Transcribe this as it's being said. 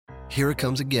Here it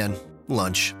comes again.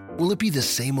 Lunch. Will it be the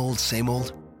same old, same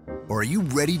old? Or are you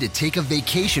ready to take a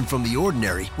vacation from the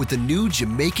ordinary with the new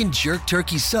Jamaican Jerk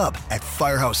Turkey Sub at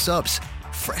Firehouse Subs?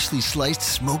 Freshly sliced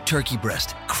smoked turkey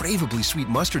breast, craveably sweet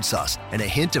mustard sauce, and a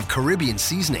hint of Caribbean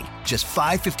seasoning. Just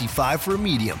 $5.55 for a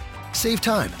medium. Save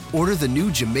time. Order the new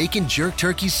Jamaican Jerk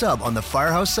Turkey Sub on the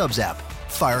Firehouse Subs app.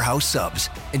 Firehouse Subs.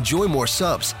 Enjoy more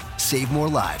subs. Save more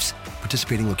lives.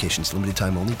 Participating locations. Limited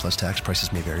time only, plus tax.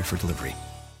 Prices may vary for delivery.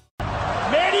 You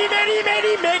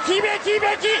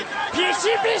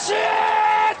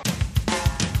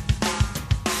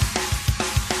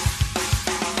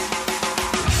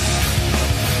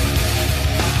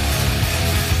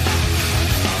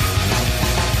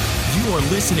are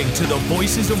listening to the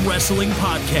Voices of Wrestling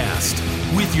podcast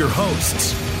with your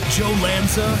hosts, Joe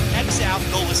Lanza. X out,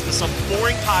 go listen to some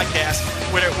boring podcast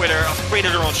where they're afraid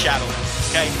of their own shadow.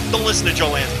 Okay? Don't listen to Joe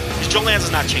Lanza, because Joe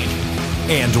Lanza's not changing.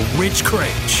 And Rich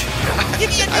Craich. Give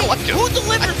me a name. like him. Who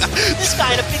delivers this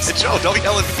guy in a big spot? Joe, don't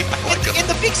yell at me. I like him. In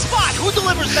the big spot, who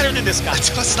delivers better than this guy?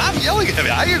 Stop yelling at me.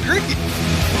 I agree.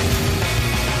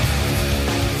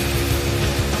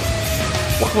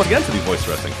 Welcome once again to the Voice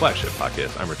Wrestling Flagship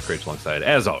podcast. I'm Rich Craich alongside,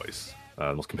 as always,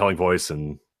 the most compelling voice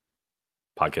in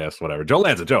podcast, whatever. Joe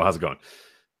Lanza. Joe, how's it going?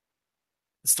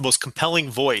 It's the most compelling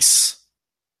voice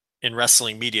in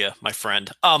wrestling media, my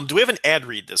friend. Do we have an ad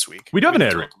read this week? We do have an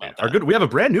ad read. We have a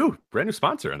brand new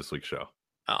sponsor on this week's show.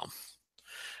 Oh, all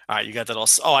right. You got that all.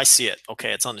 Oh, I see it.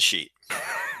 Okay, it's on the sheet.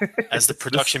 As the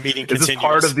production meeting continues. Is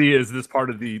this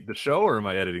part of the show, or am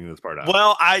I editing this part out?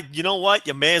 Well, you know what?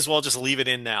 You may as well just leave it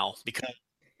in now, because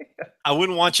I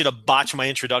wouldn't want you to botch my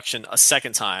introduction a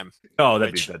second time. Oh,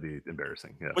 that'd be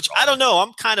embarrassing. Yeah. Which I don't know.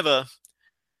 I'm kind of I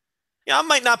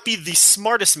might not be the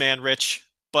smartest man, Rich,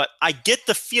 but I get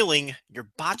the feeling you're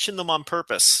botching them on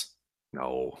purpose.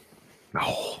 No,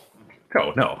 I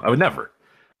would never.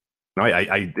 No,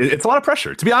 it's a lot of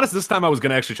pressure. To be honest, this time I was going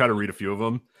to actually try to read a few of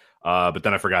them, but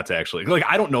then I forgot to actually.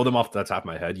 I don't know them off the top of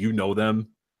my head. You know them.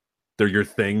 They're your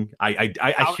thing. I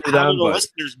hear them. The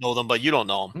listeners know them, but you don't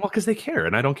know them. Well, because they care,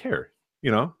 and I don't care.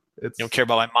 You don't care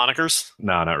about my monikers?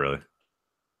 No, not really.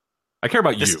 I care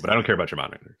about you, but I don't care about your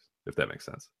monikers, if that makes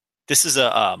sense. This is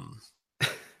a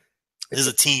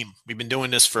team. We've been doing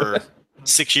this for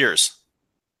 6 years.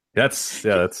 That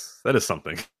is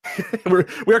something.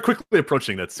 we are quickly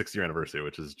approaching that 6-year anniversary,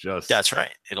 which is just. That's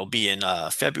right. It'll be in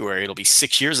February. It'll be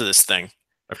 6 years of this thing.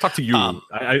 I've talked to you.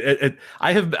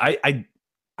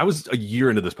 I was a year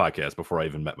into this podcast before I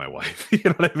even met my wife. You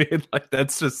know what I mean?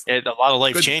 That's just a lot of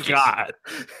life changes. God,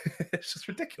 it's just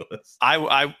ridiculous.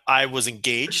 I was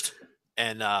engaged,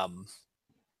 and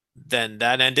then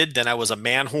that ended. Then I was a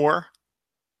man whore.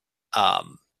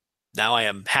 Now I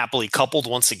am happily coupled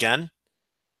once again.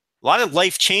 A lot of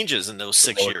life changes in those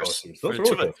 6 years.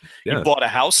 Yeah. You bought a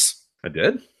house. I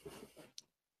did.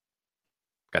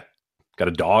 Got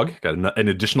a dog. Got an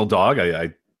additional dog.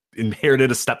 I inherited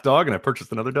a stepdog, and I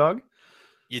purchased another dog.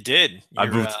 You did. I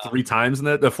moved 3 times in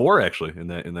that, 4 actually in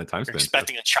that time span.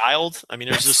 Expecting a child. I mean,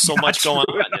 there's just so much going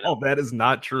on. That is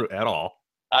not true at all.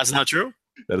 That's not true.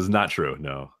 That is not true.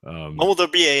 No. When will there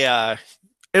be a?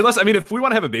 Unless if we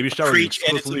want to have a baby shower, you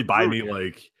explicitly buy me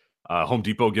Home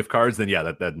Depot gift cards, then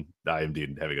I am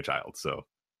indeed having a child. So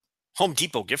Home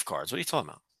Depot gift cards. What are you talking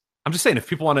about? I'm just saying, if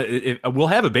people want to, we'll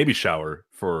have a baby shower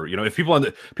for, if people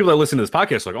that listen to this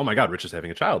podcast are like, oh my God, Rich is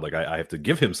having a child. I have to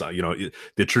give him some,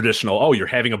 the traditional, oh, you're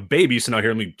having a baby, so now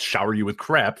here, let me shower you with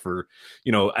crap for,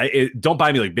 don't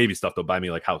buy me baby stuff. They'll buy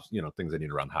me house, things I need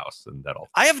around the house, and that'll.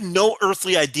 I have no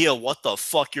earthly idea what the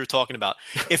fuck you're talking about.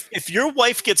 If your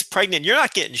wife gets pregnant, you're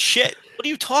not getting shit. What are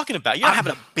you talking about? You're not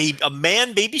having a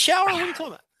man baby shower? What are you talking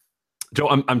about? Joe,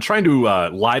 I'm trying to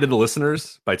lie to the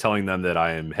listeners by telling them that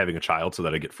I am having a child so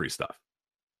that I get free stuff.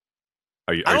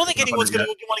 I don't think anyone's going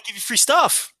to want to give you free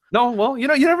stuff. No, well, you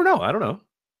never know. I don't know.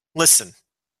 Listen.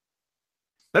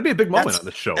 That'd be a big moment on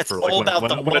the show. For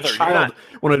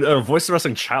when a voice of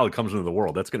wrestling child comes into the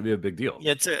world. That's going to be a big deal.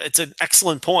 Yeah, it's an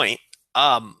excellent point.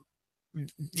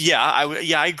 Yeah,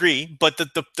 I agree. But the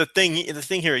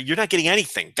thing here, you're not getting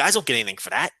anything. Guys don't get anything for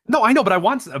that. No, I know,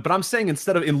 but I'm saying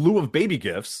instead of in lieu of baby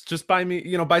gifts, just buy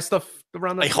me, buy stuff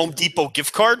around the Home Depot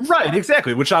gift card. Right,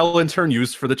 exactly, which I'll in turn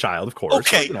use for the child, of course.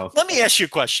 Okay, let me ask you a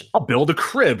question. I'll build a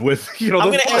crib with, I'm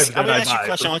going to ask you a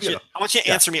question. I want you to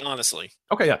answer me honestly.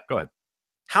 Okay, yeah, go ahead.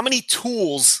 How many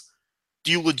tools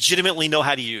do you legitimately know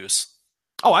how to use?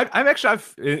 Oh,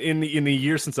 I've in the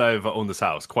years since I've owned this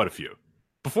house, quite a few.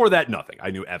 Before that, nothing. I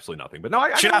knew absolutely nothing. But no,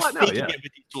 you're not faking it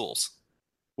with these tools.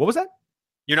 What was that?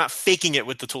 You're not faking it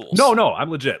with the tools. No, I'm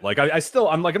legit.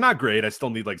 I'm not great. I still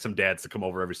need some dads to come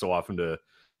over every so often to,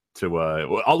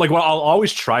 I'll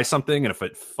always try something, and if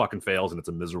it fucking fails and it's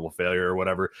a miserable failure or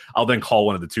whatever, I'll then call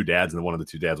one of the two dads, and then one of the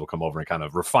two dads will come over and kind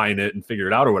of refine it and figure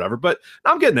it out or whatever. But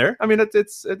I'm getting there. I mean, I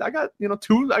got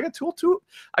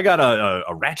I got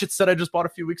a ratchet set I just bought a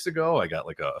few weeks ago. I got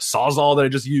like a sawzall that I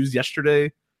just used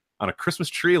yesterday on a Christmas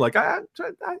tree. Like I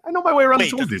know my way around the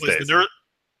tools these days.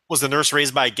 Was the nurse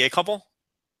raised by a gay couple?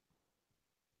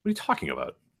 What are you talking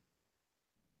about?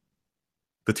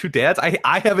 The two dads?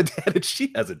 I have a dad and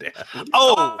she has a dad.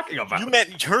 You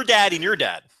meant her dad and your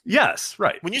dad. Yes,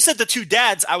 right. When you said the two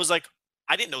dads, I was like,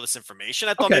 I didn't know this information.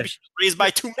 I thought maybe she was raised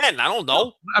by two men. I don't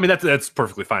know. I mean, that's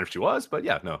perfectly fine if she was, but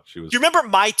yeah, no, she was. Do you remember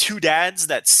My Two Dads,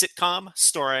 that sitcom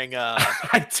starring...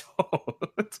 I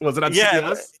don't. Was it on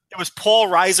CBS? It was Paul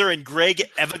Reiser and Greg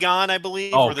Evigan, I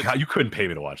believe. Oh, God, you couldn't pay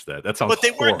me to watch that. That sounds But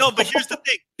they weren't, no, but here's the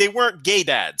thing. They weren't gay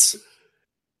dads.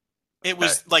 It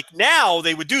was like now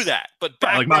they would do that, but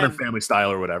back like Modern Family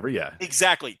style or whatever. Yeah,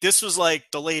 exactly. This was like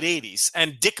the late '80s,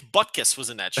 and Dick Butkus was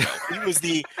in that show. He was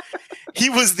the.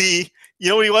 You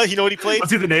know what he was? You know what he played? Was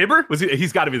he the neighbor?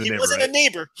 He's got to be the neighbor. He wasn't a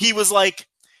neighbor. He was like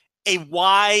a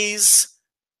wise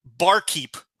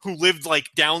barkeep who lived like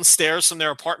downstairs from their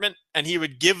apartment, and he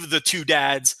would give the two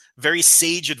dads very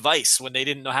sage advice when they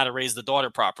didn't know how to raise the daughter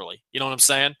properly. You know what I'm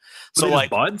saying? So like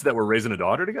buds that were raising a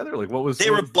daughter together? Like what was They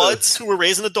were buds who were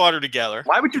raising a daughter together.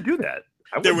 Why would you do that?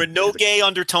 There were no gay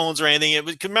undertones or anything. It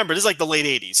was, remember, this is like the late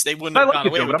 80s. They wouldn't have gone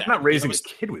away with that. But I'm not raising a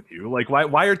kid with you. Like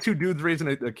why are two dudes raising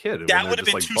a kid? That would have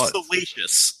been too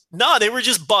salacious. No, they were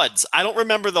just buds. I don't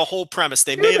remember the whole premise.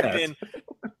 They may have been.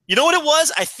 You know what it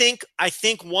was? I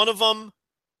think one of them,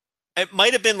 it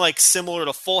might have been like similar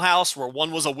to Full House, where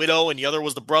one was a widow and the other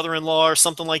was the brother-in-law or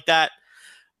something like that.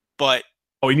 But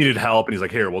he needed help, and he's like,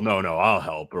 "Here, well, no, I'll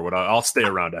help, or what? I'll stay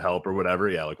around to help, or whatever."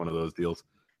 Yeah, like one of those deals.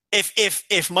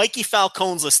 If Mikey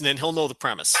Falcone's listening, he'll know the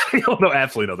premise. He'll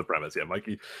absolutely know the premise. Yeah,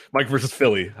 Mike versus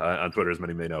Philly on Twitter, as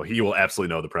many may know, he will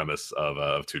absolutely know the premise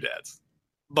of two dads.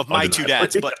 But My Two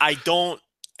Dads, but I don't.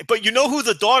 But you know who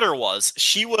the daughter was?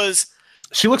 She looks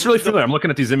really familiar. I'm looking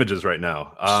at these images right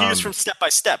now. She was from Step by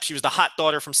Step. She was the hot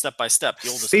daughter from Step by Step. The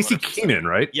oldest. Stacey Keenan,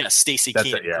 right? Yes, Stacey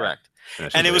Keenan, correct. Yeah,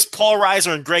 and it was Paul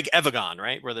Reiser and Greg Evigan,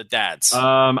 right? Were the dads.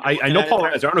 I know Paul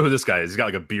Reiser. I don't know who this guy is. He's got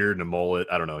like a beard and a mullet.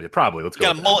 I don't know. Yeah, probably. Let's go.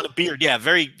 Got a mullet and a beard. Yeah,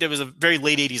 there was a very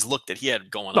late 80s look that he had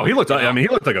going on. No, he looked. I mean, he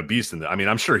looked like a beast in that. I mean,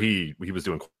 I'm sure he was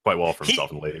doing quite well for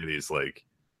himself in the late 80s. Like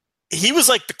he was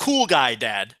like the cool guy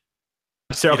dad.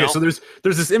 So there's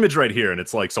this image right here, and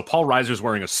it's like, so Paul Reiser's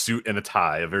wearing a suit and a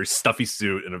tie, a very stuffy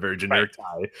suit and a very generic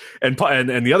tie, and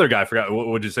the other guy, I forgot what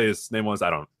would you say his name was? I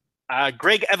don't.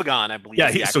 Greg Evigan, I believe.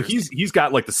 Yeah, so he's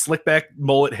got like the slick back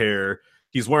mullet hair.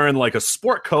 He's wearing like a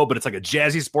sport coat, but it's like a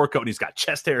jazzy sport coat, and he's got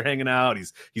chest hair hanging out.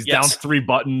 He's down 3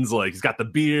 buttons. Like he's got the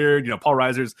beard. You know, Paul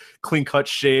Reiser's clean cut,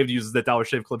 shaved, uses that Dollar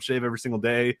Shave Club shave every single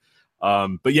day.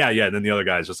 But yeah. And then the other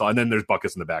guy's just, and then there's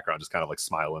Butkus in the background, just kind of like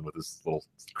smiling with his little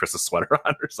Christmas sweater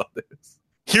on or something.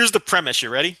 Here's the premise. You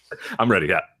ready? I'm ready.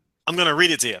 Yeah. I'm going to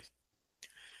read it to you.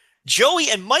 Joey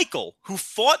and Michael, who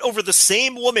fought over the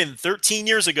same woman 13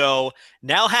 years ago,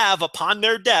 now have, upon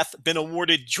their death, been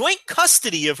awarded joint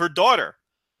custody of her daughter,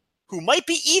 who might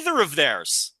be either of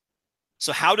theirs.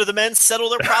 So how do the men settle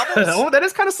their problems? Oh, that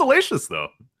is kind of salacious, though.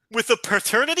 With a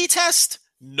paternity test?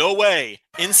 No way.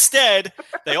 Instead,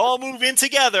 they all move in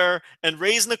together and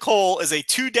raise Nicole as a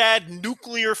 2-dad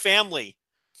nuclear family.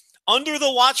 Under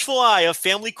the watchful eye of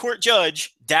family court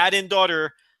judge, dad and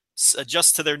daughter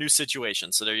adjust to their new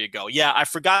situation. So there you go. Yeah, I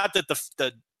forgot that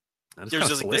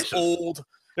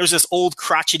there's this old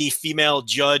crotchety female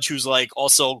judge who's like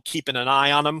also keeping an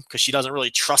eye on him because she doesn't really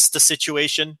trust the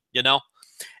situation, you know?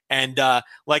 And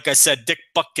like I said, Dick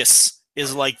Butkus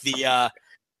is like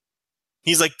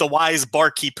he's like the wise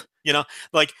barkeep, you know?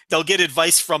 Like they'll get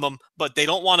advice from him, but they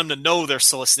don't want him to know they're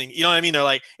soliciting. You know what I mean? They're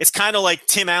like, it's kind of like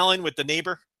Tim Allen with The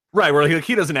Neighbor. Right, where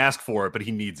he doesn't ask for it, but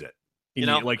he needs it.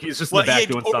 Like he's just in the back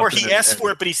doing something. Or he asks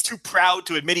for it, but he's too proud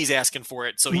to admit he's asking for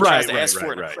it, so he tries to ask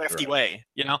for it in a crafty way,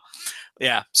 you know?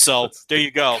 Yeah, so there you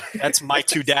go. That's My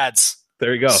Two Dads.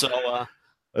 There you go. So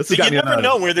you never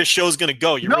know where this show's going to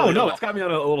go. It's got me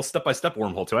on a little step-by-step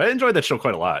wormhole, too. I enjoyed that show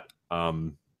quite a lot.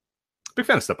 Big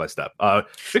fan of Step by Step.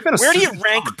 Big fan of. Where do you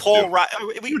rank Paul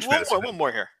Reiser? One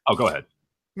more here. Oh, go ahead.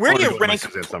 Where do you rank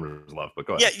Suzanne Summers' love? But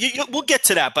go ahead. Yeah, we'll get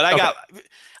to that. But I got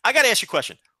to ask you a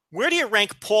question. Where do you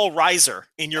rank Paul Reiser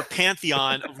in your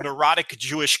pantheon of neurotic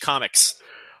Jewish comics?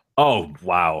 Oh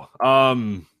wow.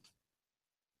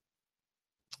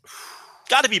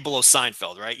 Got to be below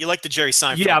Seinfeld, right? You like the Jerry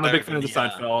Seinfeld? Yeah, I'm a big fan of the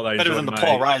Seinfeld. Better than the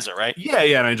Paul Reiser, right? Yeah,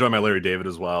 and I enjoy my Larry David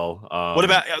as well. What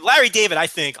about Larry David? I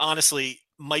think honestly,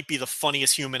 might be the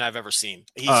funniest human I've ever seen.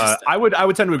 He's I would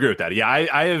tend to agree with that. Yeah,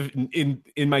 I have in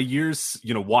my years,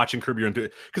 watching Curb Your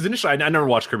Enthusiasm, because initially I never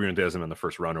watched Curb Your Enthusiasm in the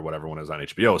first run or whatever when it was on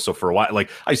HBO. So for a while, like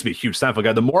I used to be a huge Seinfeld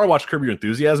guy. The more I watch Curb Your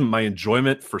Enthusiasm, my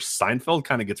enjoyment for Seinfeld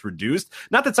kind of gets reduced.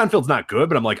 Not that Seinfeld's not good,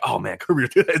 but I'm like, oh man, Curb Your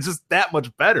Enthusiasm, it's just that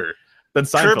much better than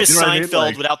Seinfeld. Curb is Seinfeld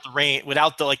Like, without the rain,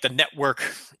 without the the network.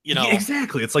 Yeah,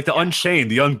 exactly. It's like the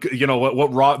Unchained,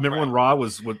 what Raw. Remember when Raw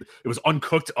was it was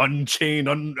uncooked, unchained,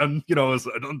 it was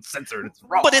uncensored. It's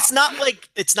Raw. But it's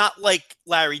not like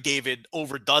Larry David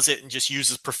overdoes it and just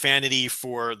uses profanity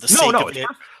for the sake of it,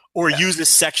 or uses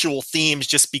sexual themes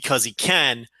just because he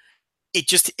can.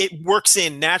 It works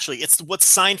in naturally. It's what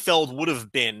Seinfeld would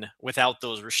have been without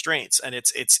those restraints, and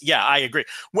it's I agree.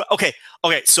 Well, okay.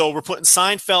 So we're putting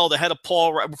Seinfeld ahead of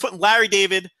Paul. We're putting Larry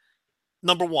David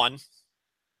number one.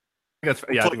 I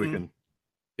think we can.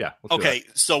 Yeah. Okay,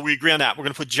 so we agree on that. We're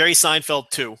going to put Jerry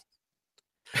Seinfeld 2.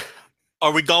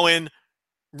 Are we going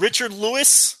Richard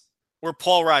Lewis or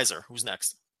Paul Reiser? Who's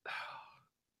next?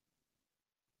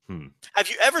 Have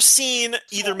you ever seen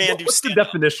either man do what's the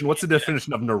definition? What's the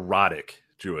definition of neurotic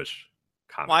Jewish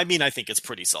comedy? Well, I mean, I think it's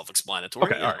pretty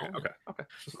self-explanatory. Okay, all right. Okay.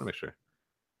 Just want to make sure.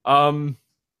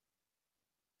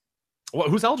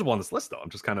 Who's eligible on this list, though? I'm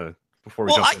just kind of before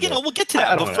we. Well, we'll get to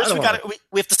that. But first,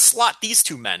 we have to slot these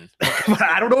two men. But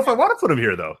I don't know if I want to put them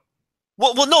here, though.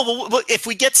 Well, if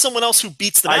we get someone else who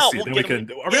beats them out, we're going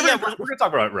to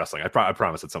talk about wrestling. I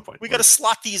promise at some point. We got to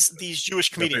slot these Jewish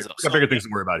comedians. We got bigger things to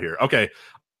worry about here. Okay.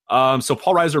 So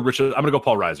Paul Reiser, Richard. I'm going to go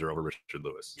Paul Reiser over Richard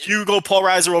Lewis. You go Paul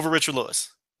Reiser over Richard Lewis.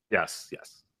 Yes.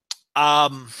 I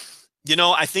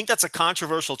think that's a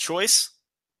controversial choice.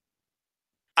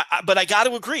 But I got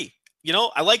to agree.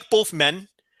 I like both men,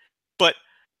 but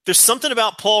there's something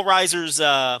about Paul Reiser's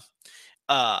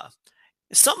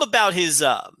something about his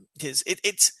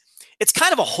it's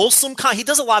kind of a wholesome he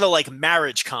does a lot of like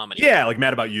marriage comedy. Yeah, like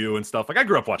Mad About You and stuff. Like I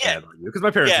grew up watching Mad About You because my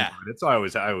parents enjoyed it, so I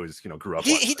always grew up.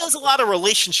 He does a lot of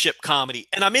relationship comedy,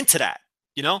 and I'm into that.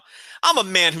 I'm a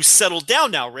man who's settled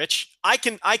down now, Rich. I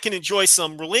can enjoy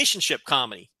some relationship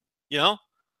comedy. I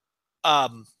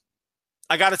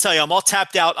got to tell you, I'm all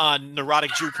tapped out on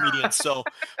neurotic Jew comedians. So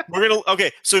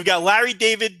So we've got Larry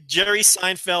David, Jerry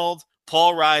Seinfeld,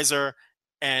 Paul Reiser,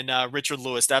 and Richard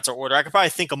Lewis. That's our order. I could probably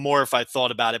think of more if I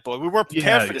thought about it, but we weren't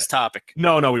prepared for this topic.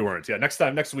 No, we weren't. Yeah,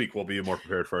 next week we'll be more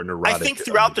prepared for a neurotic. I think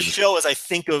throughout the show, as I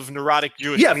think of neurotic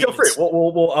Jewish comedians. Feel free.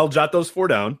 We'll I'll jot those 4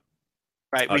 down.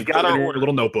 Right, we've got our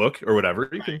little notebook or whatever.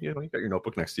 You can, you got your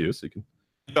notebook next to you, so you can.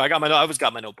 No, I always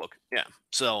got my notebook. Yeah,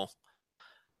 so,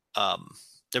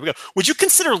 there we go. Would you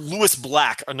consider Lewis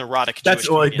Black a neurotic Jewish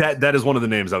comedian? That is one of the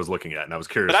names I was looking at, and I was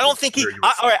curious. But I don't think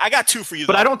all right, I got 2 for you.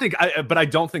 But I don't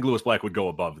think Lewis Black would go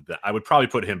above that. I would probably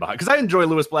put him behind because I enjoy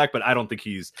Lewis Black, but I don't think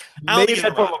he's maybe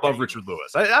above Richard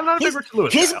Lewis. I'm not a big Richard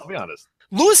Lewis guy. I'll be honest.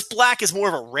 Lewis Black is more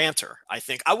of a ranter. I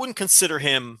think I wouldn't consider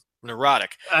him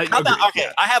neurotic. I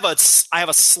have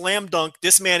a slam dunk.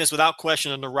 This man is without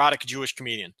question a neurotic Jewish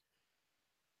comedian.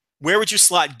 Where would you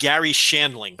slot Gary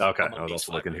Shandling? Okay, I was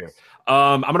also looking here.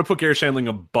 I'm going to put Gary Shandling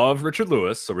above Richard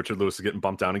Lewis, so Richard Lewis is getting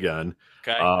bumped down again.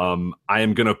 Okay. I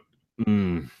am going to,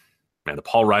 the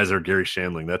Paul Reiser, Gary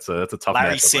Shandling. That's a tough.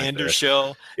 Larry Sanders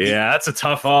show. Yeah, that's a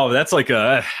tough. That's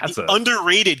a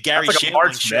underrated Gary Shandling Shandling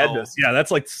March show. Madness. Yeah, that's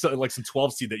like some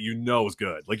 12 seed that is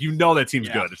good. Like that team's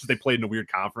good. It's just they played in a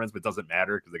weird conference, but it doesn't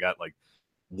matter because they got like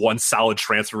one solid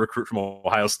transfer recruit from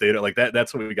Ohio State. Like that.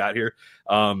 That's what we got here.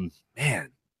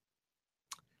 Man.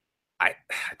 I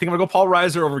think I'm gonna go Paul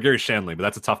Reiser over Gary Shandling, but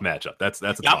that's a tough matchup.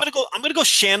 I'm gonna go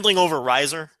Shandling over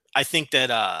Reiser. I think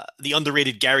that the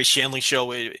underrated Gary Shandling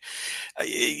show,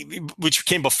 which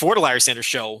came before the Larry Sanders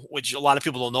show, which a lot of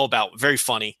people don't know about, very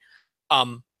funny. I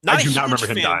do not remember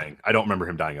him dying. I don't remember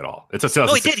him dying at all. It's a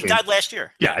no, he did. He died last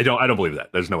year. Yeah, I don't believe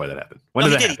that. There's no way that happened. When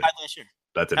did that happen? He died last year.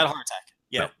 That didn't had a heart attack.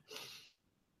 Yeah.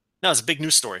 No, it's a big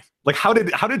news story. Like how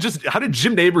did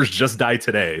Jim Nabors just die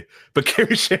today, but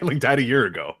Gary Shandling died a year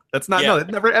ago? That's not no, it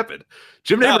never happened.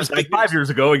 Jim Nabors died 5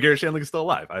 years ago, and Gary Shandling is still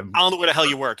alive. I don't know where the hell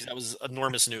you were because that was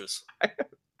enormous news. I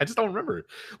just don't remember.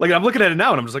 Like I'm looking at it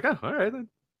now, and I'm just like, oh, all right, then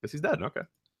guess he's dead.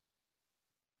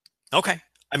 Okay.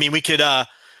 I mean, we could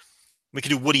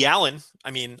do Woody Allen. I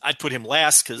mean, I'd put him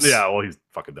last because he's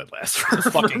fucking dead last.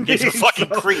 He's a fucking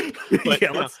creep. But,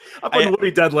 I'm putting Woody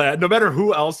dead last. No matter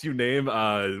who else you name,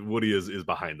 Woody is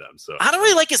behind them. So I don't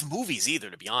really like his movies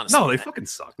either, to be honest. No, they fucking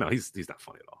suck. No, he's not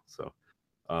funny at all. So,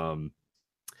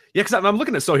 because I'm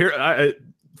looking at here.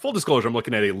 Full disclosure, I'm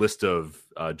looking at a list of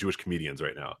Jewish comedians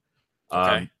right now.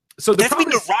 Okay. So that's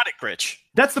neurotic, Rich.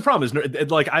 That's the problem. Is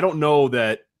like I don't know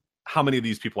that how many of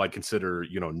these people I'd consider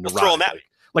neurotic. We'll throw them out.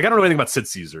 Like, I don't know anything about Sid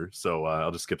Caesar, so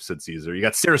I'll just skip Sid Caesar. You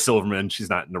got Sarah Silverman. She's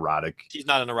not neurotic. He's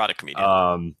not a neurotic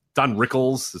comedian. Don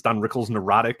Rickles. Is Don Rickles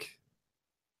neurotic?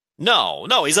 No,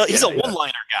 he's a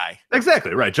one-liner guy.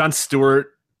 Exactly, right. Jon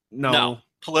Stewart, no.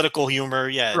 Political humor,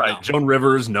 yeah. Right. No. Joan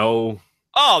Rivers, no.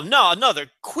 Oh, no, the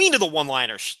queen of the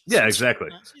one-liners. Yeah, exactly.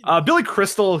 Billy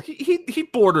Crystal, he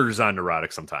borders on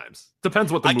neurotic sometimes.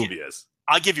 Depends what the movie is.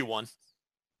 I'll give you one.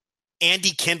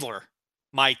 Andy Kindler,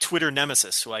 my Twitter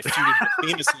nemesis, who I feuded with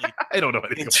famously I don't know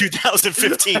anything in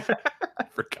 2015. I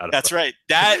forgot. That's right.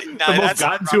 That's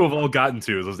gotten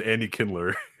to was Andy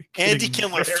Kindler. Andy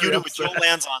Kindler feuded with Joe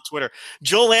Lanza on Twitter.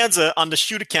 Joe Lanza on the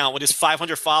shoot account with his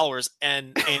 500 followers,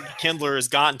 and Andy Kindler has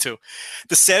gotten to.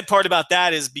 The sad part about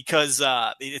that is because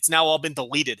it's now all been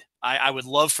deleted. I would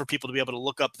love for people to be able to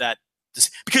look up that,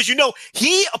 because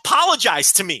he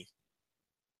apologized to me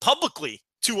publicly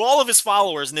to all of his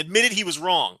followers and admitted he was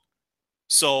wrong.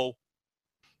 So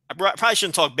I probably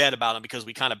shouldn't talk bad about him because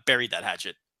we kind of buried that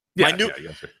hatchet.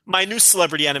 My new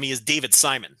celebrity enemy is David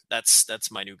Simon.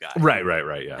 That's my new guy. Right.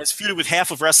 Yeah, he's feuded with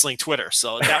half of wrestling Twitter,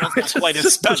 so that one's not quite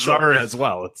as special as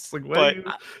well. It's like,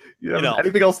 you have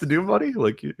anything else to do, buddy?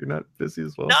 Like, you're not busy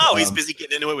as well? No, he's busy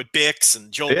getting into it with Bix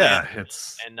and Joe. Yeah,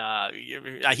 and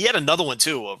he had another one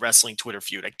too, a wrestling Twitter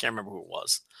feud. I can't remember who it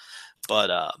was,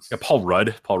 but Paul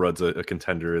Rudd. Paul Rudd's a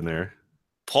contender in there.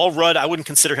 Paul Rudd, I wouldn't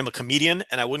consider him a comedian,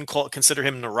 and I wouldn't consider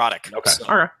him neurotic. Okay, so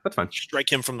all right, that's fine.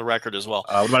 Strike him from the record as well.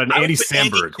 What about Andy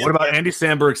Samberg? What about Andy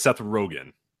Samberg, Seth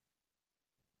Rogen?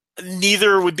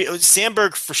 Neither would be.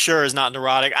 Sandberg for sure is not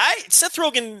neurotic. Seth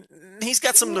Rogen, he's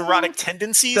got some neurotic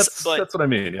tendencies. That's what I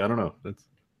mean. Yeah, I don't know.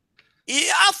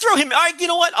 I'll throw him. All right, you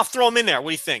know what? I'll throw him in there. What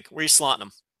do you think? Where are you slotting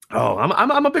him? Oh,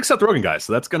 I'm a big Seth Rogen guy,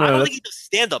 so that's gonna. I don't think he does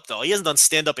stand up though. He hasn't done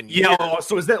stand up in years. Yeah.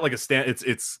 So is that like a stand?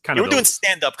 It's kind of. We're doing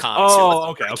stand up comedy. Oh,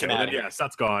 okay. Then, yes,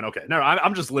 that's gone. Okay, no,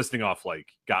 I'm just listing off like.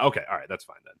 Okay, all right, that's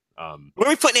fine then. Where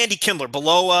are we putting Andy Kindler?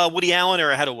 Below Woody Allen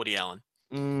or ahead of Woody Allen?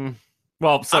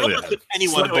 Well, slightly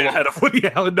ahead of Woody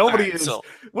Allen. Nobody is. So,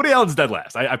 Woody Allen's dead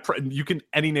last. You can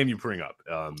any name you bring up.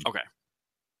 Okay.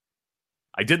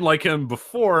 I didn't like him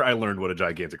before I learned what a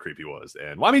gigantic creep he was.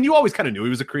 And well, I mean, you always kind of knew he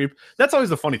was a creep. That's always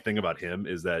the funny thing about him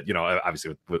is that,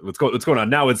 obviously what's going on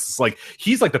now, it's like,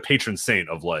 he's like the patron saint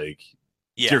of like,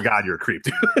 dear God, you're a creep,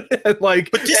 dude.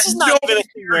 But this is not even a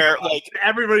thing where like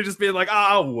everybody just being like,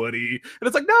 Woody. And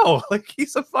it's like, no, like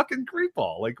he's a fucking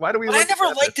creepball. Like, why do we I never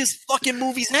liked his fucking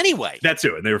movies anyway. That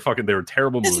too. And they were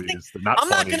terrible movies. They're not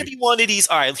funny. I'm not going to be one of these.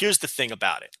 All right, here's the thing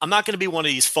about it. I'm not going to be one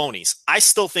of these phonies. I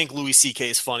still think Louis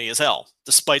C.K. is funny as hell,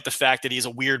 despite the fact that he's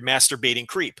a weird masturbating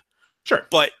creep. Sure.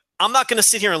 But I'm not going to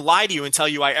sit here and lie to you and tell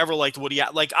you I ever liked Woody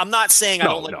Allen. Like, I'm not saying I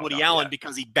don't like Woody Allen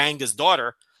because he banged his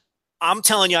daughter. I'm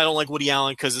telling you, I don't like Woody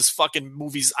Allen because his fucking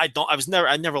movies. I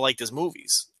never liked his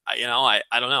movies. I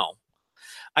don't know.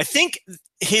 I think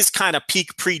his kind of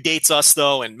peak predates us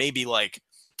though, and maybe like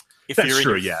if you're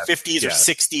in your 50s or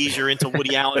 60s, you're into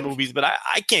Woody Allen movies. But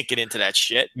I can't get into that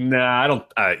shit. Nah, I don't.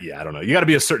 I don't know. You got to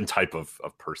be a certain type of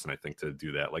person, I think, to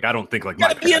do that. Like, I don't think like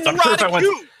my parents. I'm sure if I went.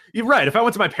 You're right. If I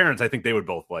went to my parents, I think they would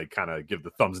both like kind of give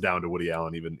the thumbs down to Woody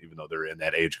Allen, even though they're in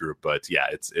that age group. But yeah,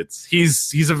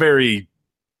 he's a very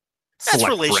that's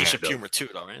relationship humor too,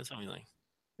 though, right? Something like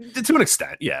to an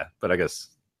extent, yeah. But I guess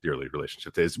the early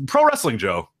relationship days. Pro wrestling,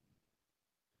 Joe.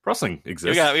 Wrestling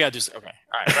exists. We got to do all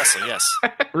right. Wrestling, yes.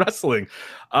 Wrestling. We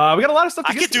got a lot of stuff.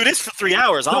 I could do this for 3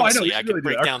 hours. Honestly, no, I could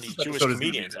break down these Jewish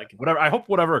comedians. Whatever. I hope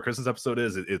whatever our Christmas episode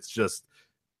is, it's just.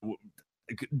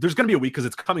 There's going to be a week because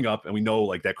it's coming up, and we know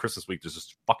like that Christmas week, there's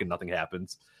just fucking nothing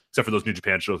happens except for those New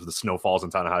Japan shows with the snow falls in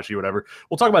Tanahashi or whatever.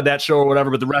 We'll talk about that show or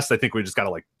whatever, but the rest, I think we just got to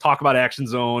like talk about Action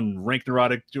Zone, rank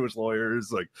neurotic Jewish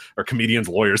lawyers, like or comedians,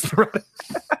 lawyers,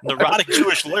 neurotic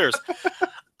Jewish lawyers.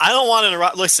 I don't want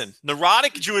to listen.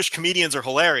 Neurotic Jewish comedians are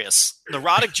hilarious.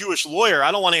 Neurotic Jewish lawyer,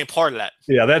 I don't want any part of that.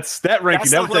 Yeah, that ranking.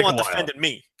 That's not what I want defending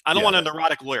me. I don't want a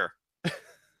neurotic lawyer.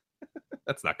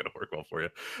 That's not going to work well for you.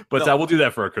 But we'll do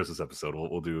that for our Christmas episode.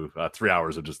 We'll do 3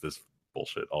 hours of just this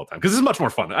bullshit all the time because this is much more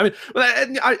fun. I mean,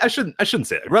 I shouldn't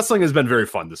say it. Wrestling has been very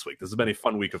fun this week. This has been a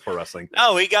fun week of pro wrestling.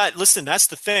 No, listen, that's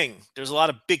the thing. There's a lot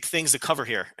of big things to cover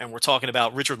here, and we're talking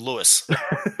about Richard Lewis.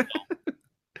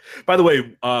 By the way,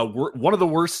 one of the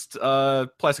worst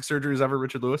plastic surgeries ever,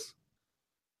 Richard Lewis.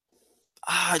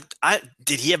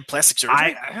 Did he have plastic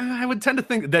surgery? I would tend to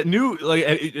think that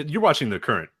you're watching the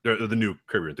new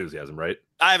Curb Your Enthusiasm, right?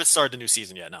 I haven't started the new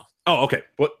season yet. No. Oh, okay.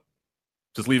 What?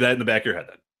 Just leave that in the back of your head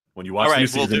then. When you watch the new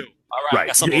season, we'll do. All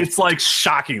right. It's like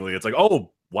shockingly, it's like,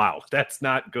 oh wow, that's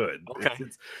not good. Okay.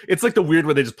 It's like the weird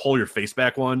where they just pull your face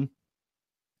back one.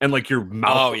 and like your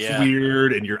mouth looks yeah.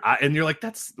 weird, and your eye, and you're like,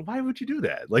 that's why would you do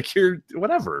that? Like you're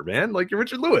whatever, man. Like you're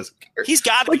Richard Lewis. He's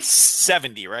got to like be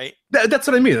 70, right? that's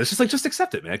what I mean. It's just like just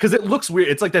accept it, man, because it looks weird.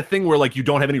 It's like that thing where like you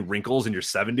don't have any wrinkles and you're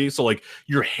 70, so like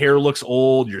your hair looks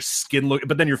old, your skin look,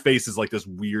 but then your face is like this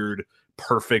weird,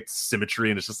 perfect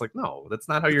symmetry, and it's just like no, that's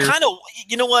not how you're. Kind of,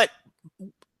 you know what?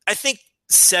 I think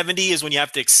 70 is when you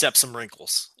have to accept some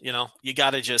wrinkles. You know, you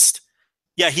got to just.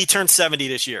 Yeah, he turned 70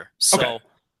 this year, so. Okay.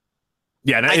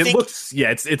 Yeah, and it looks.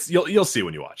 Yeah, it's you'll see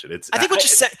when you watch it. I think what you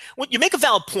said. When you make a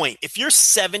valid point. If you're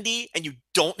 70 and you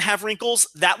don't have wrinkles,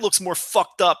 that looks more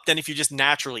fucked up than if you just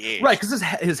naturally age. Right, because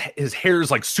his hair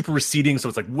is like super receding, so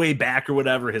it's like way back or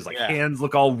whatever. His hands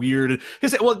look all weird. They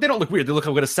don't look weird. They look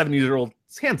like what a 70-year-old's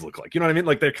hands look like. You know what I mean?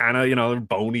 Like they're kind of they're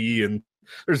bony and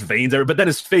there's veins there, but then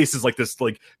his face is like this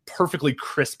like perfectly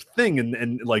crisp thing,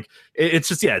 and like it's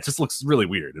just it just looks really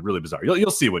weird and really bizarre.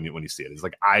 You'll see when you see it. His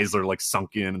like eyes are like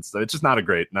sunken and stuff. It's just not a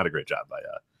great job by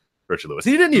Richard Lewis.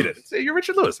 He didn't need it. You're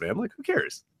Richard Lewis, man. Like who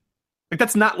cares? Like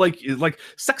that's not like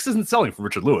sex isn't selling for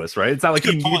Richard Lewis, right? It's not like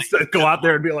he needs to go out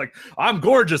there and be like, I'm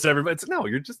gorgeous, everybody. No,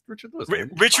 you're just Richard Lewis.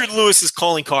 Man. Richard Lewis's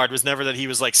calling card was never that he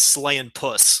was like slaying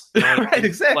puss. Right,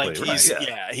 exactly.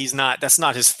 Like he's not. That's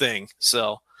not his thing.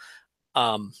 So.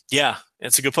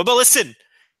 It's a good point. But listen,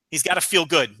 he's got to feel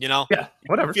good, Yeah,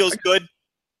 whatever. He feels good.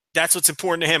 That's what's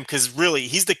important to him because really,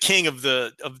 he's the king of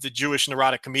the Jewish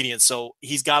neurotic comedians. So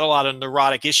he's got a lot of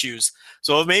neurotic issues.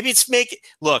 So maybe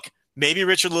maybe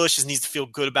Richard Lewis just needs to feel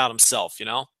good about himself,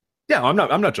 Yeah, I'm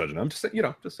not judging. I'm just saying,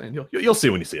 just saying you'll see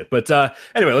when you see it. But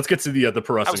anyway, let's get to the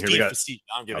pro wrestling here.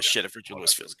 I don't give a shit if Richard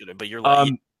Lewis feels good, but you're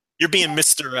like you're being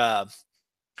Mr.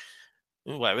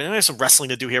 We have some wrestling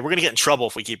to do here. We're gonna get in trouble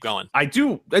if we keep going. I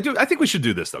do. I think we should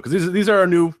do this though, because these are our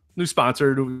new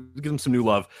sponsor. To give them some new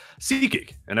love,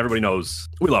 SeatGeek, and everybody knows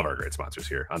we love our great sponsors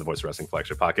here on the Voice of Wrestling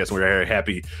Flagship Podcast, and we're very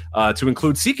happy to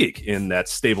include SeatGeek in that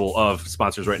stable of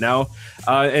sponsors right now.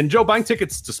 And Joe, buying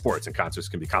tickets to sports and concerts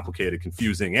can be complicated,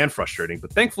 confusing, and frustrating,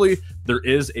 but thankfully there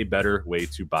is a better way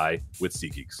to buy with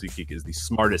SeatGeek. SeatGeek is the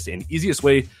smartest and easiest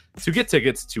way to get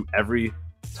tickets to every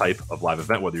type of live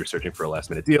event, whether you're searching for a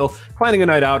last minute deal, planning a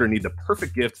night out, or need the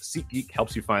perfect gift. SeatGeek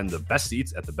helps you find the best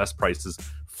seats at the best prices,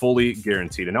 fully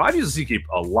guaranteed. And now I've used SeatGeek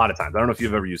a lot of times. I don't know if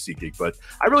you've ever used SeatGeek, but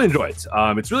I really enjoy it.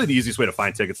 It's really the easiest way to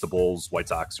find tickets to Bulls, White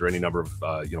Sox, or any number of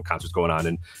concerts going on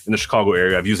in the Chicago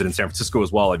area. I've used it in San Francisco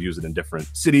as well. I've used it in different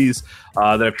cities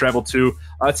that I've traveled to.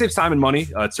 It saves time and money.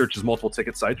 It searches multiple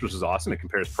ticket sites, which is awesome. It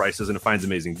compares prices and it finds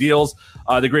amazing deals.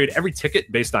 They grade every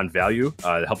ticket based on value.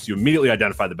 It helps you immediately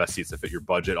identify the best seats that fit your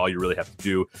budget. All you really have to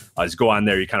do is go on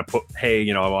there. You kind of put, hey,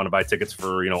 I want to buy tickets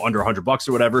for under $100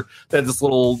 or whatever. They have this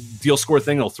little deal score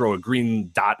thing. They'll throw a green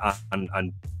dot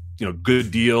on good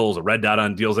deals, a red dot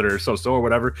on deals that are so or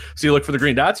whatever. So you look for the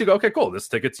green dots, you go, okay, cool. This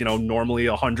ticket's normally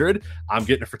 100. I'm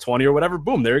getting it for 20 or whatever.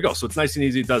 Boom, there you go. So it's nice and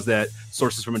easy. It does that.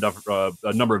 Sources from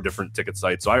a number of different ticket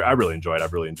sites. So I really enjoyed it.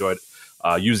 I've really enjoyed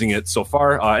using it so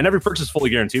far. And every purchase is fully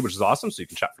guaranteed, which is awesome. So you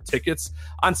can shop for tickets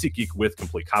on SeatGeek with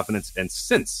complete confidence. And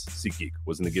since SeatGeek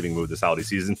was in the giving mood this holiday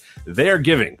season, they are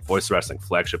giving Voice of Wrestling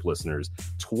Flagship listeners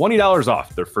 $20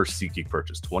 off their first SeatGeek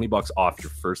purchase. $20 off your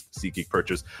first SeatGeek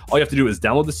purchase. All you have to do is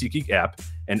download the SeatGeek app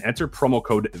and enter promo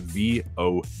code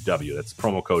VOW. That's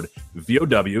promo code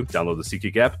VOW. Download the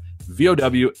SeatGeek app,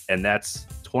 VOW, and that's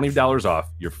 $20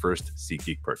 off your first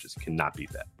SeatGeek purchase. You cannot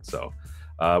beat that. So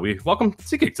we welcome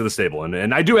SeatGeek to the stable,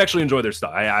 and I do actually enjoy their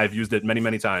stuff. I've used it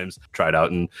many times, tried out,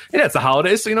 and it's the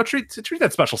holidays, so treat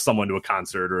that special someone to a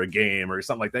concert or a game or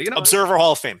something like that. Observer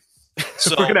Hall of Fame.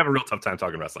 So we're gonna have a real tough time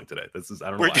talking wrestling today. I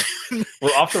don't know why.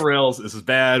 We're off the rails. This is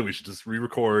bad. We should just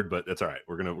re-record, but that's all right.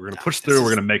 We're gonna push through. We're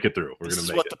gonna make it through. This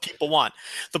is what the people want.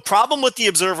 The problem with the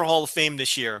Observer Hall of Fame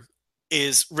this year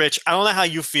is, Rich, I don't know how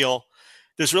you feel.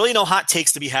 There's really no hot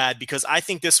takes to be had because I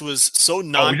think this was so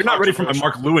non-controversial. You're not ready for my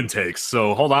Mark Lewin takes,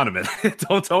 so hold on a minute.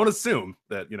 don't assume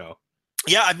that,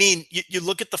 Yeah, I mean, you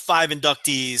look at the 5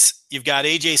 inductees. You've got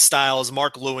AJ Styles,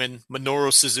 Mark Lewin,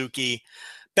 Minoru Suzuki,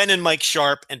 Ben and Mike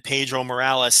Sharp, and Pedro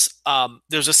Morales.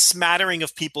 There's a smattering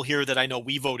of people here that I know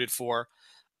we voted for.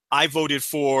 I voted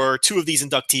for 2 of these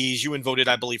inductees. You voted,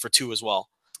 I believe, for 2 as well.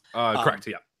 Correct,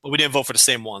 yeah. But we didn't vote for the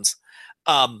same ones.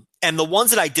 And the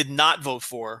ones that I did not vote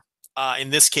for,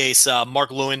 in this case,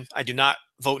 Mark Lewin, I do not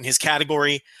vote in his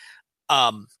category.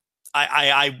 I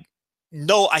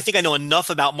think I know enough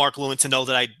about Mark Lewin to know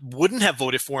that I wouldn't have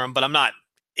voted for him, but I'm not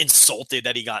insulted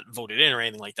that he got voted in or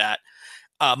anything like that.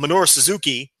 Minoru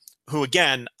Suzuki, who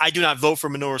again, I do not vote for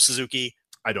Minoru Suzuki.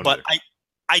 I don't. But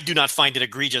I do not find it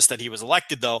egregious that he was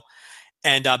elected though.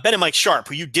 And Ben and Mike Sharp,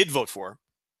 who you did vote for,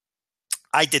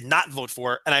 I did not vote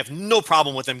for, and I have no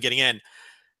problem with them getting in.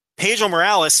 Pedro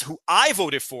Morales, who I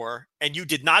voted for and you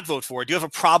did not vote for. Do you have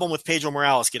a problem with Pedro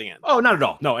Morales getting in? Oh, not at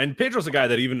all. No, and Pedro's a guy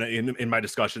that even in my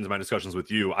discussions with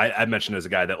you, I mentioned as a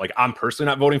guy that like I'm personally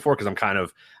not voting for because I'm kind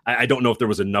of I don't know if there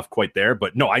was enough quite there,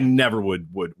 but no, I never would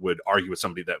argue with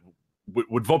somebody that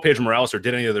would vote Pedro Morales or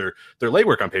did any of their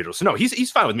legwork on Pedro. So no,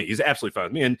 he's fine with me. He's absolutely fine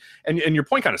with me. And your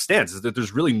point kind of stands is that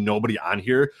there's really nobody on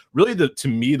here. Really, to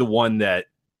me, the one that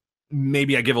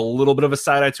maybe I give a little bit of a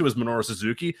side eye to is Minoru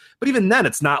Suzuki. But even then,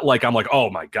 it's not like I'm like, oh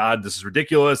my God, this is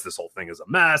ridiculous. This whole thing is a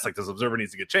mess. Like this observer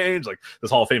needs to get changed. Like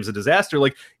this Hall of Fame is a disaster.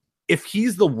 Like if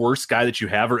he's the worst guy that you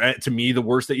have, or to me, the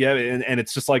worst that you have, and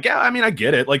it's just like, yeah, I mean, I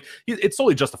get it. Like it's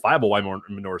totally justifiable why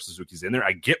Minoru Suzuki's in there.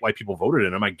 I get why people voted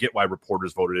in him. I get why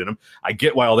reporters voted in him. I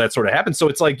get why all that sort of happened. So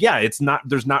it's like, yeah,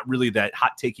 there's not really that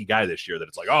hot takey guy this year that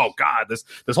it's like, oh God, this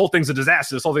whole thing's a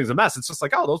disaster. This whole thing's a mess. It's just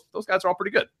like, oh, those guys are all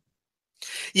pretty good.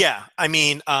 Yeah, I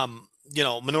mean,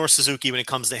 Minoru Suzuki, when it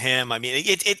comes to him, I mean,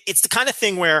 it's the kind of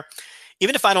thing where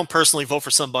even if I don't personally vote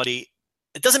for somebody,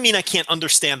 it doesn't mean I can't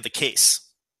understand the case.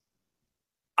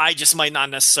 I just might not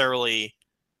necessarily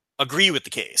agree with the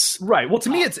case. Right. Well, to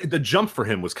me, it's the jump for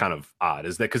him was kind of odd,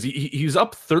 is that because he's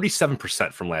up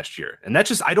 37% from last year, and that's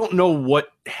just I don't know what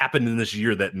happened in this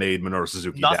year that made Minoru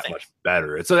Suzuki that much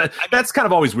better. It's that's kind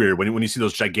of always weird when you see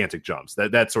those gigantic jumps.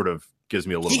 That sort of gives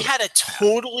me a little. He had a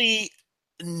totally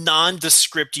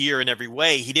nondescript year in every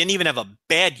way. He didn't even have a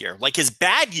bad year. Like his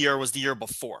bad year was the year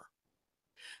before.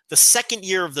 The second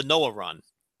year of the Noah run,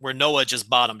 where Noah just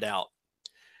bottomed out,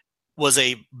 was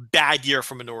a bad year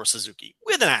for Minoru Suzuki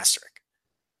with an asterisk.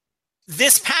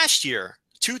 This past year,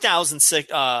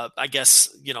 2006, I guess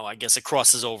it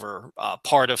crosses over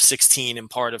part of 16 and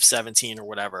part of 17 or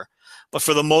whatever. But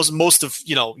for the most of,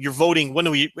 you're voting,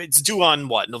 it's due on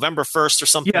what, November 1st or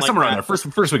something like that? Yeah, somewhere around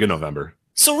there, first week of November.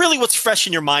 So really what's fresh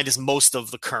in your mind is most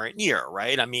of the current year,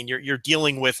 right? I mean, you're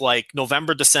dealing with like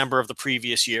November, December of the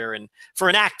previous year. And for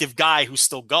an active guy who's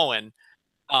still going,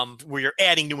 where you're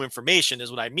adding new information is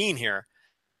what I mean here.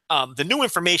 The new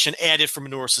information added from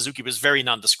Minoru Suzuki was very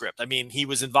nondescript. I mean, he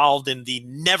was involved in the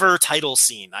never title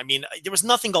scene. I mean, there was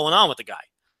nothing going on with the guy.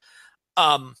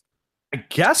 I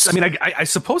guess. I mean, I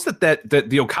suppose that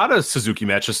the Okada Suzuki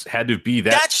match just had to be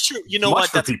that. That's true. You know what?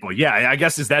 For people. Yeah, I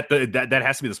guess is that that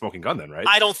has to be the smoking gun then, right?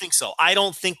 I don't think so. I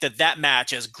don't think that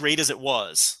match, as great as it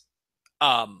was,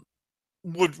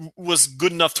 was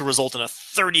good enough to result in a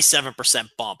 37%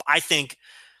 bump. I think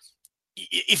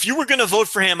if you were going to vote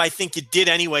for him, I think you did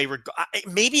anyway.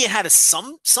 Maybe it had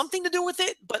something to do with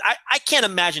it, but I can't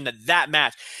imagine that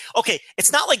match. Okay,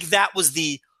 it's not like that was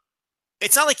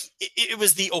it's not like it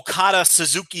was the Okada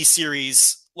Suzuki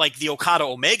series, like the Okada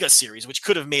Omega series, which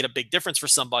could have made a big difference for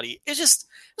somebody. It was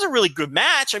a really good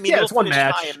match. I mean, it's one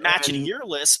match, match in a year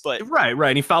list, but right.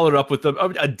 And he followed it up with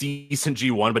a decent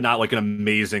G1, but not like an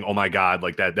amazing. Oh my God,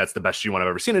 like that's the best G1 I've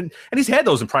ever seen. And he's had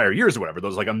those in prior years or whatever.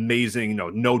 Those like amazing,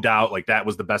 no doubt, like that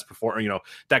was the best performer.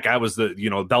 That guy was the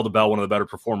bell to bell one of the better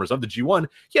performers of the G1.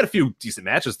 He had a few decent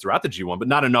matches throughout the G1, but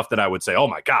not enough that I would say, oh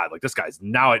my God, like this guy's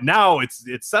now it's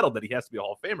settled that he has to be a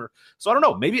Hall of Famer. So I don't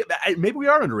know. Maybe we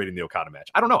are underrating the Okada match.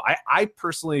 I don't know. I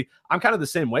personally, I'm kind of the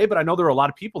same way, but I know there are a lot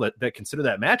of people that consider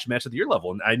that match of the year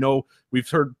level. And I know we've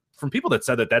heard from people that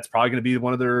said that that's probably going to be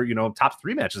one of their, top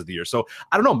 3 matches of the year. So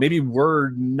I don't know, maybe we're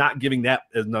not giving that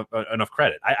enough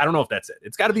credit. I don't know if that's it.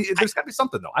 There's gotta be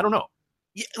something though. I don't know.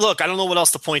 Yeah, look, I don't know what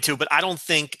else to point to, but I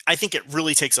think it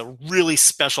really takes a really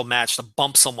special match to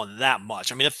bump someone that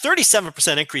much. I mean, a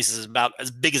 37% increase is about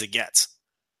as big as it gets.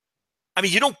 I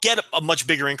mean, you don't get a much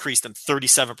bigger increase than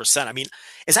 37%. I mean,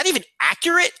 is that even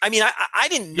accurate? I mean, I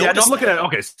didn't know. Yeah, no, I'm looking at it.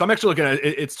 Okay, so I'm actually looking at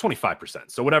it. It's 25%.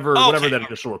 So whatever that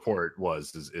initial report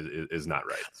was is not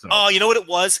right. So. Oh, you know what it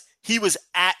was? He was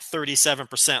at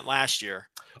 37% last year.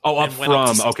 Oh, up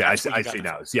from okay, I see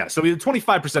now. Yeah, so we had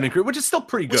 25% increase, which is still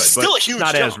pretty good, still but a huge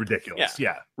not jump. as ridiculous.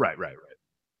 Yeah, right.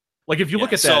 Like if you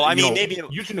look at that, so I mean, maybe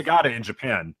Yuji Nagata in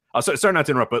Japan. Sorry not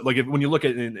to interrupt, but like when you look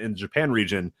at in the Japan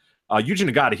region. Yuji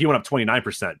Nagata, he went up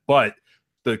 29%, but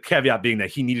the caveat being that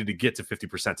he needed to get to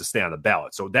 50% to stay on the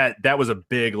ballot. So that was a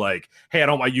big like, hey, I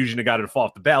don't want Yuji Nagata to fall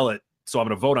off the ballot, so I'm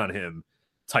going to vote on him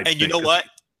type thing. And you know what?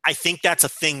 I think that's a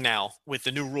thing now with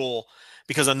the new rule,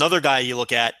 because another guy you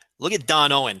look at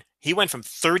Don Owen. He went from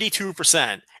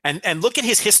 32% and look at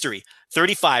his history,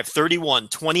 35, 31,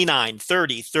 29,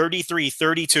 30, 33,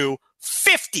 32,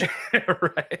 50.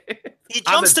 Right. He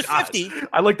jumps to 50.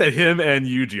 I like that him and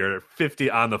Yuji are 50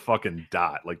 on the fucking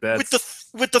dot. Like that.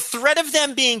 With the threat of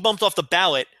them being bumped off the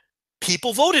ballot,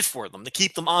 people voted for them to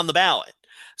keep them on the ballot.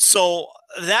 So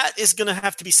that is going to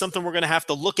have to be something we're going to have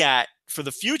to look at for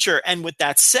the future. And with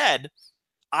that said,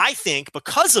 I think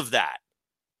because of that,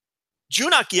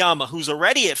 Jun Akiyama, who's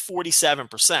already at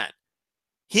 47%,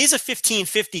 he's a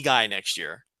 1550 guy next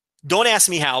year. Don't ask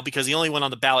me how, because he only went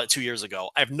on the ballot 2 years ago.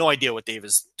 I have no idea what Dave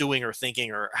is doing or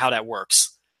thinking or how that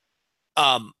works.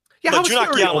 Yeah, how was he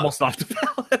already almost off the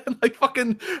ballot? Like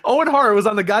fucking Owen Hart was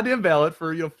on the goddamn ballot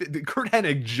for, Kurt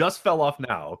Hennig just fell off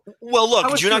now. Well,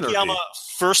 look, Jun Akiyama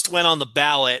first went on the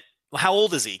ballot. How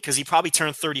old is he? Because he probably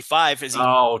turned 35. Is he?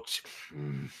 Oh,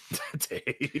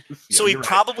 Dave. So he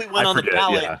probably went on the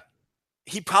ballot. Yeah.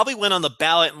 He probably went on the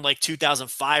ballot in like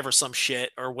 2005 or some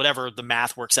shit, or whatever the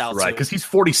math works out. Right, because he's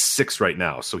 46 right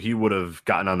now, so he would have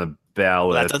gotten on the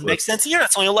ballot. Well, that doesn't make sense here.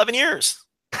 That's only 11 years.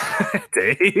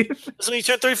 Dave. So he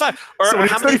turned 35. So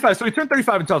he's 35. So he turned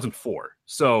 35 in 2004.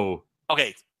 So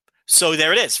okay, so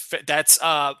there it is. That's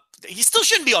he still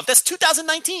shouldn't be off. That's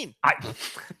 2019.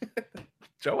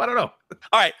 Joe, I don't know.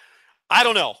 All right, I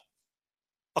don't know.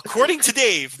 According to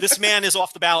Dave, this man is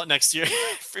off the ballot next year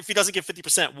if he doesn't get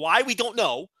 50%. Why, we don't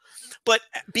know. But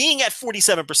being at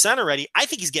 47% already, I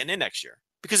think he's getting in next year.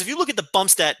 Because if you look at the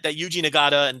bumps that Yuji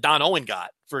Nagata and Don Owen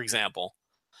got, for example,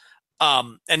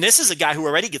 and this is a guy who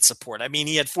already gets support. I mean,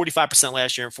 he had 45%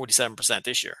 last year and 47%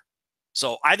 this year.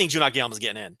 So I think Jun Akiyama's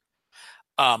getting in.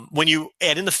 When you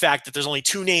add in the fact that there's only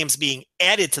 2 names being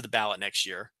added to the ballot next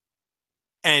year,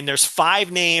 and there's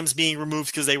 5 names being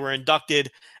removed because they were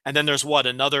inducted, and then there's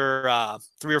another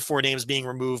 3 or 4 names being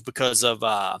removed because of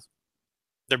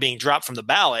they're being dropped from the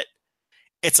ballot.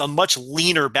 It's a much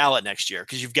leaner ballot next year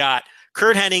because you've got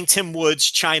Kurt Hennig, Tim Woods,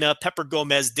 China, Pepper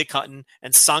Gomez, Dick Hutton,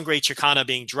 and Sangre Chicana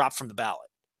being dropped from the ballot.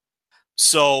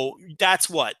 So that's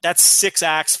 6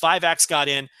 acts. 5 acts got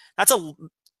in. That's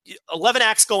 11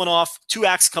 acts going off, 2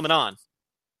 acts coming on.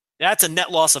 That's a net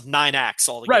loss of 9 acts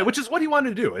altogether. Right, which is what he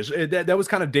wanted to do. That was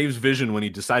kind of Dave's vision when he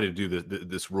decided to do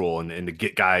this rule and to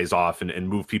get guys off and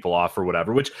move people off or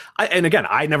whatever, which I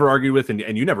never argued with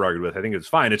and you never argued with. I think it's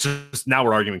fine. It's just now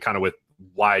we're arguing kind of with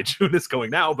why June is going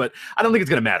now, but I don't think it's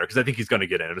going to matter because I think he's going to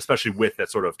get in, especially with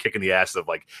that sort of kick in the ass of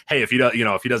like, hey, if he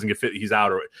doesn't get fit, he's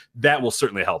out, or that will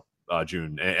certainly help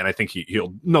June. And I think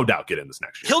he'll no doubt get in this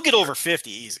next year. He'll get over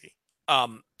 50 easy.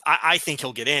 I think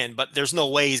he'll get in, but there's no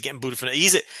way he's getting booted from it.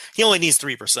 He only needs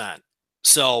 3%.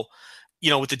 So,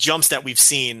 with the jumps that we've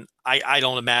seen, I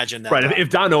don't imagine that. Right.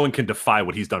 If Don Owen can defy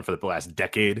what he's done for the last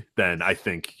decade, then I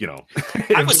think,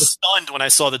 I was stunned when I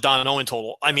saw the Don Owen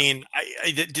total. I mean,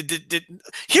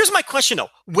 here's my question, though.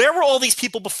 Where were all these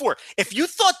people before? If you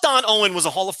thought Don Owen was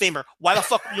a Hall of Famer, why the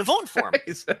fuck were you voting for him?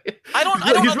 He's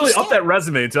really up that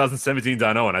resume in 2017,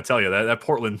 Don Owen. I tell you, that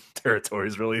Portland territory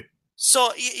is really...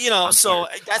 So,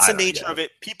 that's the nature of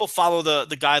it. People follow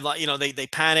the guideline. They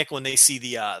panic when they see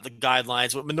the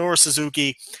guidelines. With Minoru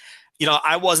Suzuki,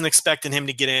 I wasn't expecting him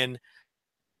to get in.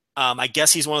 I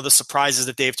guess he's one of the surprises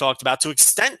that Dave talked about. To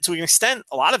an extent,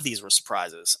 a lot of these were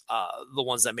surprises, the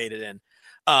ones that made it in.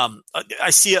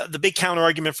 I see the big counter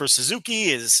argument for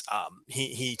Suzuki is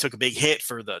he took a big hit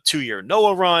for the 2-year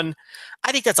Noah run.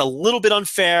 I think that's a little bit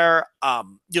unfair.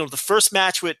 The first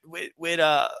match with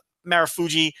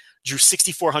Marufuji drew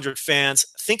 6,400 fans.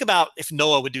 Think about if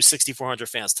Noah would do 6,400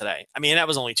 fans today. I mean, that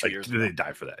was only 2 years ago. They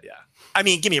die for that, yeah. I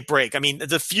mean, give me a break. I mean,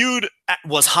 the feud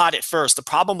was hot at first. The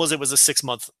problem was it was a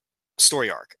 6-month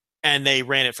story arc, and they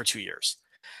ran it for 2 years.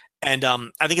 And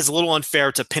I think it's a little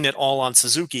unfair to pin it all on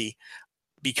Suzuki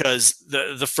because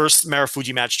the first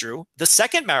Marufuji match drew. The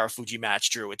second Marufuji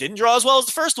match drew. It didn't draw as well as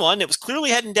the first one. It was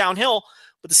clearly heading downhill,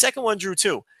 but the second one drew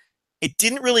too. It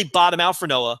didn't really bottom out for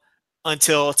Noah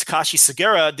until Takashi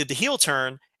Sugiura did the heel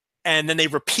turn, and then they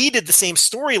repeated the same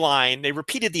storyline. They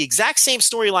repeated the exact same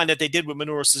storyline that they did with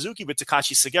Minoru Suzuki with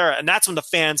Takashi Sugiura, and that's when the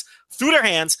fans threw their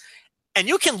hands. And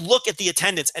you can look at the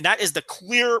attendance, and that is the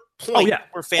clear point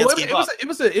where fans gave up. It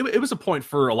was a point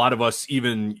for a lot of us,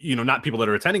 even not people that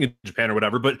are attending in Japan or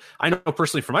whatever. But I know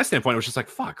personally, from my standpoint, it was just like,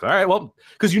 fuck, all right, well,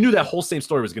 because you knew that whole same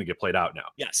story was going to get played out now.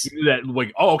 Yes, you knew that,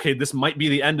 like, oh, okay, this might be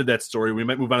the end of that story. We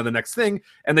might move on to the next thing,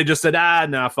 and they just said,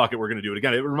 nah, fuck it, we're going to do it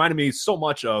again. It reminded me so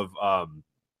much of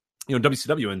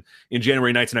WCW in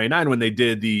January 1999 when they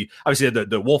did the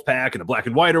Wolfpack and the Black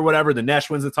and White or whatever. Then Nash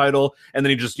wins the title, and then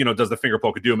he just does the finger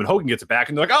poke of doom, and Hogan gets it back,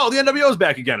 and they're like, oh, the NWO's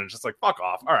back again, and it's just like, fuck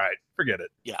off, all right, forget it.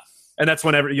 Yeah, and that's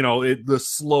whenever the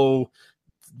slow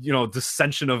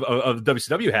dissension of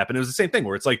WCW happened. It was the same thing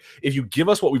where it's like, if you give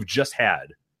us what we've just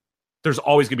had, there's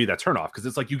always gonna be that turnoff because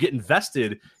it's like you get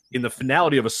invested in the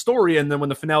finality of a story, and then when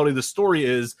the finality of the story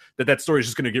is that story is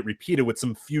just gonna get repeated with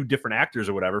some few different actors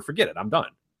or whatever, forget it, I'm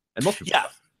done. And most people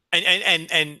and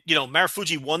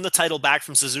Marufuji won the title back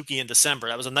from Suzuki in December.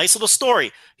 That was a nice little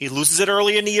story. He loses it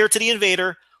early in the year to the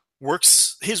Invader,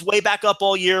 works his way back up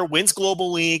all year, wins Global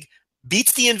League,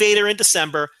 beats the Invader in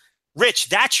December. Rich,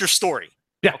 that's your story.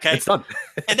 Yeah, okay, it's done.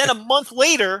 and then a month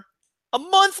later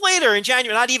in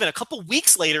January, not even a couple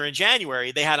weeks later in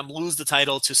January, they had him lose the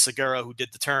title to Segura, who did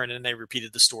the turn, and they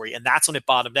repeated the story, and that's when it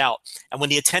bottomed out. And when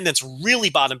the attendance really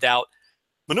bottomed out,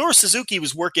 Minoru Suzuki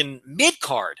was working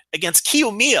mid-card against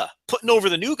Kiyomiya, putting over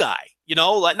the new guy,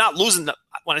 like not losing.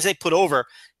 When I say put over,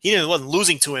 wasn't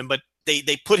losing to him, but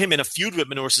they put him in a feud with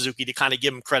Minoru Suzuki to kind of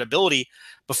give him credibility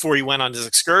before he went on his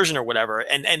excursion or whatever.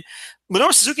 And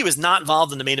Minoru Suzuki was not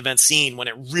involved in the main event scene when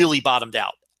it really bottomed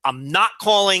out. I'm not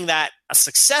calling that a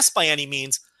success by any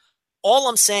means. All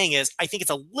I'm saying is I think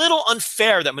it's a little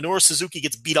unfair that Minoru Suzuki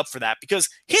gets beat up for that because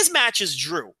his matches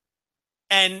drew.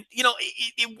 And,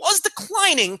 it was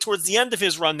declining towards the end of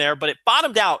his run there, but it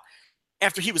bottomed out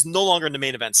after he was no longer in the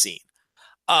main event scene.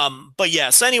 But yeah,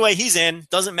 so anyway, he's in.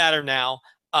 Doesn't matter now.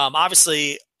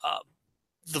 Obviously,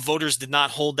 the voters did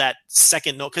not hold that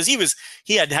second no because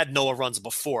he had Noah runs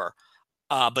before.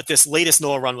 But this latest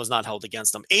Noah run was not held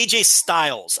against him. AJ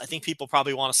Styles, I think people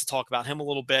probably want us to talk about him a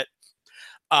little bit.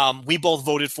 We both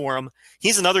voted for him.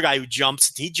 He's another guy who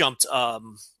jumped. He jumped a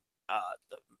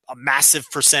massive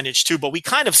percentage too, but we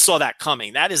kind of saw that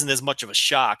coming. That isn't as much of a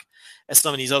shock as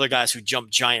some of these other guys who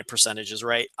jumped giant percentages,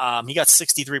 right? He got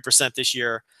 63% this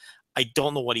year. I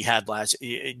don't know what he had last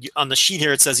year. On the sheet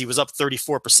here, it says he was up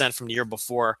 34% from the year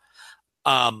before.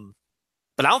 But I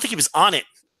don't think he was on it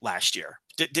last year.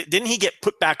 Didn't he get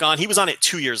put back on? He was on it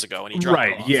 2 years ago and he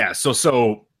dropped off. Yeah. So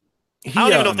I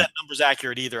don't even know if that number's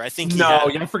accurate either. I think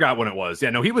I forgot when it was. Yeah,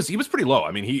 no, he was pretty low.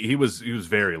 I mean, he was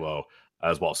very low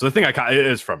as well. So the thing it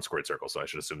is from Squared Circle, so I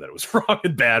should assume that it was wrong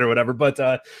and bad or whatever. But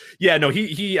I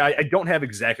don't have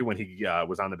exactly when he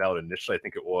was on the ballot initially. I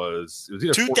think it was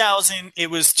either 2000. It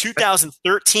was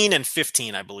 2013 and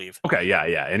 15, I believe. Okay,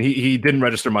 yeah, and he didn't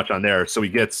register much on there, so he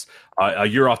gets a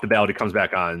year off the ballot. He comes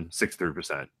back on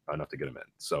 63%, enough to get him in.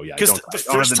 So yeah, because the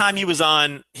first time he was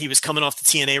on, he was coming off the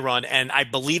TNA run, and I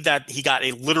believe that he got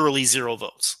literally 0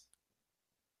 votes.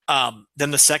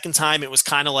 Then the second time it was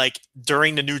kind of like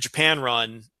during the New Japan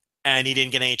run and he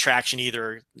didn't get any traction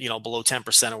either, below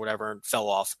 10% or whatever and fell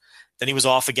off. Then he was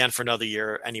off again for another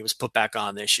year and he was put back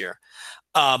on this year.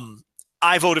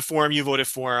 I voted for him. You voted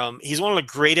for him. He's one of the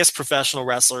greatest professional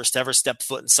wrestlers to ever step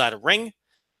foot inside a ring.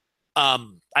 I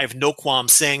have no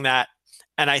qualms saying that.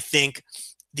 And I think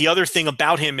the other thing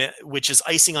about him, which is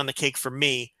icing on the cake for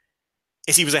me,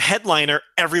 is he was a headliner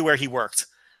everywhere he worked.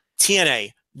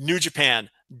 TNA, New Japan,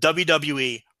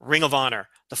 WWE, Ring of Honor,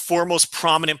 the 4 most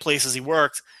prominent places he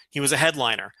worked, he was a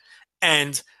headliner.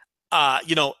 And,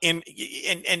 in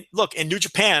New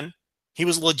Japan, he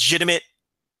was a legitimate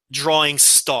drawing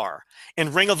star.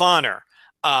 In Ring of Honor,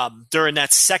 during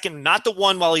that second, not the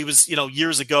one while he was,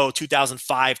 years ago,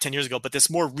 2005, 10 years ago, but this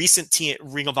more recent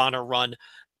Ring of Honor run,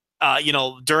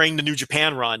 during the New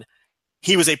Japan run,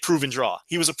 he was a proven draw.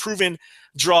 He was a proven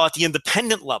draw at the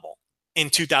independent level in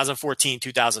 2014,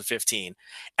 2015.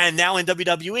 And now in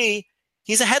WWE,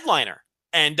 he's a headliner.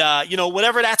 And,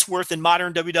 whatever that's worth in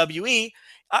modern WWE,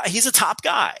 he's a top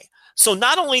guy. So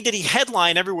not only did he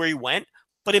headline everywhere he went,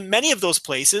 but in many of those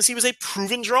places, he was a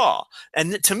proven draw.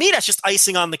 And to me, that's just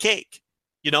icing on the cake.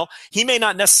 He may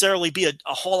not necessarily be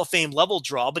a Hall of Fame level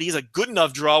draw, but he's a good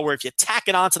enough draw where if you tack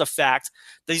it onto the fact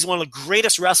that he's one of the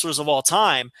greatest wrestlers of all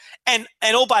time, and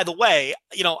oh, by the way,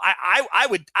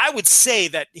 I would say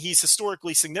that he's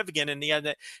historically significant in the end.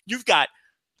 That you've got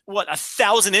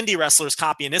 1,000 indie wrestlers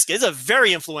copying this guy. He's a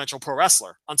very influential pro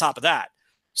wrestler on top of that.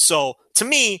 So to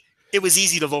me, it was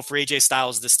easy to vote for AJ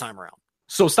Styles this time around.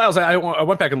 So Styles, I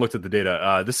went back and looked at the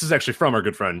data. This is actually from our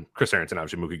good friend Chris Harrington,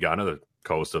 obviously Mookie Ghana, the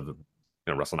co-host of the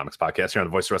WrestleNomics podcast here on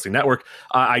the Voice of Wrestling Network.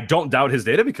 I don't doubt his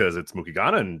data because it's Mookie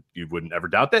Ghana, and you wouldn't ever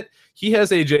doubt that. He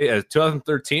has AJ as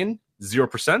 2013,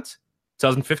 0%,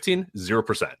 2015,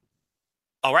 0%.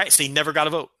 All right, so he never got a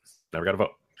vote. Never got a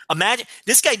vote. Imagine,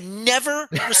 this guy never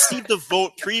received a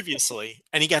vote previously,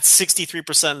 and he got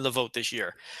 63% of the vote this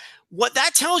year. What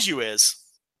that tells you is,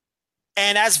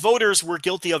 and as voters, we're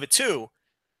guilty of it too,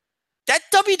 that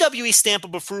WWE stamp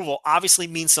of approval obviously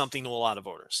means something to a lot of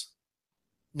voters.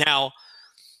 Now,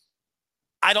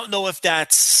 I don't know if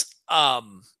that's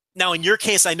now in your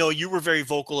case, I know you were very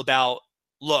vocal about,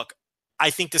 look,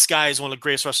 I think this guy is one of the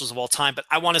greatest wrestlers of all time, but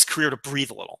I want his career to breathe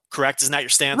a little. Correct? Isn't that your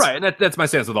stance? Right. And that's my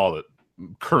stance with all the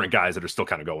current guys that are still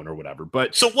kind of going or whatever.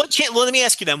 But so what changed? Well, let me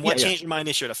ask you then, what changed your mind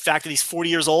this year? The fact that he's 40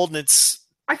 years old and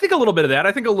I think a little bit of that.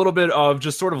 I think a little bit of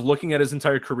just sort of looking at his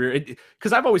entire career.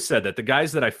 Because I've always said that the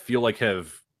guys that I feel like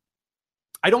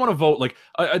I don't want to vote like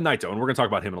a Naito, and we're going to talk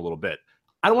about him in a little bit.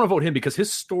 I don't want to vote him because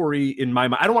his story in my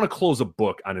mind, I don't want to close a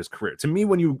book on his career. To me,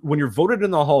 when you're voted in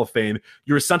the Hall of Fame,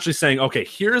 you're essentially saying, okay,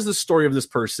 here's the story of this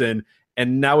person,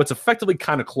 and now it's effectively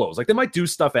kind of closed. Like they might do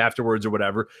stuff afterwards or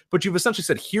whatever, but you've essentially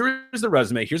said, here's the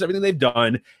resume, here's everything they've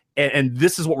done, and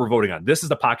this is what we're voting on. This is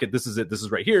the pocket, this is it, this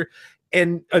is right here.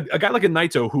 And a guy like a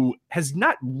Naito who has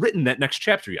not written that next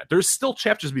chapter yet. There's still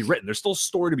chapters to be written. There's still a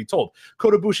story to be told.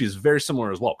 Kota Ibushi is very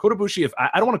similar as well. Kota Ibushi, if I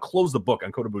don't want to close the book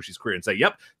on Kota Ibushi's career and say,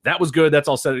 yep, that was good, that's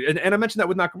all said. And I mentioned that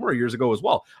with Nakamura years ago as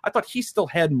well. I thought he still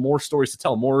had more stories to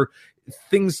tell, more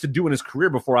things to do in his career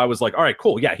before I was like, all right,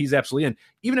 cool, yeah, he's absolutely in.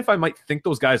 Even if I might think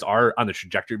those guys are on the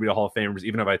trajectory to be Hall of Famers,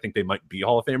 even if I think they might be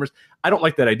Hall of Famers, I don't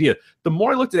like that idea. The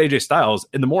more I looked at AJ Styles,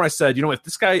 and the more I said, if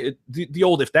this guy,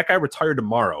 if that guy retired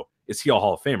tomorrow, is he a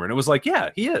Hall of Famer? And it was like,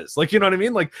 yeah, he is. Like, you know what I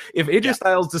mean? Like, if AJ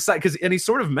Styles decide, and he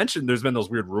sort of mentioned there's been those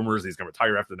weird rumors he's going to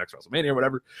retire after the next WrestleMania or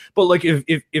whatever. But like, if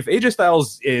AJ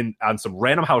Styles on some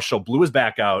random house show blew his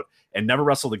back out and never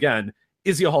wrestled again,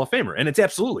 is he a Hall of Famer? And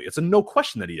it's a no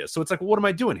question that he is. So it's like, well, what am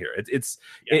I doing here?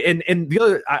 And the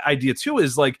other idea too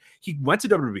is like, he went to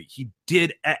WWE. He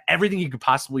did everything he could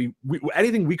possibly,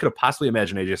 anything we could have possibly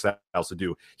imagined AJ Styles to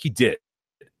do, he did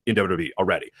in WWE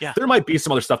already. Yeah. There might be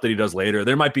some other stuff that he does later.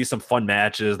 There might be some fun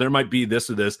matches. There might be this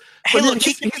or this. But look,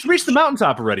 he's reached the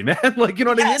mountaintop already, man. Like, you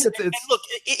know what I mean? And look,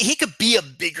 he could be a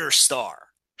bigger star.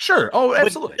 Sure. Oh,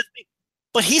 absolutely.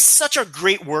 But he's such a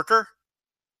great worker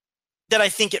that I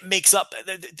think it makes up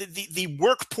the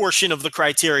work portion of the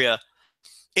criteria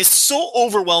is so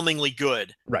overwhelmingly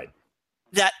good. Right.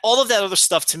 That all of that other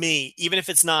stuff to me, even if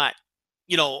it's not,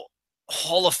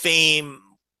 Hall of Fame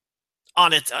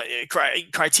on its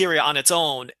criteria on its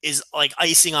own, is like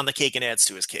icing on the cake and adds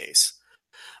to his case.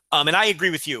 And I agree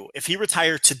with you. If he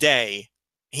retired today,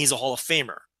 he's a Hall of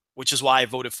Famer, which is why I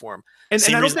voted for him. And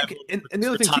I don't think, and the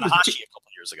other thing too, Tanahashi a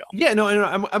couple years ago. Yeah, no,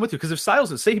 I'm with you, because if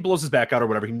Styles, say he blows his back out or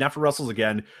whatever, he never wrestles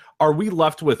again, are we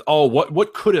left with,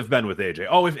 what could have been with AJ?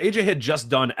 Oh, if AJ had just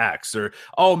done X, or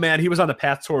oh man, he was on the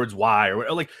path towards Y,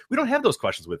 or like, we don't have those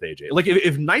questions with AJ. Like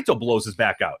if Naito blows his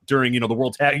back out during the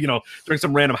World Tag, during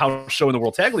some random house show in the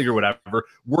World Tag League or whatever,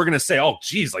 we're gonna say, oh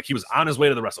geez, like he was on his way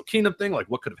to the Wrestle Kingdom thing, like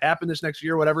what could have happened this next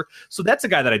year or whatever. So that's a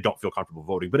guy that I don't feel comfortable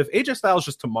voting. But if AJ Styles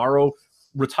just tomorrow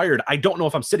retired, I don't know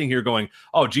if I'm sitting here going,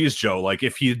 oh geez, Joe, like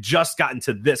if he had just gotten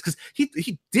to this, because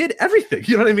he did everything,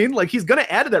 you know what I mean? Like he's gonna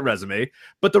add to that resume,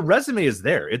 but the resume is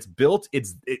there, it's built,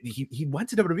 he went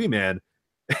to WWE, man.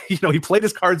 He played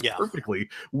his cards perfectly,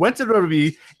 went to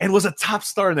WWE and was a top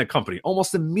star in that company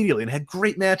almost immediately and had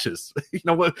great matches.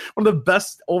 One of the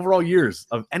best overall years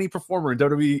of any performer in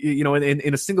WWE,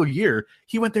 in a single year.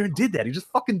 He went there and did that. He just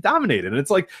fucking dominated. And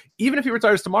it's like, even if he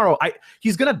retires tomorrow,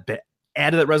 he's gonna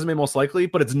add to that resume most likely,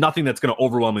 but it's nothing that's going to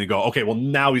overwhelmingly go, okay, well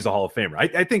now he's a Hall of Famer.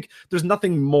 I think there's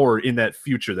nothing more in that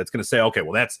future that's going to say, okay,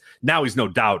 well now he's no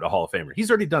doubt a Hall of Famer. He's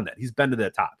already done that. He's been to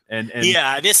that top. And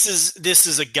yeah, this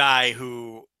is a guy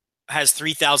who has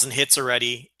 3,000 hits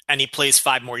already, and he plays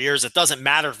 5 more years. It doesn't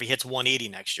matter if he hits 180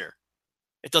 next year.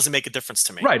 It doesn't make a difference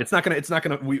to me. Right. It's not gonna.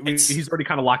 He's already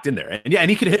kind of locked in there, and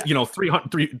he could hit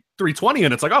 320,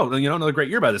 and it's like, oh, another great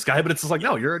year by this guy. But it's just like,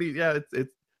 no, you're already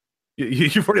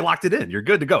you've already locked it in. You're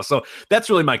good to go. So that's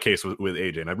really my case with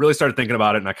AJ. And I really started thinking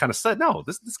about it, and I kind of said, no,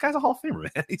 this guy's a Hall of Famer,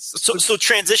 man. So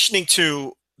transitioning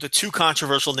to the 2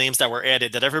 controversial names that were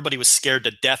added that everybody was scared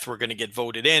to death were going to get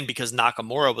voted in because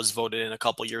Nakamura was voted in a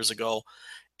couple years ago.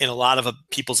 In a lot of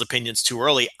people's opinions too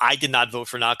early. I did not vote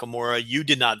for Nakamura. You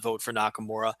did not vote for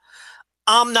Nakamura.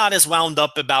 I'm not as wound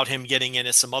up about him getting in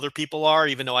as some other people are,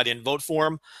 even though I didn't vote for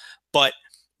him. But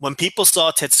when people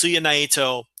saw Tetsuya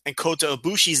Naito and Kota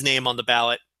Ibushi's name on the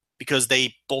ballot because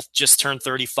they both just turned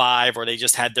 35 or they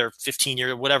just had their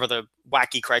 15-year, whatever the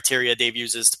wacky criteria Dave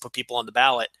uses to put people on the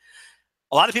ballot,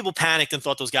 a lot of people panicked and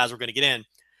thought those guys were going to get in.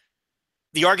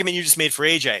 The argument you just made for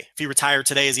AJ, if he retired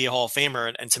today, is he a Hall of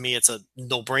Famer? And to me, it's a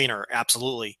no-brainer,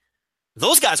 absolutely.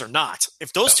 Those guys are not.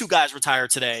 If those 2 guys retire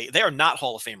today, they are not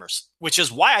Hall of Famers, which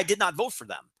is why I did not vote for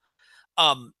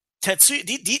them.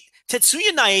 Tetsuya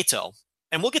Naito,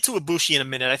 and we'll get to Ibushi in a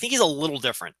minute. I think he's a little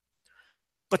different.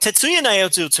 But Tetsuya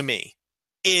Naito, to me,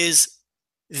 is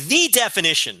the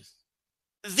definition,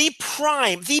 the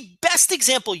prime, the best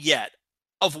example yet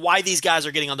of why these guys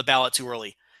are getting on the ballot too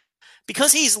early.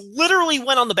 Because he's literally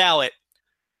went on the ballot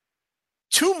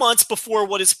 2 months before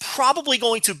what is probably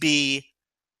going to be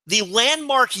the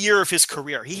landmark year of his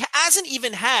career. He hasn't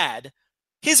even had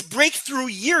his breakthrough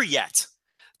year yet.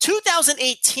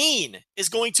 2018 is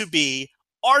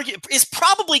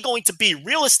probably going to be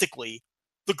realistically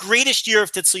the greatest year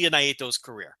of Tetsuya Naito's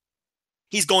career.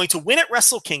 He's going to win at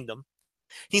Wrestle Kingdom.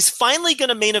 He's finally going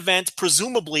to main event,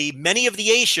 presumably, many of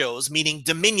the A shows, meaning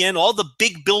Dominion, all the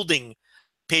big building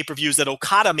pay-per-views that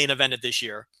Okada main evented this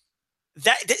year.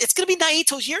 It's going to be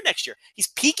Naito's year next year. He's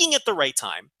peaking at the right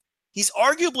time. He's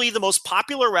arguably the most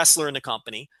popular wrestler in the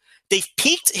company. They've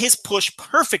peaked his push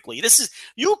perfectly.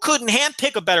 You couldn't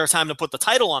handpick a better time to put the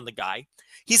title on the guy.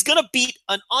 He's going to beat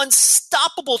an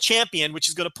unstoppable champion, which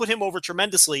is going to put him over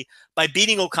tremendously by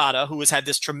beating Okada, who has had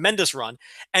this tremendous run.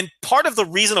 And part of the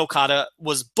reason Okada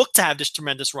was booked to have this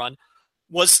tremendous run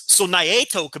was so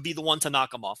Naito could be the one to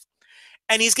knock him off.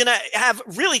 And he's going to have,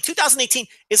 really, 2018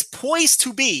 is poised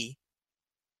to be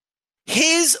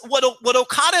what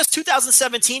Okada's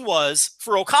 2017 was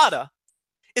for Okada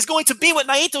is going to be what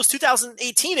Naito's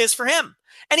 2018 is for him.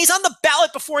 And he's on the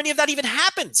ballot before any of that even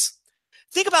happens.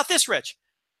 Think about this, Rich.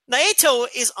 Naito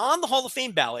is on the Hall of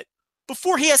Fame ballot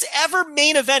before he has ever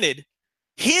main evented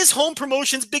his home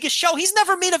promotion's biggest show. He's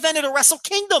never main evented a Wrestle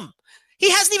Kingdom. He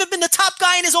hasn't even been the top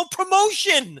guy in his own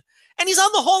promotion. And he's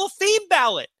on the Hall of Fame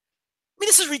ballot. I mean,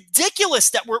 this is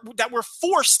ridiculous that we're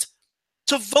forced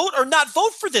to vote or not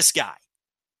vote for this guy.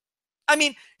 I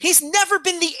mean, he's never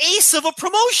been the ace of a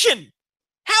promotion.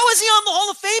 How is he on the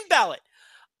Hall of Fame ballot?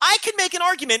 I could make an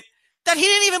argument that he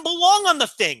didn't even belong on the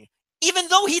thing, even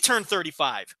though he turned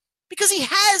 35, because he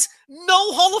has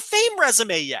no Hall of Fame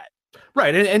resume yet.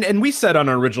 Right. And we said on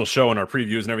our original show and our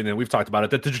previews and everything, we've talked about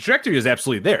it, that the trajectory is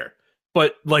absolutely there.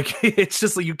 But like, it's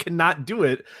just like you cannot do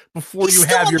it before you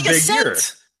have your big year.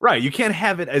 Right. You can't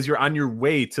have it as you're on your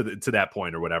way to that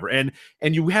point or whatever. And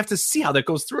you have to see how that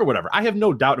goes through or whatever. I have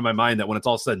no doubt in my mind that when it's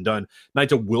all said and done,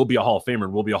 Naito will be a Hall of Famer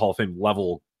and will be a Hall of Fame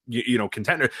level,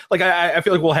 contender. Like, I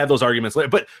feel like we'll have those arguments later.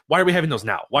 But why are we having those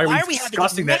now? Why are we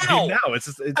discussing that now?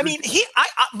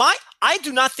 I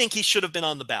do not think he should have been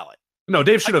on the ballot. No,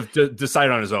 Dave should have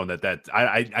decided on his own that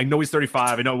I know he's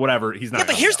 35. I know whatever. He's not. Yeah,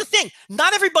 but here's the thing.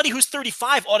 Not everybody who's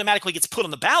 35 automatically gets put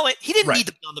on the ballot. He didn't need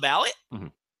to be on the ballot. Mm-hmm.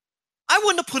 I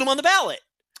wouldn't have put him on the ballot.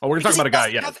 Oh, we're talking about a guy.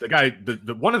 Yeah, the guy.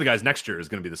 The one of the guys next year is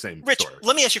going to be the same. Rich, story.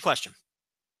 Let me ask you a question.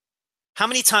 How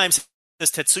many times has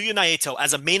Tetsuya Naito,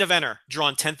 as a main eventer,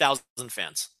 drawn 10,000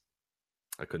 fans?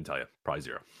 I couldn't tell you. Probably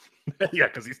 0. Yeah,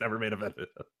 because he's never main evented.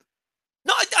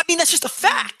 No, I mean, that's just a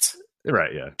fact.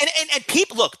 Right, yeah. And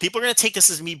people are going to take this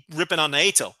as me ripping on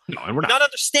Naito. No, and we're not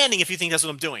understanding if you think that's what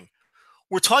I'm doing.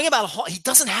 We're talking about he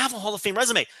doesn't have a Hall of Fame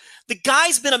resume. The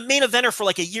guy's been a main eventer for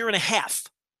like a year and a half.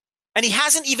 And he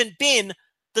hasn't even been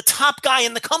the top guy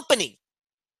in the company.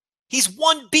 He's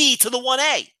 1B to the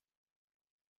 1A.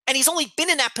 And he's only been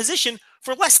in that position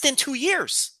for less than 2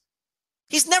 years.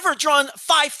 He's never drawn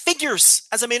 5 figures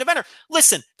as a main eventer.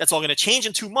 Listen, that's all going to change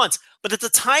in 2 months. But at the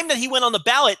time that he went on the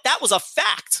ballot, that was a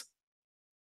fact.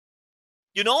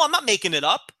 I'm not making it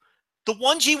up. The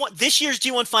this year's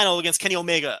G1 final against Kenny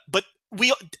Omega, but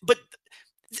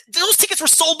those tickets were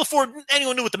sold before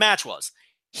anyone knew what the match was.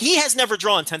 He has never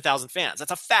drawn 10,000 fans.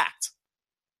 That's a fact.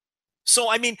 So,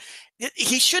 I mean,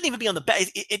 he shouldn't even be on the ballot.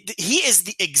 He is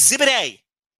the exhibit A.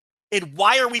 And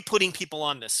why are we putting people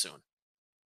on this soon?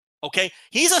 Okay?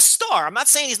 He's a star. I'm not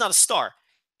saying he's not a star.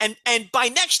 And by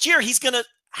next year, he's going to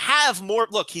have more.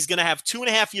 Look, he's going to have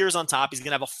 2.5 years on top. He's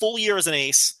going to have a full year as an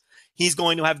ace. He's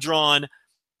going to have drawn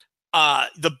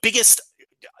the biggest,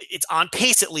 it's on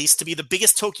pace at least, to be the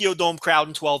biggest Tokyo Dome crowd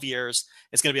in 12 years.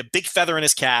 It's going to be a big feather in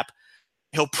his cap.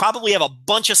 He'll probably have a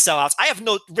bunch of sellouts.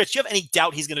 Rich, do you have any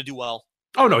doubt he's going to do well?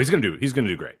 Oh, no, he's going to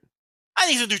do great. I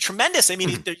think he's going to do tremendous. I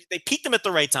mean, they peaked him at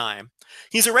the right time.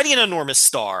 He's already an enormous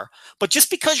star. But just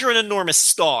because you're an enormous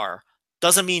star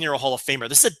doesn't mean you're a Hall of Famer.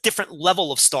 This is a different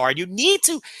level of star. You need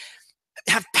to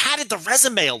have padded the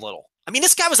resume a little. I mean,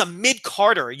 this guy was a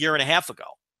mid-Carter a year and a half ago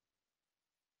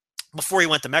before he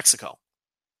went to Mexico.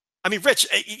 I mean, Rich,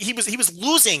 he was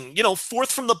losing,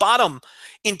 fourth from the bottom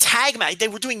in tag match. They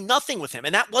were doing nothing with him,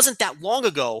 and that wasn't that long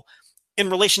ago in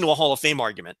relation to a Hall of Fame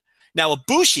argument. Now,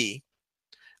 Ibushi,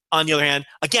 on the other hand,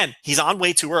 again, he's on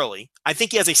way too early. I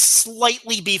think he has a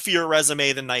slightly beefier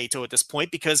resume than Naito at this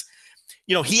point because,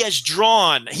 he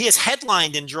has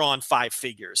headlined and drawn 5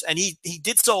 figures, and he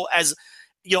did so as –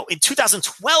 in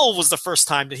 2012 was the first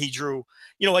time that he drew,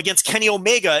 against Kenny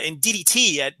Omega in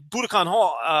DDT at Budokan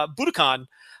Hall.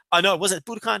 No, it wasn't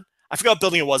Budokan. I forgot what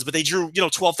building it was, but they drew,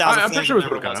 12,000. I'm pretty sure it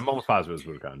was Budokan. I'm almost positive it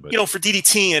was Budokan. But for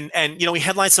DDT and he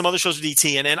headlined some other shows for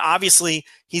DDT, and obviously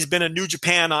he's been a New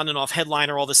Japan on and off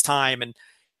headliner all this time, and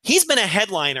he's been a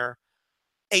headliner,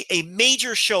 a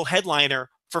major show headliner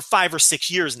for 5 or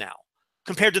 6 years now,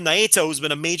 compared to Naito, who's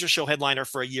been a major show headliner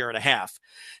for a year and a half.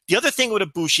 The other thing with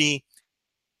Ibushi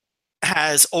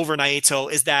has over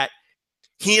Naito is that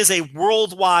he is a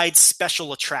worldwide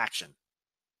special attraction.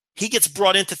 He gets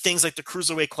brought into things like the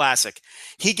Cruiserweight Classic.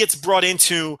 He gets brought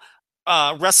into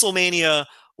WrestleMania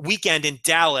weekend in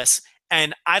Dallas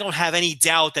And I don't have any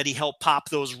doubt that he helped pop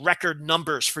those record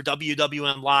numbers for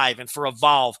WWN Live and for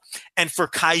Evolve and for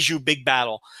Kaiju Big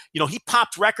Battle. He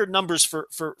popped record numbers for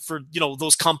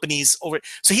those companies over.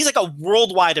 So he's like a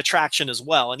worldwide attraction as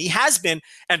well. And he has been,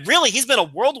 and really he's been a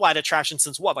worldwide attraction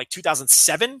since what, like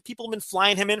 2007? People have been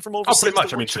flying him in from overseas. Oh, pretty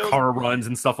much. I mean, Chikara runs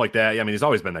and stuff like that. Yeah, I mean, he's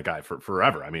always been that guy for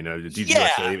forever. I mean,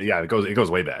 it goes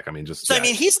way back. I mean, I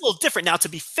mean, he's a little different. Now, to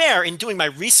be fair, in doing my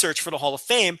research for the Hall of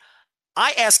Fame,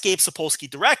 I asked Gabe Sapolsky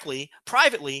directly,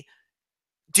 privately,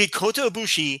 did Kota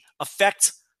Ibushi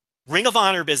affect Ring of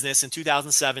Honor business in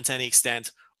 2007 to any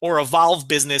extent, or Evolve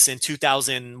business in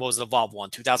 2000? What was it, Evolve 1?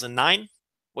 2009?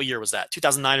 What year was that?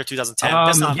 2009 or 2010?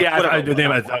 The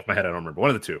name off my head, I don't remember. One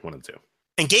of the two.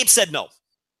 And Gabe said no.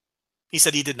 He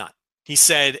said he did not. He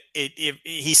said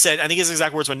he said, I think his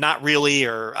exact words were not really,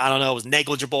 or I don't know, it was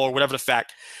negligible or whatever the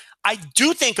fact. I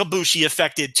do think Ibushi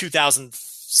affected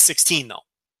 2016 though.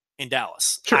 In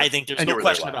Dallas. Sure. I think there's no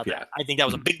question about that. I think that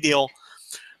was a big deal.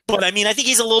 But I mean, I think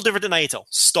he's a little different than Naito.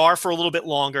 Star for a little bit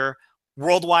longer,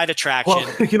 worldwide attraction.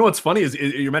 Well, you know what's funny is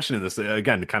you're mentioning this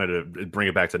again, kind of to bring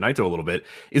it back to Naito a little bit,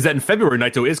 is that in February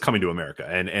Naito is coming to America,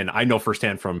 and I know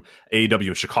firsthand from AEW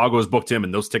in Chicago has booked him,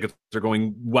 and those tickets are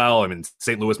going well. I mean,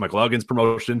 St. Louis, Michael Elgin's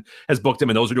promotion has booked him,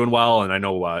 and those are doing well. And I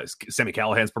know Sami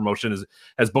Callihan's promotion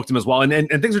has booked him as well, and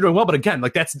things are doing well. But again,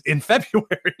 like that's in February.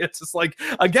 It's just like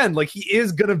again, like he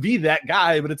is gonna be that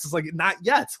guy, but it's just like not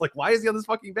yet. Like why is he on this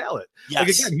fucking ballot? Yes. Like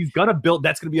again, he's gonna build.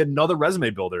 That's gonna be another resume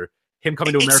builder. Him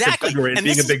coming to America in February and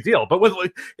being a big deal, but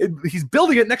he's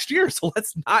building it next year, so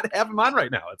let's not have him on right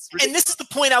now. And this is the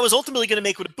point I was ultimately going to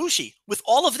make with Ibushi. With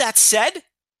all of that said,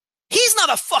 he's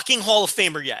not a fucking Hall of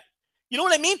Famer yet. You know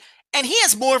what I mean? And he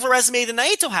has more of a resume than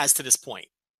Naito has to this point.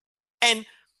 And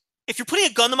if you're putting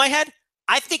a gun to my head,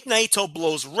 I think Naito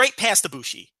blows right past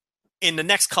Ibushi in the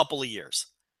next couple of years.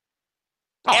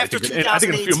 I think in a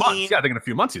few months. Yeah, I think in a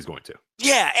few months he's going to.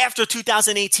 Yeah, after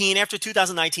 2018, after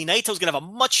 2019, Naito's going to have a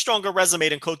much stronger resume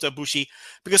than Kota Ibushi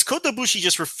because Kota Ibushi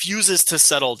just refuses to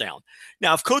settle down.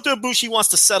 Now, if Kota Ibushi wants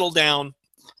to settle down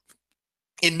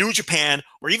in New Japan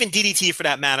or even DDT for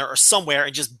that matter or somewhere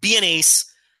and just be an ace,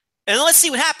 and let's see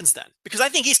what happens then because I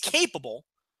think he's capable.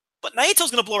 But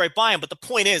Naito's going to blow right by him. But the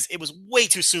point is, it was way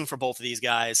too soon for both of these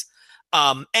guys.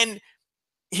 And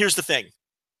here's the thing.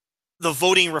 The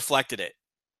voting reflected it.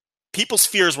 People's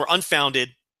fears were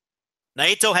unfounded.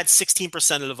 Naito had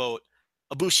 16% of the vote.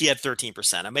 Ibushi had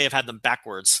 13%. I may have had them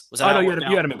backwards. Was that? Oh, no,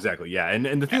 you had them exactly. Yeah,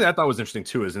 and the thing that I thought was interesting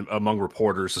too is among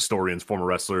reporters, historians, former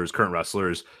wrestlers, current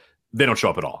wrestlers, they don't show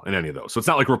up at all in any of those. So it's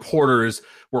not like reporters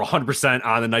were 100%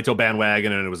 on the Naito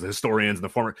bandwagon and it was the historians and the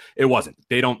former. It wasn't.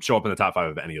 They don't show up in the top 5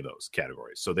 of any of those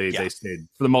categories. So they stayed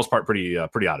for the most part pretty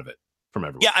out of it from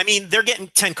everyone. Yeah, I mean they're getting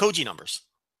Tenkoji numbers.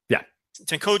 Yeah.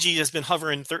 Tenkoji has been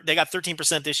hovering. They got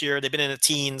 13% this year. They've been in the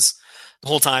teens the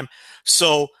whole time.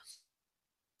 So,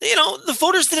 the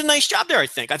voters did a nice job there, I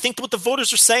think. I think what the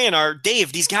voters are saying are,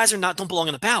 Dave, these guys don't belong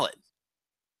on the ballot.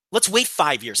 Let's wait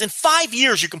 5 years. In 5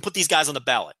 years, you can put these guys on the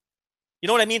ballot. You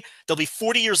know what I mean? They'll be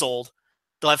 40 years old.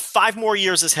 They'll have 5 more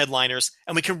years as headliners,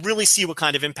 and we can really see what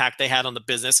kind of impact they had on the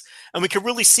business. And we can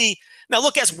really see. Now,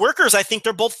 look, as workers, I think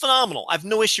they're both phenomenal. I have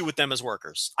no issue with them as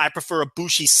workers. I prefer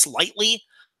Ibushi slightly.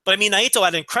 But I mean, Naito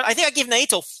had I think I gave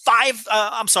Naito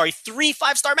 3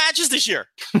 5-star matches this year.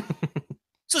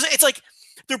 So it's like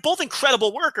they're both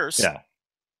incredible workers. Yeah.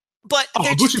 But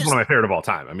Ibushi's one of my favorite of all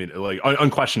time. I mean, like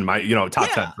unquestioned,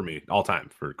 top 10 for me all time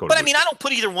for Kota. But I mean, I don't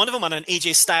put either one of them on an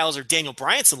AJ Styles or Daniel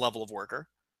Bryanson level of worker.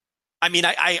 I mean,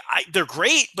 I they're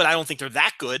great, but I don't think they're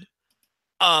that good.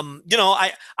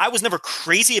 I was never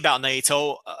crazy about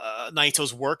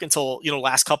Naito's work until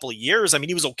last couple of years. I mean,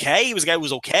 he was okay. He was a guy who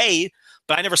was okay.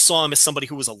 But I never saw him as somebody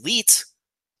who was elite.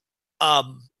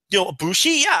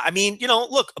 Ibushi, yeah. I mean,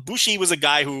 look, Ibushi was a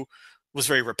guy who was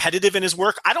very repetitive in his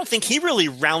work. I don't think he really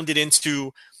rounded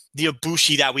into the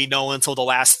Ibushi that we know until the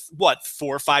last, 4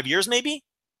 or 5 years, maybe?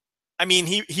 I mean,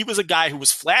 he was a guy who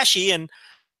was flashy and,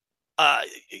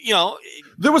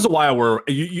 there was a while where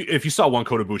if you saw one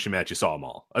Kota Ibushi match, you saw them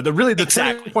all. The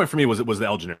turning point for me was the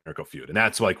El Generico feud, and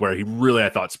that's like where he really, I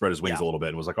thought, spread his wings a little bit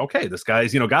and was like, okay, this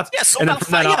guy's got. Yeah, so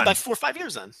about 4 or 5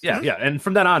 years then. Yeah, yeah, and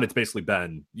from then on, it's basically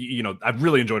been I've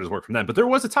really enjoyed his work from then. But there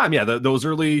was a time, those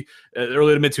early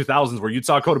to mid 2000s where you'd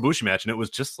saw a Kota Ibushi match, and it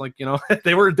was just like there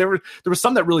was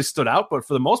some that really stood out, but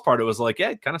for the most part, it was like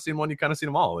kind of seen one, you kind of seen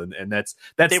them all, and that's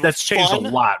changed a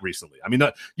lot recently. I mean,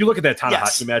 you look at that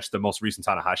Tanahashi match, the most recent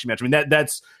Tanahashi match. I mean,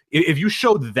 that's if you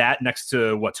showed that next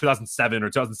to 2007 or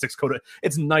 2006 Kota,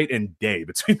 it's night and day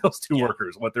between those two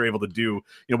workers. What they're able to do,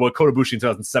 what Kota Ibushi in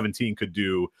 2017 could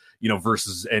do,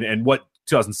 versus and what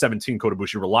 2017 Kota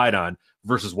Ibushi relied on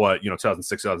versus what,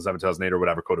 2006, 2007, 2008 or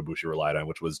whatever Kota Ibushi relied on,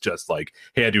 which was just like,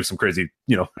 hey, I do some crazy,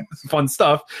 fun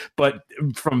stuff. But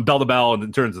from bell to bell and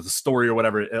in terms of the story or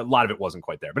whatever, a lot of it wasn't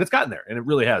quite there. But it's gotten there, and it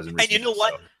really has. And you know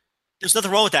what? So. There's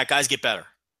nothing wrong with that. Guys get better.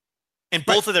 In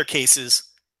both of their cases,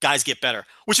 guys get better,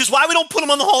 which is why we don't put them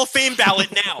on the Hall of Fame ballot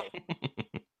now.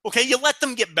 Okay, you let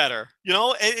them get better,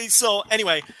 And so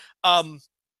anyway,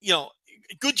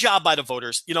 good job by the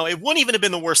voters. It wouldn't even have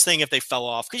been the worst thing if they fell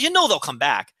off because they'll come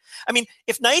back. I mean,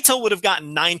 if Naito would have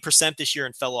gotten 9% this year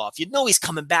and fell off, you'd know he's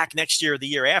coming back next year or the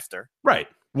year after. Right.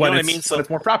 When I mean? So it's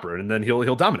more proper, and then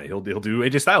he'll dominate. He'll do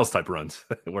AJ Styles type runs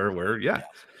where.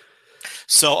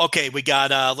 So, okay, we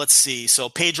got, let's see. So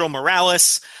Pedro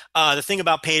Morales, the thing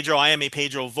about Pedro, I am a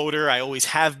Pedro voter. I always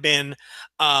have been.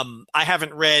 I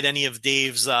haven't read any of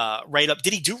Dave's write-up.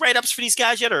 Did he do write-ups for these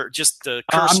guys yet, or just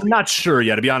I'm not sure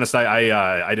yet. To be honest,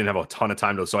 I didn't have a ton of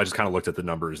time, so I just kind of looked at the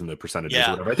numbers and the percentages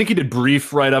or whatever. I think he did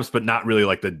brief write-ups, but not really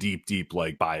like the deep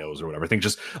like bios or whatever. I think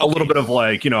just a little bit of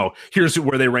like, here's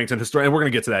where they ranked in history. And we're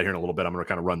going to get to that here in a little bit. I'm going to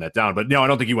kind of run that down. But no, I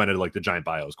don't think he went into like the giant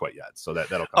bios quite yet. So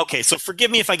that'll come. Okay, so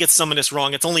forgive me if I get some of this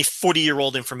wrong. It's only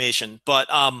 40-year-old information. But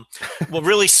what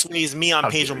really sways me on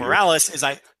Pedro Morales is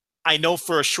I know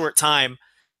for a short time,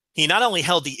 he not only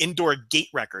held the indoor gate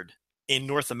record in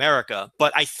North America,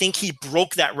 but I think he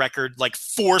broke that record like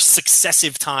 4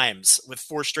 successive times with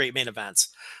 4 straight main events,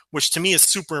 which to me is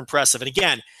super impressive. And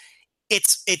again,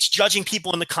 it's judging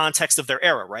people in the context of their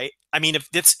era, right? I mean, if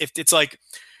it's like,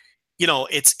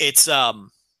 it's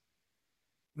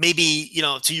maybe,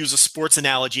 to use a sports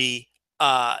analogy,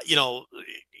 I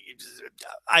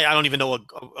don't even know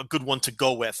a good one to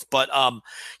go with, but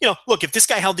look, if this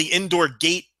guy held the indoor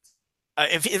gate,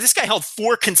 if this guy held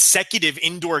 4 consecutive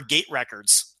indoor gate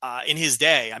records in his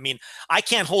day, I mean, I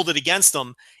can't hold it against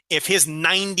him if his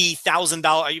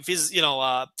 $90,000, if his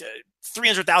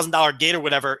 $300,000 gate or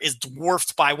whatever is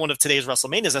dwarfed by one of today's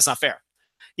WrestleManias. That's not fair.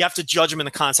 You have to judge him in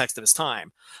the context of his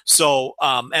time. So,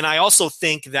 and I also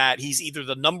think that he's either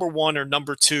the number 1 or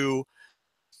number 2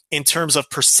 in terms of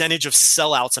percentage of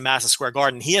sellouts in Madison Square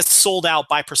Garden. He has sold out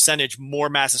by percentage more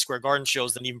Madison Square Garden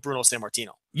shows than even Bruno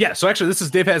Sammartino. Yeah, so actually,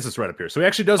 Dave has this right up here. So he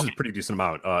actually does a pretty decent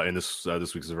amount in this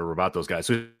week's Observer about those guys.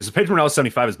 So Pedro Morales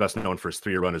 75 is best known for his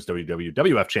 3-year run as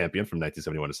WWF champion from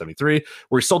 1971 to 73,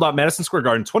 where he sold out Madison Square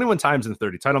Garden 21 times in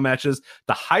 30 title matches,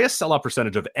 the highest sellout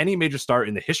percentage of any major star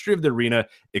in the history of the arena,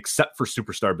 except for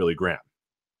superstar Billy Graham.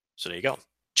 So there you go.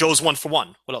 Joe's 1 for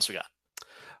 1. What else we got?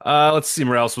 Let's see.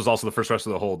 Morales was also the first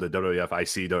wrestler to hold the WWF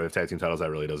IC, WWF Tag Team titles. That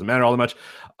really doesn't matter all that much.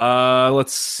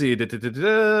 Let's see.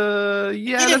 Yeah,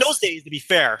 even in those days, to be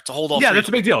fair, to hold all. Yeah, that's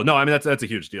a big deal. No, I mean that's a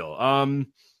huge deal.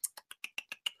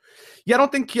 Yeah, I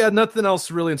don't think nothing else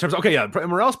really in terms of, okay, yeah,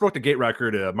 Morales broke the gate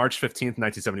record March 15th,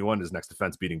 1971, his next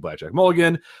defense beating Blackjack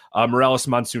Mulligan. Morales'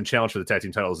 Monsoon Challenge for the tag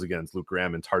team titles against Luke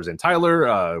Graham and Tarzan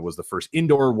Tyler was the first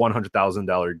indoor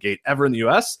 $100,000 gate ever in the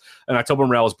U.S. In October,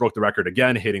 Morales broke the record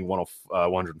again, hitting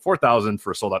 $104,000 for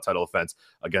a sold-out title defense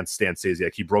against Stan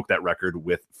Stasiak. He broke that record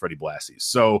with Freddie Blassie.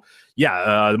 So,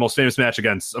 yeah, the most famous match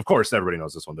against, of course, everybody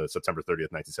knows this one, the September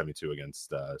 30th, 1972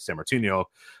 against San Martino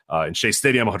in Shea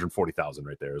Stadium, 140,000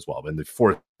 right there as well. And the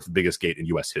 4th biggest gate in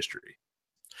U.S. history.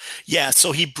 Yeah,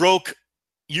 so he broke.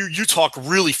 You talk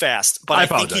really fast, but I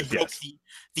think he broke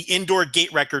the indoor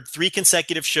gate record 3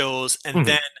 consecutive shows, and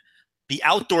then the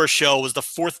outdoor show was the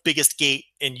 4th biggest gate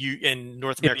in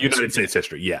North American United States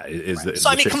history. Yeah, so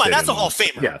I mean, come on, that's a Hall of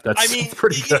Famer. Yeah, that's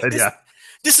pretty good.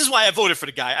 This is why I voted for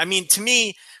the guy. I mean, to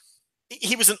me,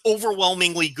 he was an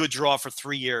overwhelmingly good draw for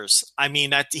 3 years. I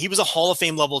mean, that he was a Hall of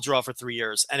Fame level draw for 3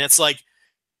 years, and it's like,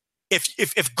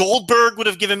 If Goldberg would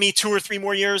have given me 2 or 3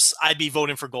 more years, I'd be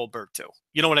voting for Goldberg too.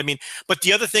 You know what I mean? But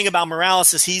the other thing about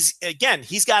Morales is he's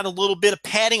got a little bit of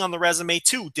padding on the resume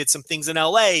too. Did some things in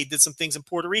LA, did some things in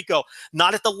Puerto Rico,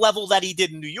 not at the level that he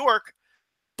did in New York,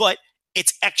 but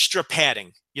it's extra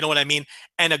padding. You know what I mean?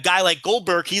 And a guy like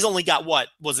Goldberg, he's only got what?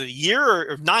 Was it a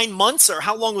year or 9 months, or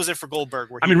how long was it for Goldberg?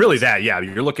 Really that, yeah.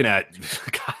 You're looking at,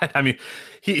 God, I mean,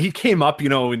 he came up,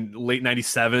 in late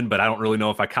 97, but I don't really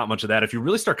know if I count much of that. If you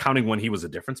really start counting when he was a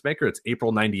difference maker, it's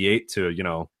April 98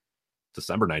 to,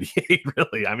 December 98,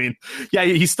 really. I mean, yeah,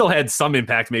 he still had some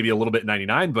impact, maybe a little bit in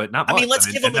 99, but not much. I mean, let's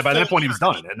give him by that point, he was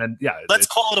done. And then, yeah. Let's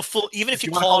call it a full, even if you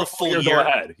call it a full year. Go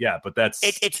ahead. Yeah, but that's.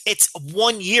 It's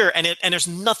 1 year, and there's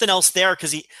nothing else there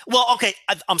because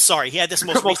I'm sorry. He had this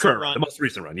most recent run. The most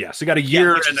recent run, yeah. So you got a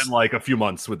year and then like a few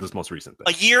months with this most recent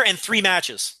thing. A year and 3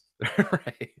 matches.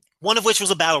 Right. One of which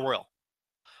was a battle royal.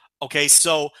 Okay,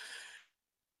 so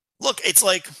look, it's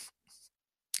like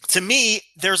to me,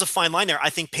 there's a fine line there. I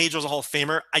think Pedro's a Hall of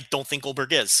Famer. I don't think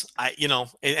Goldberg is.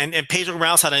 And Pedro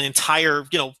Morales had an entire,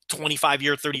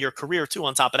 25-year, 30-year career too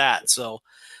on top of that. So,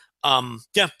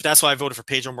 that's why I voted for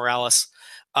Pedro Morales.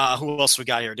 Who else we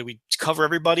got here? Did we cover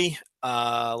everybody?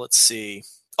 Let's see.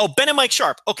 Oh, Ben and Mike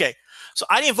Sharp. Okay. So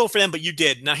I didn't vote for them, but you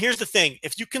did. Now, here's the thing.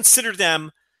 If you consider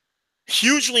them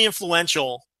hugely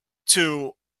influential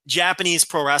to Japanese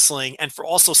pro wrestling and for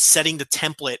also setting the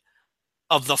template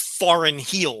of the foreign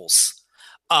heels,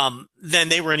 then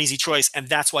they were an easy choice, and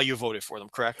that's why you voted for them,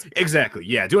 correct? Exactly.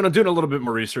 Yeah. Doing a little bit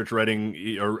more research,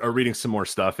 reading some more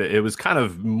stuff, it was kind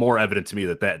of more evident to me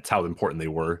that's how important they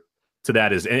were. To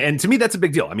that is, and to me, that's a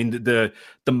big deal. I mean, the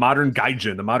modern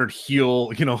gaijin, the modern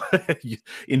heel,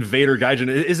 invader gaijin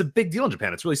is a big deal in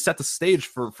Japan. It's really set the stage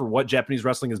for what Japanese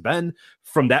wrestling has been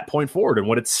from that point forward and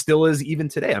what it still is even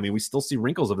today. I mean, we still see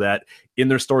wrinkles of that in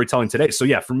their storytelling today. So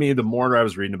yeah, for me, the more I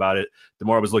was reading about it, the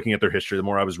more I was looking at their history, the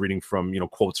more I was reading from,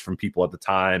 quotes from people at the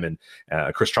time. And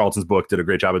Chris Charlton's book did a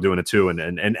great job of doing it too.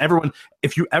 And everyone,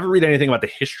 if you ever read anything about the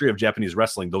history of Japanese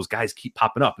wrestling, those guys keep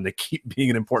popping up and they keep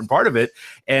being an important part of it.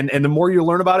 And the more you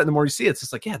learn about it, the more you see it, it's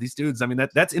just like, yeah, these dudes, I mean,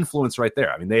 that's influence right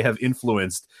there. I mean, they have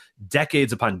influenced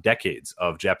decades upon decades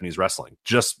of Japanese wrestling.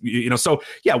 Just, so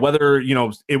yeah, whether,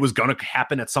 it was going to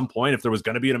happen at some point, if there was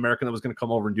going to be an American that was going to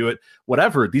come over and do it,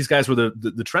 whatever, these guys were the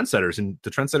trendsetters, and the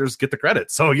trendsetters get the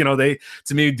credit. So, they,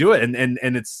 to me, do it.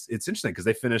 And it's interesting because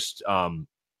they finished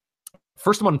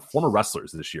first among former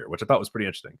wrestlers this year, which I thought was pretty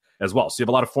interesting as well. So you have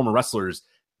a lot of former wrestlers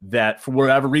that, for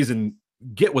whatever reason,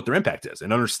 get what their impact is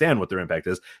and understand what their impact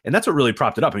is. And that's what really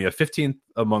propped it up. I mean, you have 15th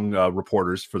among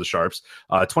reporters for the Sharps,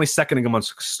 22nd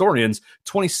amongst historians,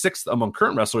 26th among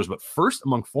current wrestlers, but first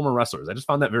among former wrestlers. I just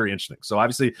found that very interesting. So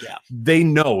obviously they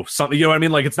know something, you know what I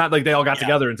mean? Like, it's not like they all got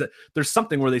together and there's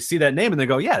something where they see that name and they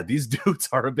go, yeah, these dudes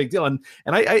are a big deal. And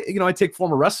I take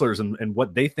former wrestlers and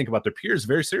what they think about their peers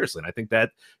very seriously. And I think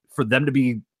that for them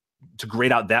to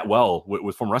grade out that well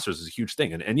with former wrestlers is a huge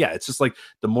thing. And yeah, it's just like,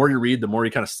 the more you read, the more you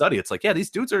kind of study, it's like, yeah,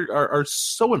 these dudes are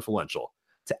so influential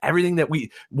to everything that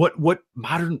what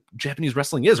modern Japanese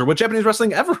wrestling is, or what Japanese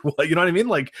wrestling ever was. You know what I mean?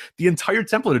 Like, the entire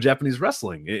template of Japanese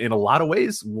wrestling in a lot of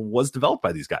ways was developed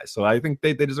by these guys. So I think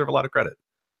they deserve a lot of credit.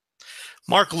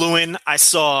 Mark Lewin, I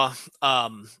saw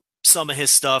some of his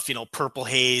stuff, Purple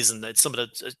Haze, and some of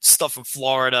the stuff from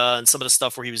Florida, and some of the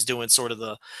stuff where he was doing sort of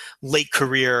the late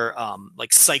career,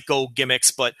 like psycho gimmicks,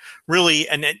 but really,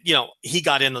 and then, he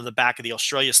got in on the back of the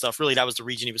Australia stuff. Really, that was the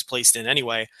region he was placed in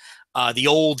anyway.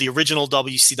 The original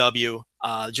WCW,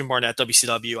 Jim Barnett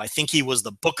WCW, I think he was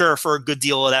the booker for a good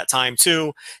deal of that time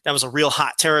too. That was a real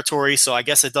hot territory. So I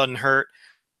guess it doesn't hurt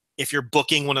if you're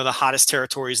booking one of the hottest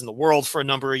territories in the world for a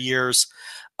number of years.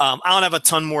 I don't have a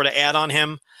ton more to add on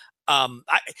him.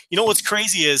 What's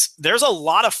crazy is there's a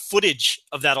lot of footage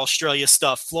of that Australia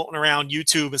stuff floating around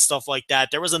YouTube and stuff like that.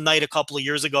 There was a night a couple of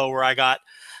years ago where I got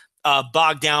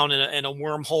bogged down in a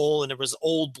wormhole, and there was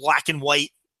old black and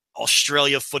white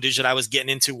Australia footage that I was getting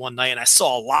into one night, and I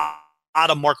saw a lot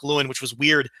of Mark Lewin, which was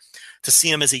weird to see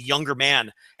him as a younger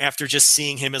man after just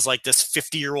seeing him as like this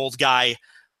 50-year-old guy,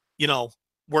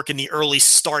 working the early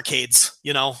Starcades,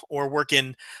 or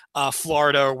working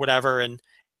Florida or whatever,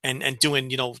 and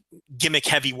doing, gimmick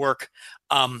heavy work.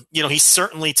 He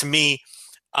certainly, to me,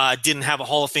 didn't have a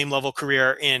Hall of Fame level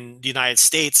career in the United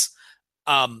States.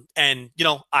 I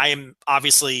am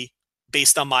obviously,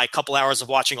 based on my couple hours of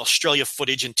watching Australia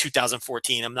footage in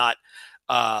 2014, I'm not,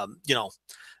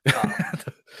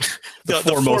 the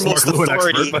foremost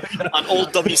authority on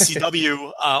old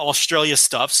WCW Australia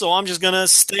stuff. So I'm just going to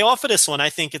stay off of this one.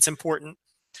 I think it's important.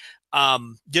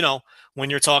 When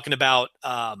you're talking about,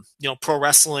 pro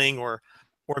wrestling or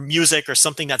music or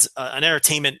something that's an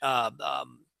entertainment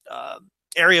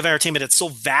area of entertainment that's so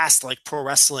vast, like pro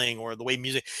wrestling or the way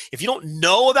music, if you don't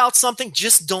know about something,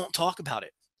 just don't talk about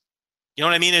it. You know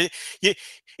what I mean?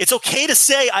 It's okay to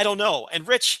say, I don't know. And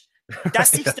Rich,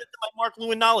 that's the extent of my Mark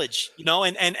Lewin knowledge,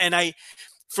 and I,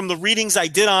 from the readings I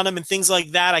did on him and things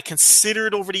like that, I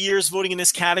considered over the years voting in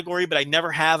this category, but I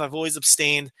never have. I've always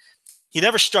abstained. He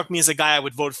never struck me as a guy I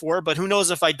would vote for, but who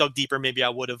knows, if I dug deeper, maybe I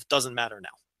would have. Doesn't matter now.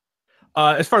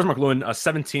 As far as Mark Lewin,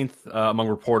 17th among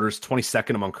reporters,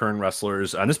 22nd among current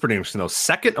wrestlers. And this is pretty interesting, though.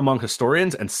 Second among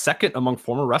historians and second among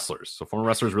former wrestlers. So former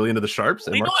wrestlers really into the Sharps.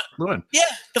 And Mark Lewin. Yeah,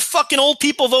 the fucking old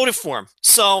people voted for him.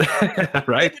 So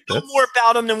right, they know more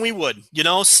about him than we would,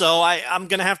 So I'm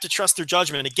going to have to trust their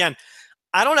judgment. Again,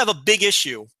 I don't have a big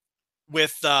issue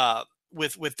with the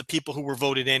people who were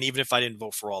voted in, even if I didn't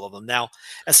vote for all of them. Now,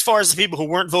 as far as the people who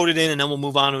weren't voted in, and then we'll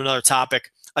move on to another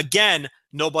topic. Again,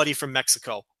 nobody from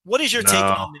Mexico. What is your take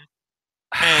on this?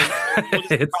 And what is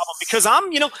the problem? Because I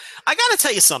got to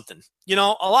tell you something. A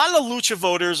lot of the Lucha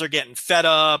voters are getting fed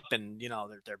up, and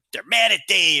they're mad at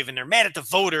Dave, and they're mad at the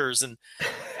voters, and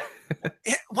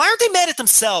why aren't they mad at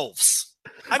themselves?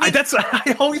 I mean,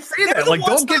 I always say that. Like,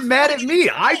 don't get mad at me.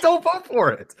 I don't vote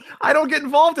for it. I don't get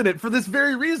involved in it for this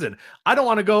very reason. I don't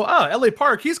want to go, LA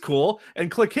Park, he's cool,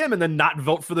 and click him, and then not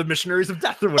vote for the Missionaries of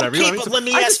Death or whatever. Okay, but let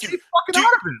me ask you,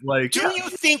 do you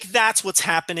think that's what's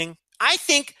happening?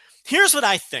 Here's what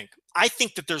I think. I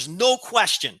think that there's no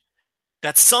question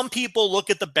that some people look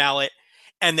at the ballot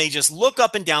and they just look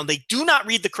up and down. They do not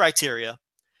read the criteria.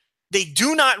 They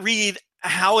do not read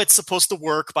how it's supposed to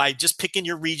work by just picking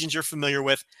your regions you're familiar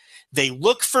with. They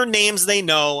look for names they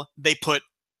know. They put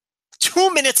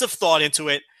 2 minutes of thought into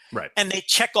it. Right. And they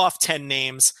check off 10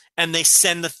 names and they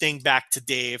send the thing back to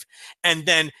Dave. And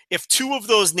then if 2 of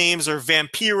those names are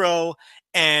Vampiro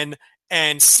and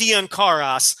Cian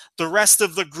Caras, the rest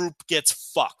of the group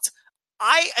gets fucked.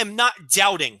 I am not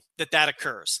doubting that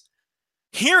occurs.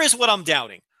 Here is what I'm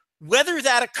doubting. Whether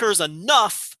that occurs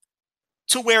enough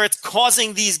to where it's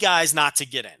causing these guys not to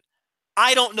get in.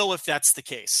 I don't know if that's the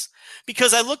case.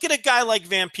 Because I look at a guy like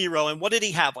Vampiro, and what did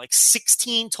he have? Like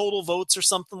 16 total votes or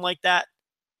something like that?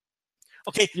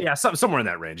 Okay. Yeah, somewhere in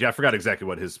that range. Yeah, I forgot exactly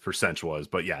what his percentage was,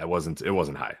 but yeah, it wasn't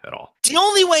high at all. The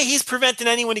only way he's preventing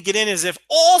anyone to get in is if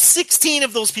all 16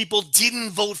 of those people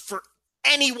didn't vote for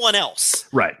anyone else.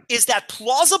 Right. Is that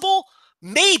plausible?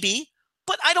 Maybe,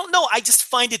 but I don't know. I just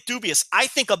find it dubious. I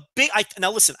think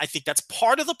now listen, I think that's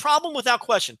part of the problem without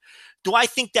question. Do I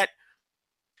think that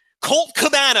Colt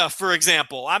Cabana, for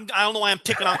example, I don't know why I'm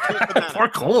picking on Colt Cabana. Poor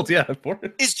Colt, yeah.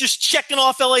 Is just checking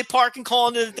off LA Park and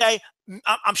calling it a day.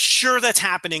 I'm sure that's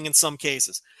happening in some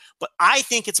cases, but I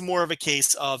think it's more of a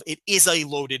case of it is a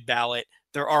loaded ballot.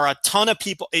 There are a ton of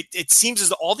people. It seems as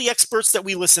though all the experts that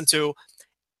we listen to,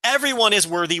 everyone is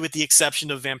worthy with the exception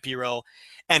of Vampiro.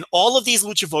 And all of these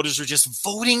Lucha voters are just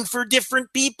voting for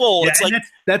different people. Yeah, it's like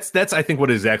that's I think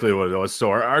what exactly what it was. So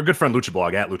our good friend Lucha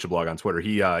Blog at Lucha Blog on Twitter,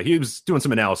 he was doing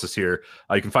some analysis here.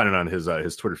 You can find it on his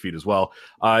Twitter feed as well.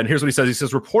 And here's what he says. He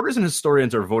says reporters and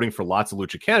historians are voting for lots of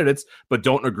Lucha candidates, but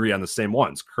don't agree on the same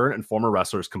ones. Current and former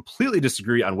wrestlers completely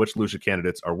disagree on which Lucha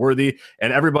candidates are worthy,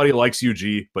 and everybody likes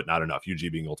UG, but not enough.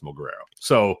 UG being Ultimo Guerrero.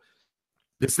 So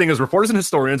this thing is reporters and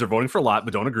historians are voting for a lot,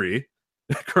 but don't agree.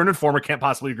 Current and former can't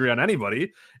possibly agree on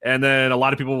anybody. And then a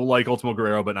lot of people like Ultimo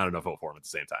Guerrero, but not enough vote for him at the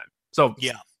same time. So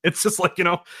yeah, it's just like,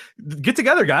 get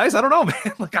together, guys. I don't know,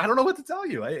 man. Like, I don't know what to tell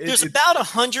you. There's about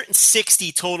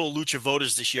 160 total Lucha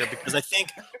voters this year because I think,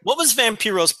 what was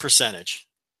Vampiro's percentage?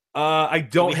 I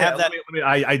don't have that.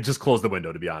 I just closed the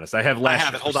window, to be honest. I have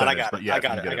last year. Hold on. I got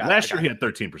it. Last year he had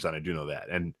 13%. I do know that.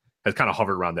 And has kind of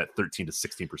hovered around that 13 to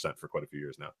 16% for quite a few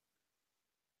years now.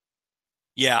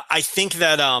 Yeah, I think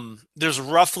that there's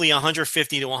roughly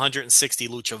 150 to 160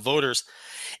 Lucha voters.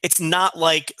 It's not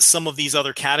like some of these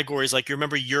other categories. Like, you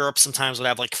remember Europe sometimes would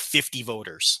have like 50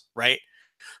 voters, right?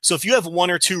 So if you have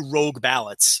 1 or 2 rogue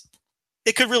ballots,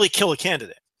 it could really kill a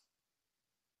candidate.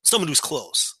 Someone who's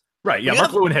close. Right, yeah.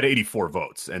 Mark Lewin had 84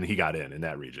 votes, and he got in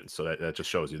that region. So that just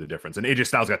shows you the difference. And AJ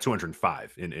Styles got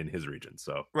 205 in his region.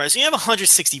 So right, so you have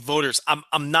 160 voters.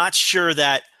 I'm not sure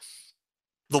that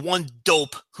the one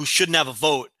dope who shouldn't have a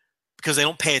vote because they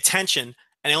don't pay attention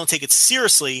and they don't take it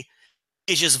seriously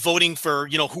is just voting for,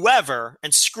 whoever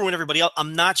and screwing everybody else.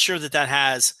 I'm not sure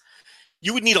that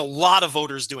you would need a lot of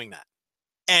voters doing that.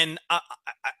 And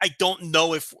I don't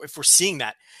know if we're seeing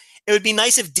that. It would be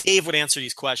nice if Dave would answer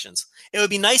these questions. It would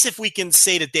be nice if we can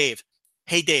say to Dave,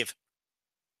 hey, Dave,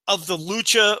 of the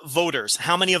Lucha voters,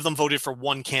 how many of them voted for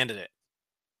one candidate?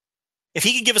 If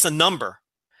he could give us a number,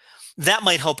 that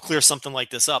might help clear something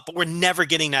like this up, but we're never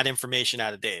getting that information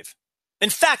out of Dave. In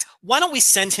fact, why don't we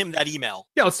send him that email?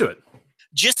 Yeah, let's do it.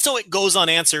 Just so it goes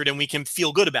unanswered and we can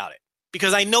feel good about it.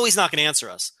 Because I know he's not going to answer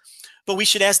us. But we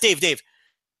should ask Dave,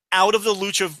 out of the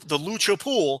Lucha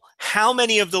pool, how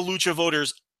many of the Lucha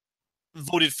voters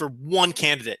voted for one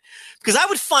candidate? Because I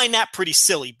would find that pretty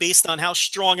silly based on how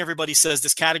strong everybody says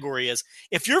this category is.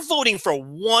 If you're voting for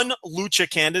one Lucha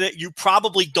candidate, you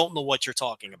probably don't know what you're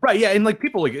talking about. Right, yeah, and like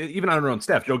people, like even on our own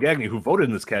staff, Joe Gagné, who voted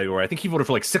in this category, I think he voted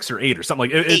for like 6 or 8 or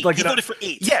something. Like he voted for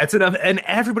 8. Yeah, it's enough, and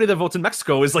everybody that votes in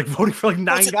Mexico is like voting for like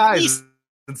 9 guys.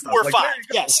 And stuff. 4 or 5,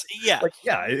 yes, yeah. Like,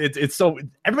 yeah, it's so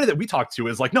everybody that we talk to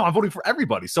is like, no, I'm voting for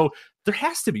everybody. So there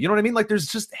has to be, you know what I mean? Like, there's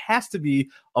just has to be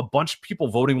a bunch of people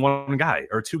voting one guy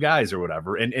or 2 guys or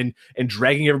whatever, and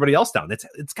dragging everybody else down.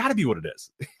 It's got to be what it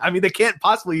is. I mean, they can't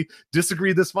possibly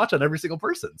disagree this much on every single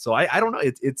person. So I don't know.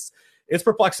 It's it's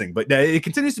perplexing, but it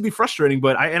continues to be frustrating.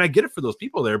 But I get it for those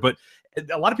people there. But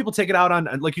a lot of people take it out on,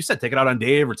 like you said, take it out on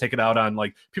Dave or take it out on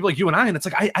like people like you and I. And it's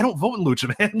like, I don't vote in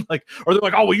Lucha, man. Like, or they're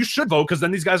like, oh, well, you should vote because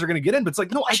then these guys are going to get in. But it's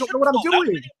like, no, I don't know what I'm doing. What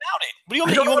do you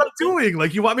mean? I don't know what I'm doing.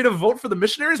 Like, you want me to vote for the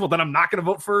missionaries? Well, then I'm not going to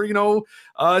vote for,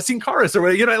 Sin Caras or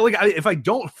whatever. Like, if I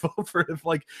don't vote for,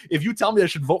 if you tell me I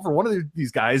should vote for one of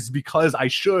these guys because I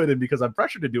should and because I'm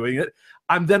pressured to doing it,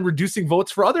 I'm then reducing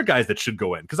votes for other guys that should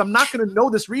go in because I'm not going to know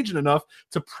this region enough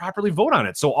to properly vote on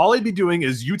it. So all I'd be doing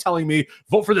is you telling me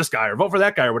vote for this guy or vote for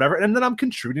that guy or whatever, and then I'm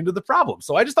contributing to the problem.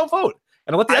 So I just don't vote.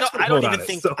 And I let the expert vote on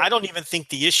it. I don't even think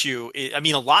the issue is,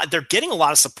 they're getting a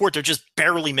lot of support. They're just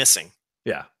barely missing.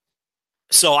 Yeah.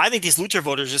 So I think these Lucha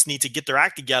voters just need to get their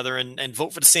act together and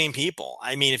vote for the same people.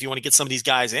 I mean, if you want to get some of these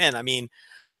guys in,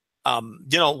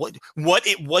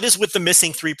 what is with the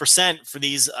missing 3% for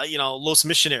these, Los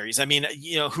Missionaries? I mean,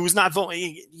 who's not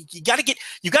voting? You got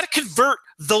to convert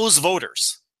those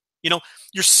voters.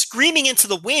 You're screaming into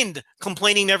the wind,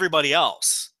 complaining to everybody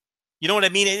else. You know what I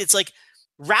mean? It's like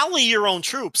rally your own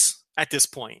troops at this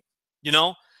point.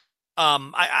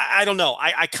 I don't know.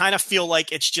 I kind of feel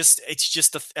like it's just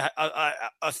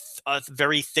a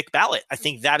very thick ballot. I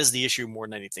think that is the issue more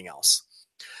than anything else.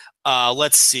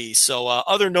 Let's see. So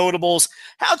other notables,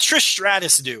 how'd Trish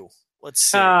Stratus do? Let's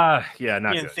see. Not good.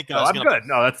 I'm good.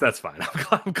 No, that's fine. I'm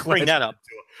glad bring that up.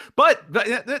 But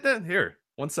here,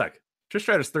 1 sec. Trish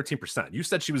Stratus 13%. You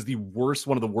said she was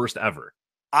one of the worst ever.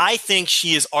 I think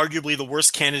she is arguably the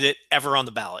worst candidate ever on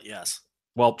the ballot. Yes.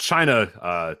 Well,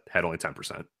 China had only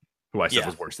 10%, who I said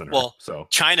was worse than her. Well, so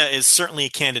China is certainly a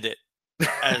candidate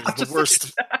as the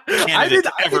worst candidate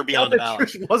to ever be on the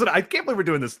ballot. I can't believe we're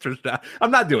doing this, Trish.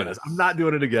 I'm not doing this. I'm not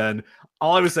doing it again.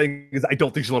 All I was saying is I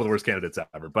don't think she's one of the worst candidates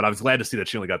ever, but I was glad to see that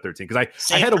she only got 13 because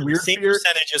I had a weird same fear.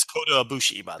 Percentage as Kota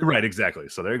Ibushi, by the way. Right, exactly.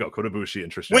 So there you go, Kota Ibushi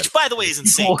and Trish. Which, by the way, is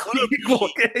insane.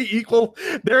 Equal.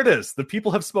 There it is. The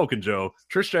people have spoken, Joe.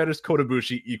 Trish Stratus, Kota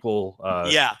Ibushi, equal.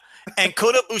 Yeah. And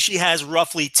Kota Ibushi has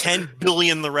roughly 10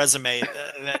 billion the resume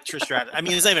that Trish Stratus. I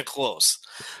mean, it's not even close.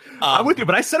 I'm with you,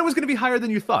 but I said it was going to be higher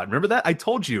than you thought. Remember that? I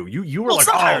told you. You were well, like,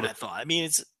 it's not higher than I thought. I mean,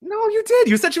 it's no, you did.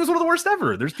 You said she was one of the worst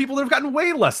ever. There's people that have gotten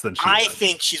way less than she. I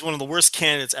think she's one of the worst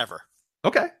candidates ever.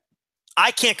 Okay.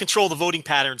 I can't control the voting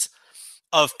patterns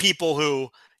of people who,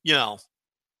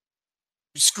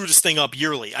 screw this thing up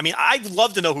yearly. I mean, I'd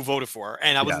love to know who voted for her,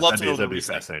 and I would love to know. That'd be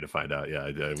fascinating to find out. Yeah.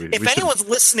 If anyone's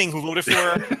listening who voted for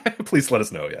her, please let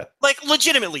us know. Yeah. Like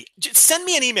legitimately, just send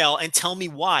me an email and tell me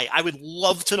why. I would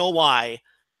love to know why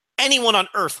anyone on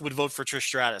earth would vote for Trish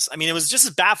Stratus. I mean, it was just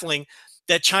as baffling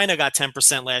that China got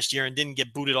 10% last year and didn't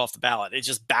get booted off the ballot. It's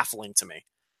just baffling to me.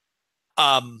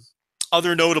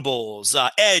 Other notables,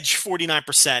 Edge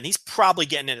 49%. He's probably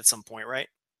getting in at some point, right?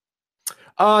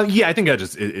 Yeah, I think Edge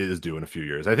is due in a few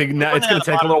years. I think now it's going to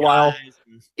take a little while.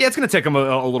 Yeah, it's going to take him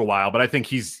a little while, but I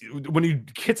think when you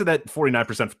get to that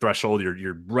 49% threshold,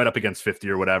 you're right up against 50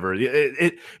 or whatever.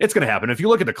 It's going to happen. If you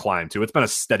look at the climb too, it's been a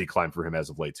steady climb for him as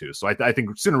of late too. So I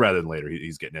think sooner rather than later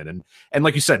he's getting in. And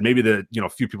like you said, maybe a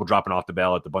few people dropping off the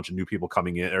ballot, a bunch of new people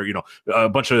coming in, or a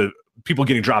bunch of people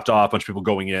getting dropped off, a bunch of people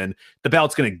going in. The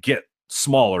ballot's going to get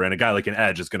smaller, and a guy like an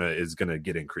Edge is gonna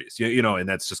get increased, and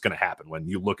that's just gonna happen when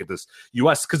you look at this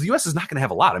U.S. because the U.S. is not gonna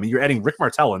have a lot. I mean, you're adding Rick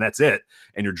Martel and that's it,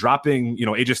 and you're dropping,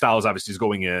 AJ Styles obviously is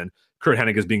going in, Kurt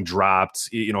Hennig is being dropped,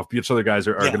 if each other guys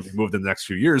are going to be moved in the next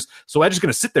few years, so Edge is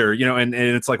gonna sit there, and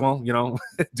it's like, well,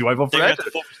 do I vote for Edge?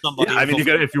 Yeah, I mean,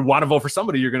 if you want to vote for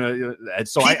somebody, you're gonna.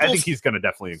 So I think he's gonna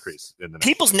definitely increase.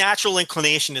 People's natural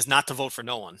inclination is not to vote for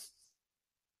no one.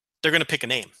 They're gonna pick a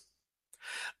name.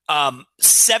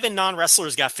 7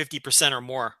 non-wrestlers got 50% or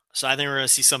more. So I think we're going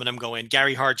to see some of them go in.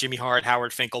 Gary Hart, Jimmy Hart,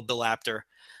 Howard Finkel, Bill Apter,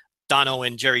 Don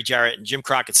Owen, Jerry Jarrett, and Jim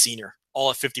Crockett Sr. all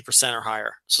at 50% or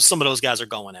higher. So some of those guys are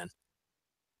going in.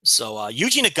 So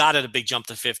Yuji Nagata had a big jump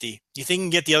to 50. You think he can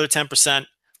get the other 10%?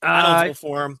 I don't vote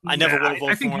for him. I never will vote for him.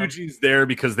 I think Yuji's there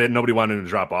because nobody wanted him to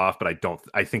drop off, but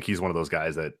I think he's one of those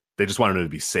guys that they just wanted him to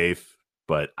be safe.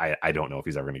 But I don't know if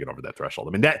he's ever going to get over that threshold.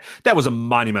 I mean, that was a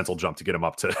monumental jump to get him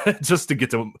up to just to get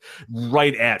to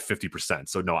right at 50%.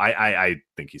 So no, I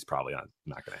think he's probably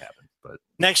not going to happen. But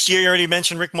next year, you already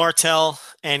mentioned Rick Martel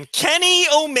and Kenny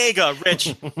Omega.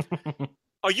 Rich,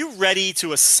 are you ready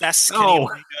to assess Kenny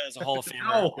Omega as a Hall of Famer?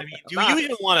 No, I mean, do you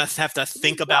even want to have to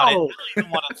think about it? I don't even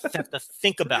want to have to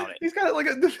think about it. He's got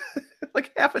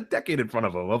like half a decade in front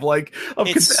of him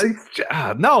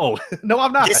no,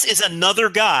 I'm not. This is another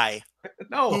guy.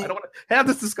 No, I don't want to have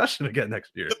this discussion again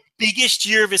next year. The biggest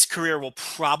year of his career will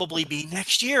probably be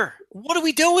next year. What are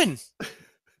we doing?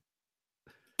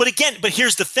 But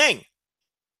here's the thing.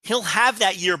 He'll have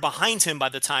that year behind him by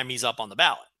the time he's up on the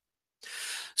ballot.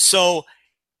 So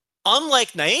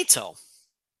unlike Naito,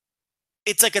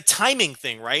 it's like a timing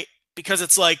thing, right? Because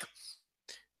it's like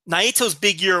Naito's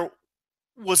big year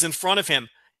was in front of him.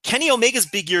 Kenny Omega's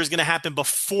big year is going to happen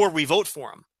before we vote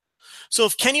for him. So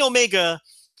if Kenny Omega,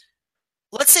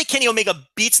 let's say Kenny Omega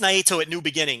beats Naito at New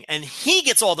Beginning and he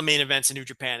gets all the main events in New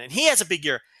Japan and he has a big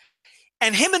year,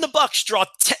 and him and the Bucks draw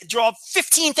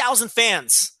 15,000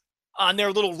 fans on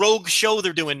their little rogue show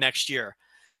they're doing next year,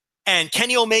 and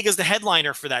Kenny Omega's the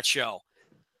headliner for that show,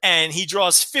 and he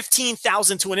draws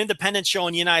 15,000 to an independent show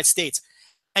in the United States,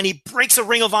 and he breaks a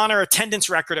Ring of Honor attendance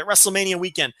record at WrestleMania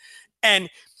weekend, and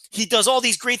he does all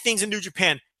these great things in New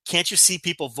Japan. Can't you see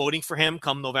people voting for him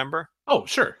come November? Oh,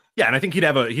 sure. Yeah, and I think he'd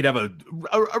have a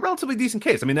relatively decent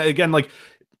case. I mean, again, like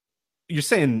you're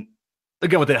saying,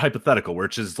 again, with that hypothetical,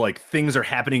 which is like things are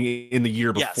happening in the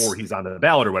year before he's on the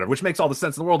ballot or whatever, which makes all the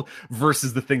sense in the world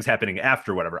versus the things happening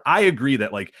after whatever. I agree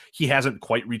that like he hasn't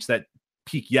quite reached that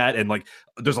peak yet, and like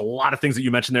there's a lot of things that you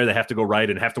mentioned there that have to go right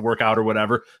and have to work out or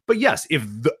whatever. But yes, if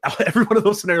every one of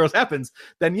those scenarios happens,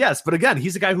 then yes. But again,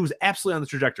 he's a guy who's absolutely on the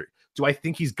trajectory. Do I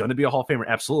think he's going to be a Hall of Famer?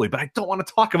 Absolutely. But I don't want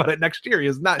to talk about it next year. He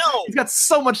is not. No. He's got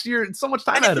so much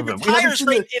time ahead of him.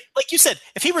 Like you said,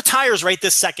 if he retires right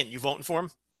this second, you voting for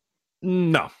him?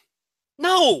 No.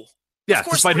 Yeah,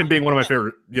 despite him being one of my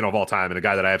favorite, of all time, and a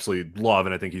guy that I absolutely love,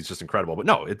 and I think he's just incredible. But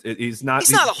no, he's not.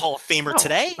 He's not a Hall of Famer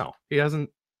today. No, he hasn't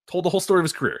told the whole story of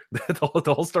his career.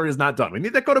 The whole story is not done. We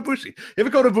need that Kota Ibushi. If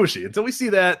it Kota Ibushi, until we see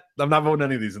that, I'm not voting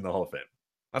any of these in the Hall of Fame.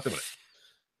 Not doing it.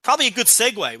 Probably a good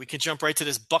segue. We can jump right to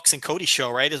this Bucks and Cody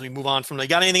show, right? As we move on from there.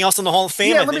 Got anything else in the Hall of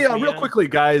Fame? Yeah, let me real quickly,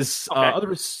 guys. Okay.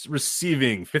 Others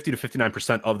receiving 50 to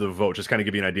 59% of the vote. Just kind of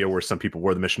give you an idea where some people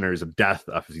were the missionaries of death,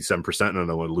 57%. And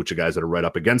the Lucha guys that are right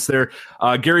up against there.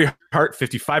 Gary Hart,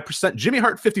 55%. Jimmy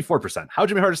Hart, 54%. How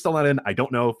Jimmy Hart is still not in, I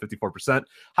don't know. 54%.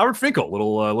 Howard Finkel,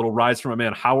 little rise from a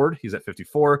man Howard. He's at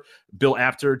 54. Bill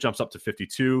Apter jumps up to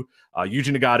 52.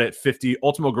 Yuji Nagata at 50.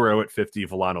 Ultimo Guerrero at 50.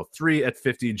 Volano 3 at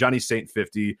 50. Johnny Saint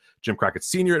 50. Jim Crockett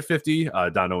Sr. at 50,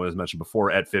 Don Noah, as mentioned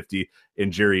before, at 50,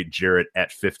 and Jerry Jarrett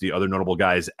at 50. Other notable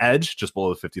guys, Edge, just below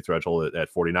the 50 threshold at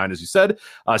 49, as you said.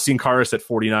 Sin Caras at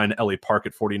 49, L.A. Park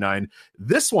at 49.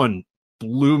 This one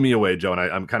blew me away, Joe, and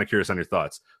I'm kind of curious on your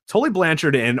thoughts. Tully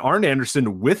Blanchard and Arn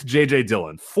Anderson with J.J.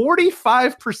 Dillon,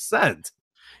 45%.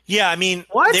 Yeah, I mean,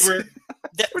 what? They were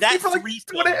that for like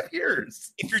 2.5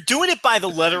 years. If you're doing it by the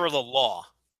letter of the law.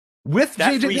 With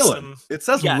J.J. Dillon. It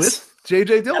says with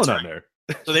J.J. Dillon on there.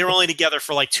 So they were only together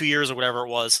for like 2 years or whatever it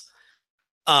was.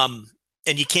 And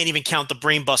you can't even count the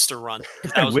Brainbuster run.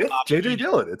 With J.J.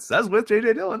 Dillon. It says with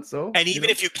J.J. Dillon. So, and even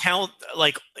if you count,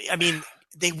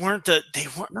 they weren't. No.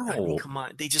 I mean, come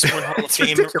on. They just weren't Hall of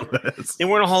Fame. They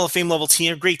weren't a Hall of Fame level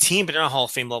team. A great team, but they're not a Hall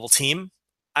of Fame level team.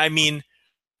 I mean,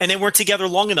 and they weren't together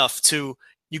long enough to,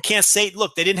 you can't say,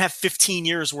 look, they didn't have 15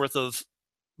 years worth of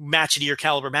match of the year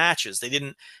caliber matches. They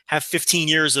didn't have 15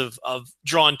 years of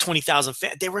drawing 20,000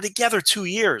 fans. They were together 2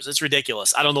 years. It's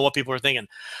ridiculous. I don't know what people are thinking.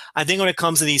 I think when it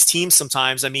comes to these teams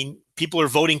sometimes, I mean, people are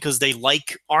voting because they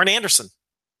like Arn Anderson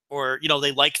or,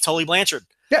 they like Tully Blanchard.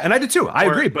 Yeah, and I did too. I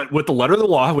agree. But with the letter of the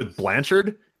law, with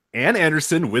Blanchard and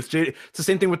Anderson, with J, it's the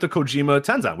same thing with the Kojima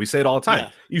Tenzan. We say it all the time. Yeah.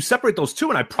 You separate those two,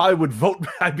 and I probably would vote.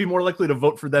 I'd be more likely to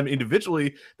vote for them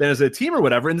individually than as a team or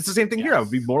whatever. And it's the same thing here. I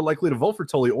would be more likely to vote for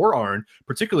Tully or Arn,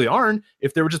 particularly Arn,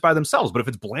 if they were just by themselves. But if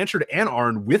it's Blanchard and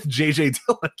Arn with JJ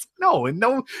Dillon,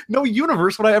 no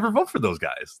universe would I ever vote for those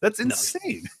guys. That's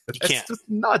insane. That's just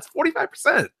nuts.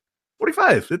 45%.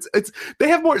 45. It's they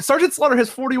have more. Sergeant Slaughter has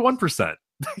 41%.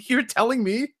 You're telling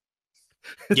me?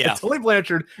 Yeah, Tully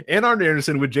Blanchard and Arn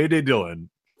Anderson with J.J. Dillon.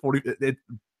 40. It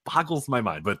boggles my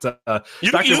mind. But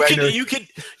you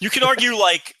could argue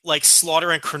like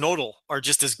Slaughter and Kernodle are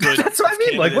just as good. That's what I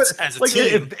mean. Like as a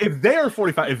team. If they are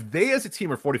 45, if they as a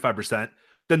team are 45%,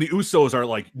 then the Usos are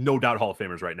like no doubt Hall of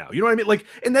Famers right now. You know what I mean? Like,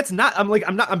 and that's not.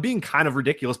 I'm being kind of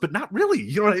ridiculous, but not really.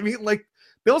 You know what I mean? Like,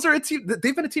 Bills are a team.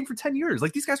 They've been a team for 10 years.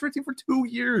 Like these guys were a team for 2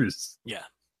 years. Yeah.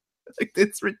 Like,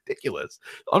 it's ridiculous.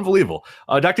 Unbelievable.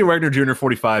 Dr. Wagner Jr.,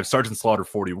 45. Sergeant Slaughter,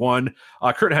 41.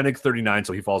 Kurt Hennig, 39,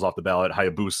 so he falls off the ballot.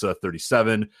 Hayabusa,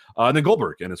 37. And then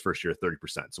Goldberg in his first year, 30%.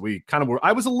 So we kind of were,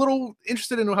 I was a little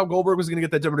interested in how Goldberg was going to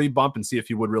get that WWE bump and see if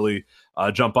he would really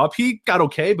jump up. He got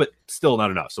okay, but still not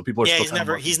enough. So people are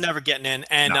still he's never getting in.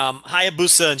 And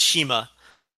Hayabusa and Shima,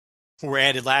 who were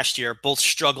added last year, both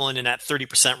struggling in that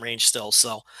 30% range still.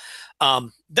 So I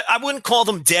wouldn't call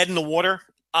them dead in the water.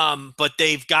 But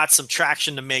they've got some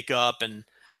traction to make up, and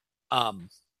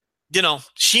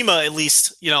Shima at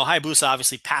least, Hayabusa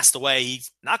obviously passed away.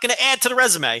 He's not going to add to the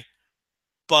resume,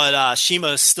 but Shima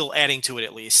is still adding to it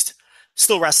at least,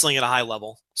 still wrestling at a high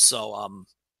level. So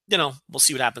we'll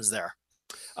see what happens there.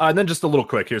 And then just a little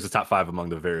quick, here's the top 5 among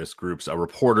the various groups.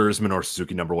 Reporters, Minoru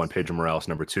Suzuki, number 1, Pedro Morales,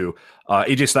 number 2,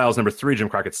 AJ Styles, number 3, Jim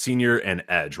Crockett Sr., and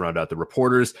Edge round out the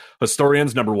reporters.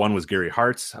 Historians, number 1 was Gary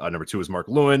Hart, number 2 was Mark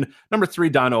Lewin, number 3,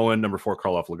 Don Owen, number 4,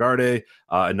 Karloff Lagarde,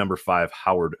 and number 5,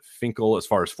 Howard Finkel. As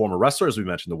far as former wrestlers, we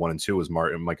mentioned the 1 and 2 was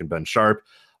Mike and Ben Sharp.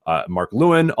 Mark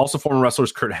Lewin, also former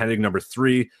wrestlers, Kurt Hennig, number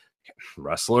 3.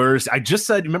 Wrestlers, I just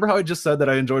said, remember how I just said that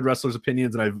I enjoyed wrestlers'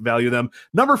 opinions and I value them?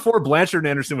 Number 4, Blanchard and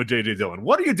Anderson with JJ Dillon.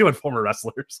 What are you doing, former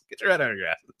wrestlers? Get your head out of your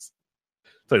asses.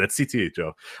 Sorry, that's CTE,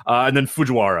 Joe. And then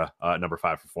Fujiwara, number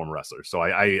 5 for former wrestlers. So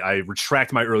I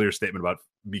retract my earlier statement about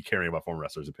me caring about former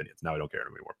wrestlers' opinions. Now I don't care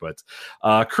anymore.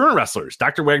 But current wrestlers,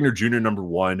 Dr. Wagner Jr., number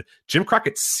 1, Jim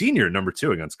Crockett Sr., number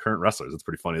 2 against current wrestlers. That's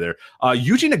pretty funny there.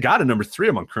 Yuji Nagata, number 3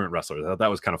 among current wrestlers. I thought that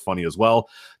was kind of funny as well.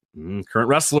 Current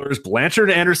wrestlers, Blanchard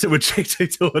and Anderson with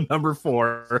JJ Dillon, number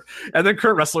 4. And then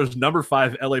current wrestlers, number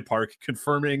 5, LA Park,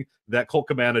 confirming that Colt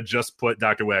Cabana just put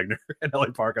Dr. Wagner and LA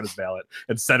Park on his ballot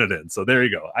and sent it in. So there you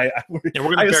go. I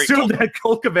assume that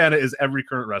Colt Cabana is every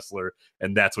current wrestler,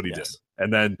 and that's what he did.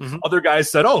 And then other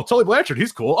guys said, oh, Tully Blanchard,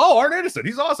 he's cool. Oh, Arn Anderson,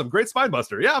 he's awesome. Great spine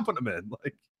buster. Yeah, I'm putting him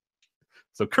in.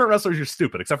 So current wrestlers, you're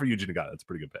stupid, except for Yuji Nagata. That's a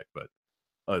pretty good pick. But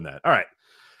other than that, all right.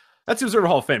 That's the Observer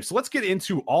Hall of Fame. So let's get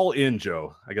into All In,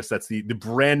 Joe. I guess that's the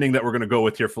branding that we're going to go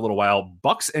with here for a little while.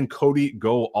 Bucks and Cody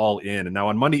go all in. And now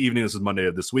on Monday evening, this is Monday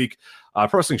of this week, Pro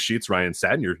Wrestling Sheets, Ryan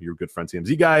Sadden, your good friend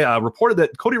TMZ guy, reported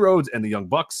that Cody Rhodes and the Young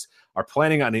Bucks are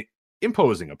planning on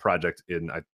imposing a project in,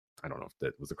 I don't know if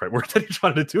that was the correct word that he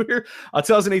wanted to do here.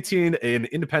 2018, an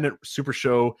independent super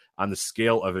show on the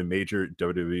scale of a major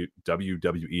WWE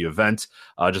event.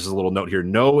 Just as a little note here,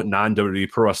 no non-WWE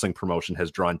pro wrestling promotion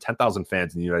has drawn 10,000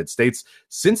 fans in the United States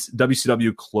since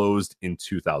WCW closed in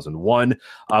 2001.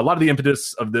 A lot of the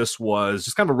impetus of this was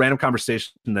just kind of a random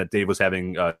conversation that Dave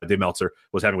Meltzer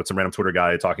was having with some random Twitter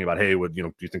guy talking about, hey,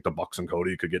 do you think the Bucks and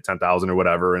Cody could get 10,000 or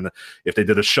whatever? And if they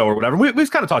did a show or whatever,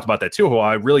 we've kind of talked about that too. How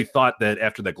I really thought that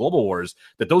after that Global Wars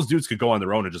that those dudes could go on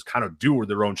their own and just kind of do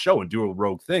their own show and do a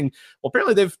rogue thing. Well,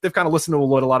 apparently they've kind of listened to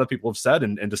what a lot of people have said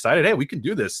and decided, hey, we can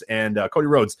do this. And Cody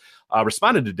Rhodes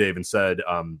responded to Dave and said,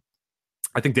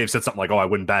 I think Dave said something like, oh, I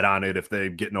wouldn't bet on it if they're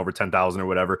getting over 10,000 or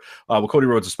whatever. Well, Cody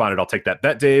Rhodes responded, I'll take that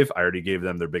bet, Dave. I already gave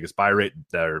them their biggest buy rate,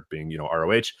 they're being,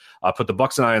 ROH. Put the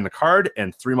Bucks and I on the card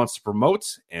and 3 months to promote,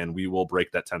 and we will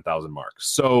break that 10,000 mark.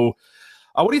 So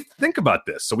what do you think about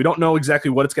this? So we don't know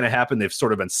exactly what it's going to happen. They've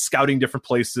sort of been scouting different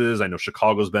places. I know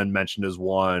Chicago's been mentioned as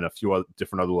one. A few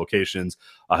different other locations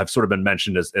have sort of been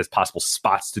mentioned as possible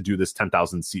spots to do this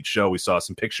 10,000 seat show. We saw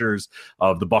some pictures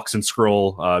of the Bucks and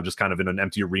Skrull just kind of in an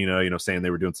empty arena, saying they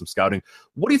were doing some scouting.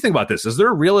 What do you think about this? Is there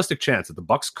a realistic chance that the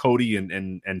Bucks, Cody,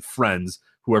 and friends,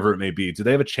 whoever it may be, do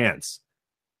they have a chance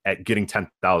at getting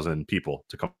 10,000 people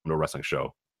to come to a wrestling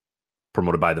show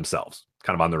promoted by themselves,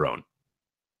 kind of on their own?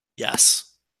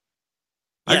 Yes.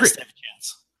 I agree. They have a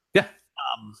chance. Yeah.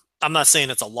 I'm not saying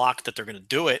it's a lock that they're going to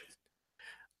do it,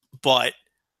 but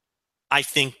I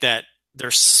think that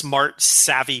there's smart,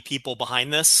 savvy people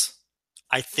behind this.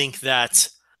 I think that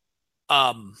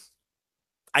a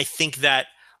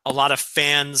lot of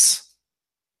fans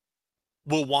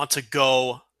will want to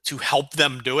go to help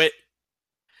them do it.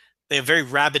 They have very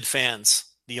rabid fans,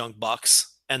 the Young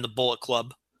Bucks and the Bullet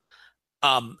Club.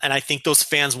 And I think those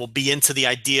fans will be into the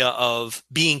idea of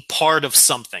being part of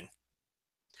something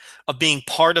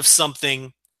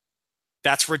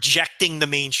that's rejecting the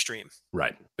mainstream.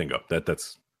 Right. Bingo.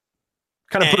 That's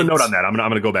kind of put a note on that. I'm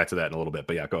going to go back to that in a little bit,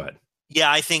 but yeah, go ahead.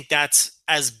 Yeah, I think that's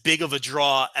as big of a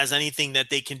draw as anything that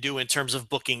they can do in terms of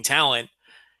booking talent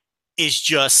is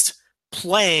just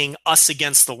playing us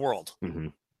against the world. Mm-hmm.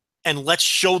 And let's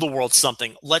show the world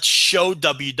something. Let's show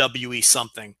WWE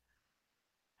something.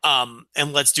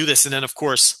 And let's do this. And then, of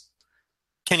course,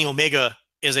 Kenny Omega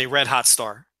is a red hot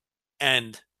star.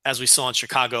 And as we saw in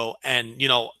Chicago, and,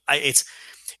 it's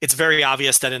very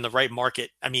obvious that in the right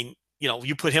market, I mean,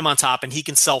 you put him on top and he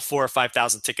can sell 4,000 or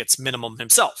 5,000 tickets minimum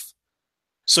himself.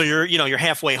 So you're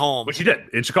halfway home. Which he did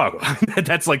in Chicago.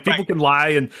 That's like people can lie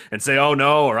and say, oh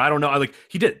no, or I don't know. Like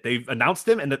he did. They announced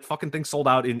him and that fucking thing sold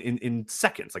out in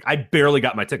seconds. Like I barely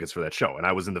got my tickets for that show and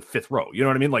I was in the 5th row. You know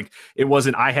what I mean? Like it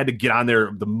wasn't, I had to get on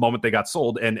there the moment they got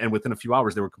sold and within a few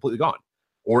hours they were completely gone.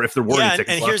 Or if there were any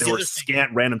tickets left, they were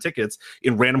scant random tickets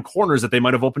in random corners that they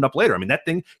might have opened up later. I mean, that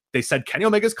thing, they said Kenny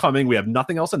Omega's coming. We have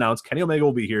nothing else announced. Kenny Omega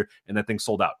will be here, and that thing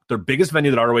sold out. Their biggest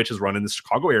venue that ROH has run in the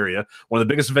Chicago area, one of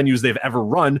the biggest venues they've ever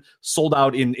run, sold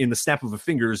out in the snap of a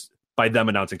fingers by them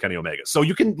announcing Kenny Omega. So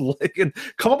you can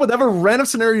come up with whatever random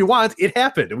scenario you want. It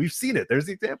happened, and we've seen it. There's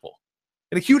the example.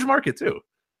 In a huge market, too.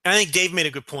 And I think Dave made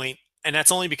a good point, and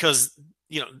that's only because,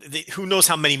 who knows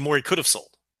how many more he could have sold.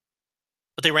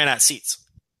 but they ran out of seats.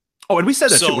 Oh, and we said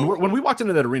that So- too. When we walked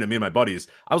into that arena, me and my buddies,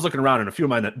 I was looking around, and a few of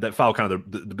mine that follow kind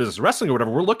of the business of wrestling or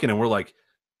whatever, we're looking and we're like,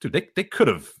 dude, they could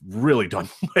have really done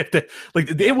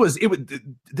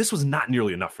this was not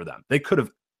nearly enough for them. They could have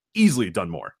easily done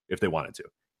more if they wanted to.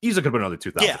 Easily could have put another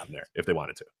 2,000 in there if they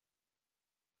wanted to.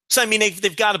 So, I mean,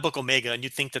 they've got to book Omega, and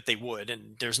you'd think that they would,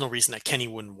 and there's no reason that Kenny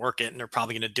wouldn't work it, and they're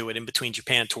probably going to do it in between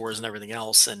Japan tours and everything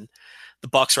else, and the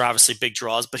Bucks are obviously big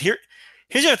draws. But here's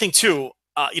the other thing, too.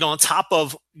 On top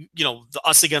of, the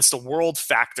us against the world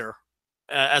factor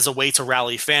as a way to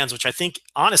rally fans, which I think,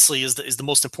 honestly, is the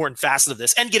most important facet of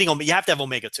this, and getting Omega, you have to have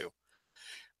Omega, too.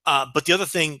 But the other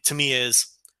thing, to me, is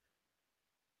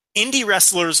indie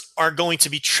wrestlers are going to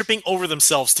be tripping over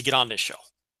themselves to get on this show.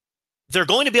 They're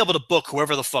going to be able to book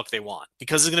whoever the fuck they want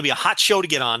because it's going to be a hot show to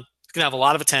get on. It's going to have a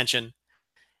lot of attention.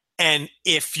 And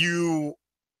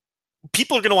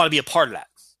people are going to want to be a part of that.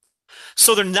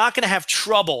 So they're not going to have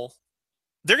trouble.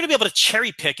 They're going to be able to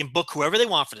cherry pick and book whoever they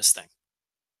want for this thing.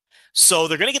 So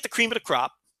they're going to get the cream of the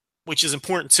crop, which is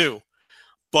important too.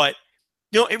 But,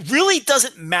 it really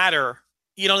doesn't matter.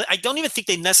 I don't even think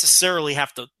they necessarily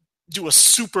have to do a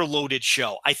super loaded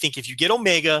show. I think if you get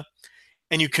Omega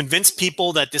and you convince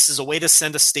people that this is a way to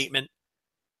send a statement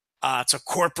to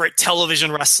corporate television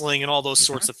wrestling and all those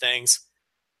sorts of things,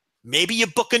 maybe you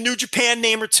book a New Japan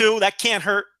name or two. That can't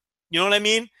hurt. You know what I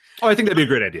mean? Oh, I think that'd be a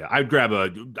great idea. I'd grab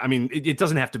it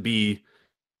doesn't have to be,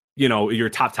 your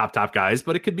top guys,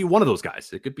 but it could be one of those guys.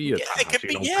 It could be or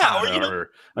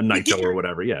a Naito or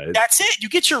whatever. Yeah. That's it. You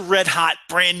get your red hot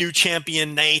brand new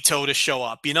champion Naito to show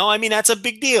up. That's a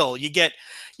big deal. You get,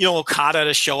 Okada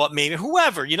to show up, maybe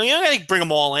whoever, you don't got to bring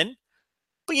them all in,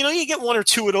 but you get one or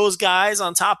two of those guys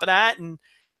on top of that. And,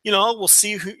 we'll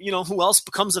see who else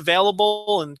becomes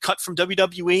available and cut from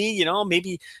WWE,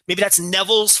 maybe that's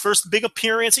Neville's first big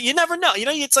appearance. You never know.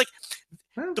 It's like,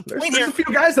 the point there's a few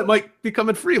guys that might be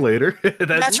coming free later.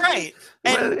 That's right.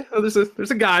 And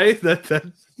there's a guy that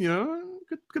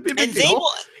could be a big deal.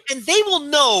 They will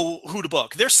know who to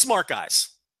book. They're smart guys.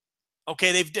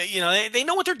 Okay, they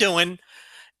know what they're doing,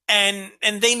 and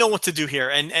they know what to do here,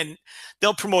 and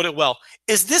they'll promote it well.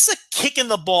 Is this a kick in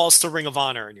the balls to Ring of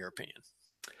Honor, in your opinion?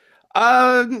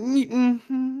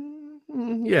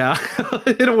 Yeah,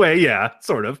 in a way, yeah,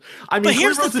 sort of. I mean,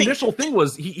 here's Cody Rhodes' initial thing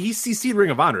was he CC'd Ring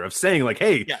of Honor of saying like,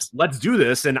 "Hey, let's do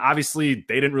this," and obviously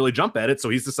they didn't really jump at it, so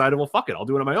he's decided, well, fuck it, I'll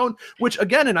do it on my own. Which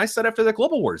again, and I said after the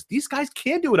Global Wars, these guys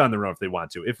can do it on their own if they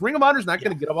want to. If Ring of Honor's not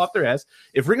going to get up off their ass,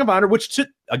 if Ring of Honor,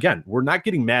 again, we're not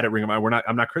getting mad at Ring of Honor,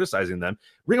 I'm not criticizing them.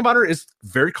 Ring of Honor is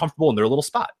very comfortable in their little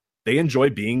spot. They enjoy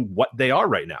being what they are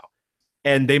right now.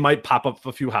 And they might pop up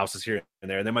a few houses here and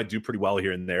there, and they might do pretty well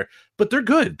here and there, but they're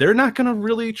good. They're not going to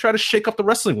really try to shake up the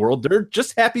wrestling world. They're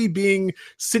just happy being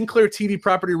Sinclair TV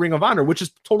property Ring of Honor, which is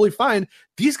totally fine.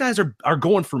 These guys are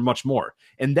going for much more.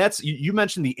 And that's, you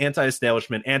mentioned the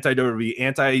anti-establishment, anti-WWE,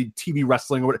 anti-TV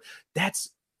wrestling. That's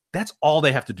all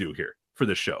they have to do here for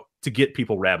this show to get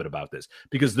people rabid about this.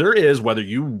 Because there is, whether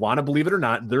you want to believe it or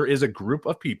not, there is a group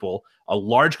of people, a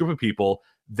large group of people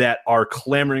that are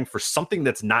clamoring for something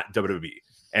that's not WWE.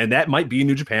 And that might be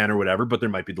New Japan or whatever, but there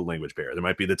might be the language barrier. There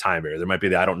might be the time barrier. There might be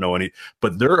the I don't know any.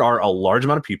 But there are a large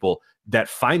amount of people that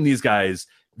find these guys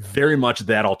very much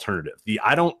that alternative.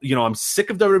 I'm sick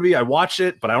of WWE. I watch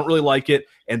it, but I don't really like it.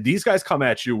 And these guys come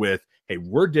at you with, hey,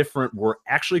 we're different. We're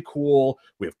actually cool.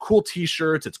 We have cool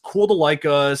T-shirts. It's cool to like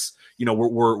us.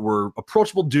 We're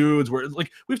approachable dudes. We're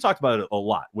like, we've talked about it a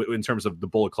lot in terms of the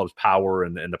Bullet Club's power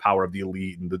and the power of the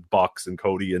Elite and the Bucks and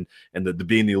Cody and the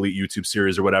Being the Elite YouTube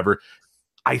series or whatever.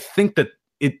 I think that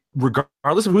it,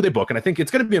 regardless of who they book, and I think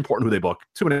it's going to be important who they book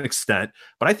to an extent,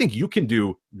 but I think you can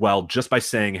do well just by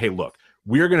saying, hey, look,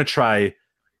 we're going to try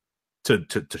to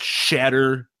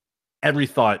shatter every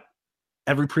thought,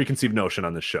 every preconceived notion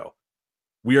on this show.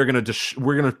 We're going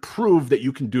to prove that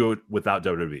you can do it without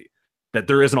WWE, that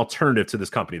there is an alternative to this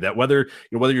company, that whether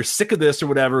you're sick of this or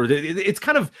whatever, it's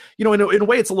kind of, in a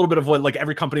way, it's a little bit of what like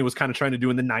every company was kind of trying to do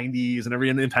in the 90s and every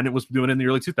independent was doing in the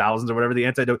early 2000s or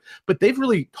whatever, but they've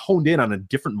really honed in on a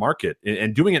different market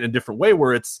and doing it in a different way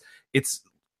where it's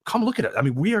come look at it. I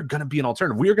mean, we are going to be an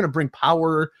alternative. We are going to bring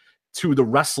power to the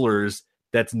wrestlers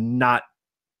that's not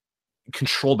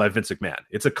controlled by Vince McMahon.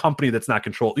 It's a company that's not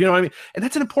controlled. You know what I mean? And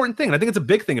that's an important thing. And I think it's a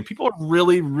big thing. And people are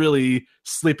really, really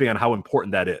sleeping on how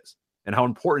important that is and how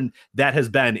important that has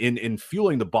been in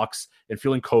fueling the Bucks and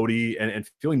fueling Cody and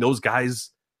fueling those guys'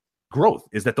 growth,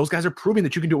 is that those guys are proving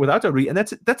that you can do it without WWE. And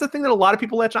that's the thing that a lot of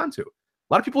people latch onto. A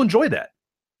lot of people enjoy that.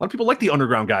 A lot of people like the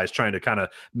underground guys trying to kind of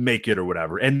make it or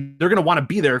whatever. And they're going to want to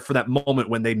be there for that moment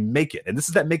when they make it. And this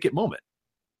is that make it moment.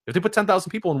 If they put 10,000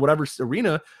 people in whatever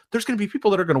arena, there's going to be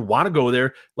people that are going to want to go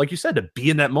there, like you said, to be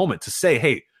in that moment, to say,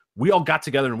 hey, we all got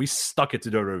together and we stuck it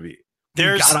to WWE. We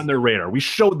got on their radar. We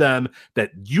showed them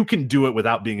that you can do it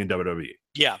without being in WWE.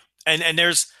 Yeah. And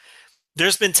there's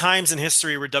been times in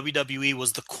history where WWE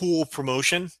was the cool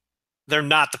promotion. They're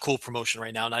not the cool promotion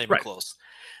right now, not even close.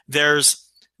 There's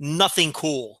nothing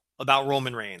cool about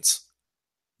Roman Reigns.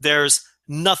 There's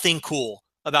nothing cool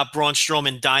about Braun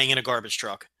Strowman dying in a garbage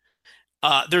truck.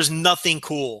 There's nothing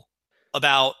cool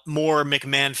about more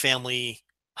McMahon family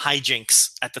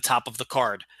hijinks at the top of the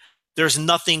card. There's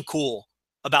nothing cool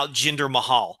about Jinder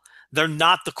Mahal. They're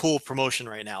not the cool promotion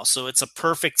right now. So it's a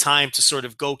perfect time to sort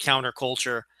of go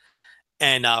counterculture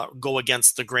and go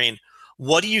against the grain.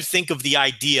 What do you think of the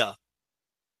idea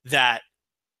that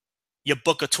you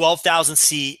book a 12,000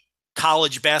 seat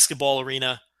college basketball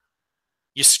arena,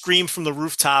 you scream from the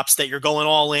rooftops that you're going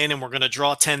all in and we're going to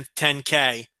draw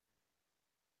 10K,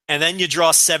 and then you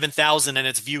draw 7,000 and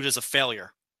it's viewed as a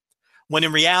failure, when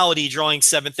in reality drawing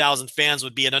 7,000 fans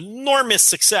would be an enormous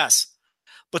success?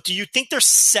 But do you think they're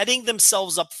setting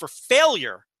themselves up for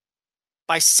failure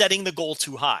by setting the goal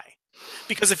too high?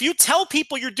 Because if you tell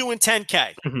people you're doing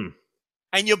 10K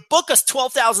and you book a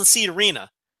 12,000 seat arena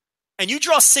and you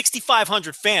draw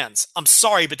 6,500 fans, I'm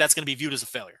sorry, but that's going to be viewed as a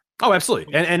failure. Oh,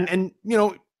 absolutely. And you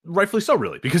know, rightfully so,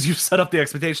 really, because you've set up the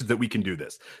expectations that we can do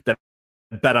this, that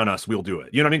bet on us, we'll do it.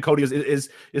 You know what I mean? Cody is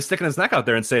sticking his neck out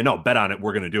there and saying, no, bet on it,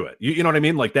 we're going to do it. You know what I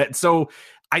mean? Like that. So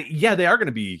they are going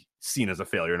to be seen as a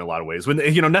failure in a lot of ways, when,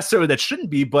 you know, necessarily that shouldn't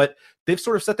be, but they've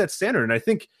sort of set that standard. And I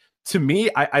think, to me,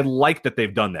 I like that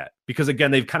they've done that, because again,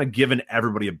 they've kind of given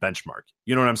everybody a benchmark.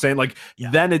 You know what I'm saying? Like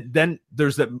then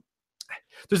there's that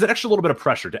extra little bit of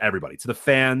pressure to everybody, to the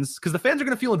fans, because the fans are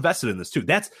going to feel invested in this too.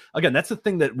 That's the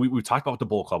thing that we talk about with the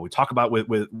Bull Club. We talk about with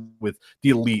the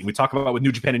Elite. We talk about with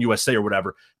New Japan and USA or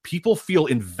whatever. People feel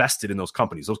invested in those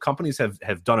companies. Those companies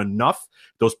have done enough.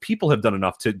 Those people have done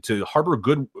enough to harbor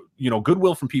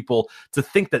goodwill from people, to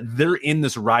think that they're in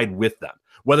this ride with them.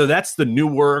 Whether that's the new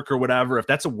work or whatever, if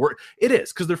that's a work, it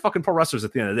is, because they're fucking pro wrestlers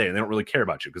at the end of the day, and they don't really care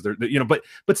about you, because they're you know.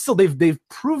 But still, they've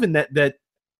proven that.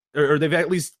 Or they've at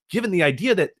least given the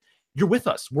idea that you're with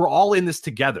us. We're all in this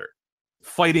together,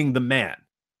 fighting the man.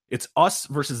 It's us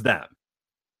versus them.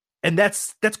 And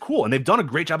that's cool. And they've done a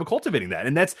great job of cultivating that.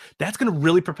 And that's going to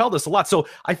really propel this a lot. So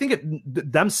I think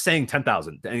them saying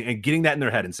 10,000 and getting that in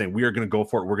their head and saying, we are going to go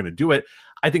for it, we're going to do it,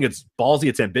 I think it's ballsy,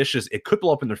 it's ambitious, it could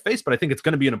blow up in their face, but I think it's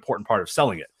going to be an important part of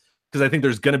selling it. Because I think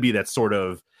there's going to be that sort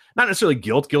of, not necessarily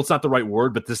guilt's not the right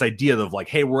word, but this idea of like,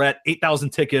 hey, we're at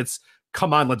 8,000 tickets,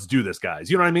 come on, let's do this,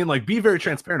 guys. You know what I mean? Like, be very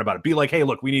transparent about it. Be like, hey,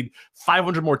 look, we need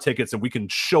 500 more tickets and we can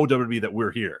show WWE that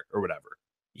we're here or whatever.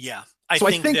 Yeah. I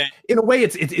think that, in a way,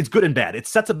 it's good and bad. It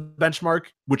sets a benchmark,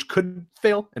 which could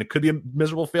fail, and it could be a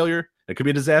miserable failure. It could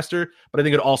be a disaster, but I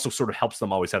think it also sort of helps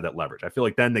them always have that leverage. I feel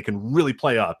like then they can really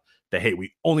play up that, hey,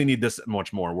 we only need this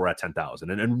much more. We're at 10,000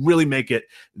 and really make it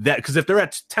that, because if they're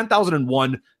at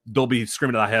 10,001, they'll be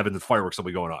screaming at heaven and the fireworks will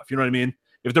be going off. You know what I mean?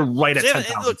 If they're right at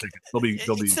 10,000 tickets,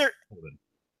 they'll be.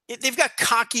 They've got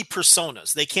cocky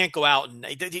personas. They can't go out and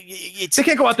they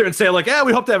can't go out there and say like,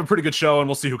 we hope to have a pretty good show and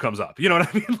we'll see who comes up. You know what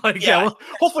I mean? Like,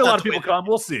 hopefully a lot of people come.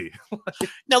 We'll see.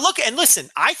 Now look and listen.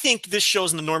 I think this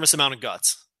shows an enormous amount of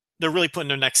guts. They're really putting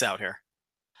their necks out here.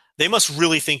 They must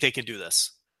really think they can do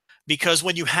this, because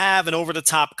when you have an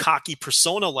over-the-top cocky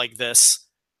persona like this,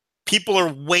 people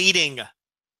are waiting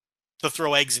to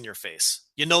throw eggs in your face.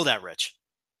 You know that, Rich.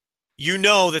 You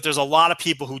know that there's a lot of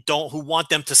people who want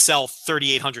them to sell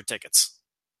 3,800 tickets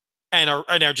and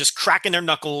are just cracking their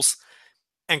knuckles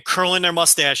and curling their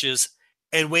mustaches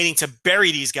and waiting to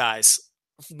bury these guys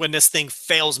when this thing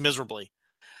fails miserably.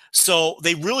 So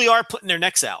they really are putting their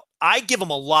necks out. I give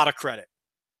them a lot of credit.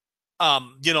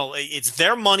 It's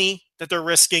their money that they're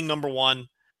risking, number one.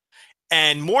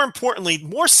 And more importantly,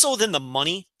 more so than the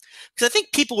money, because I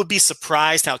think people would be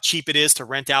surprised how cheap it is to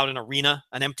rent out an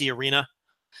empty arena.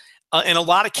 In a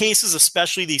lot of cases,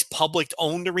 especially these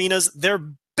public-owned arenas,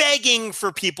 they're begging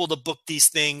for people to book these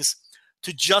things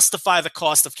to justify the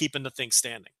cost of keeping the thing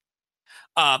standing.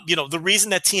 The reason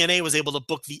that TNA was able to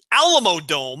book the Alamo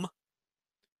Dome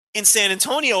in San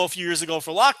Antonio a few years ago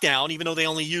for lockdown, even though they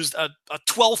only used a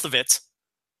 1/12 of it,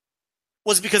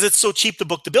 was because it's so cheap to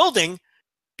book the building,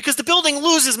 because the building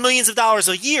loses millions of dollars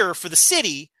a year for the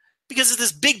city because it's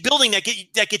this big building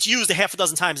that gets used a half a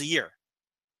dozen times a year.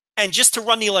 And just to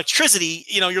run the electricity,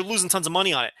 you're losing tons of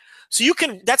money on it. So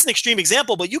that's an extreme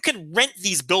example, but you can rent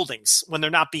these buildings when they're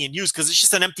not being used, because it's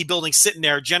just an empty building sitting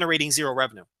there generating zero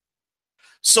revenue.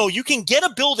 So you can get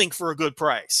a building for a good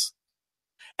price.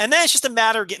 And then it's just a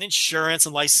matter of getting insurance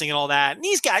and licensing and all that. And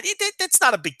these guys, that's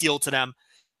not a big deal to them.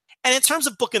 And in terms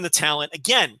of booking the talent,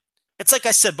 again, it's like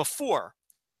I said before,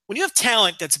 when you have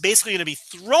talent that's basically going to be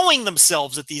throwing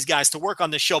themselves at these guys to work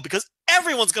on this show because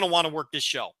everyone's going to want to work this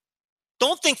show.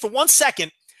 Don't think for 1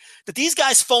 second that these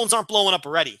guys' phones aren't blowing up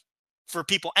already for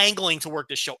people angling to work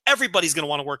this show. Everybody's going to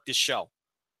want to work this show.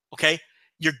 Okay?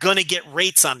 You're going to get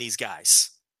rates on these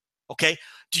guys. Okay?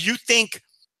 Do you think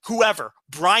whoever,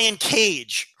 Brian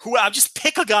Cage, I'll just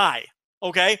pick a guy.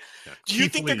 Okay? Yeah, Do you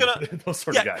think they're going to, those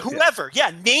sort of guys, whoever,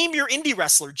 name your indie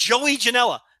wrestler, Joey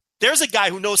Janela. There's a guy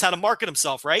who knows how to market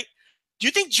himself, right? Do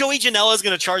you think Joey Janela is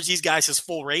going to charge these guys his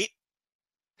full rate?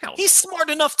 Hell. He's smart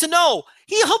enough to know.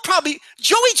 He'll probably,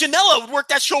 Joey Janela would work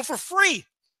that show for free.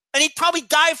 And he'd probably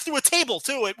dive through a table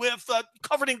too, with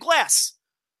covered in glass.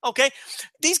 Okay?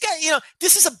 These guys,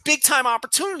 this is a big time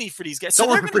opportunity for these guys. Don't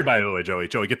work for free, by the way, Joey.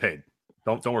 Joey, get paid.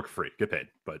 Don't work for free. Get paid.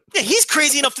 But yeah, he's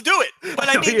crazy enough to do it. But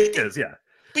I mean, he is, yeah.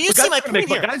 But you see my point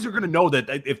here. Guys are going to know that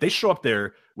if they show up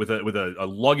there with a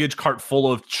luggage cart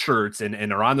full of shirts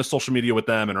and are on the social media with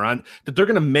them that they're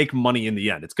going to make money in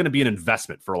the end. It's going to be an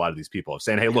investment for a lot of these people of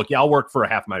saying, hey, look, I'll work for a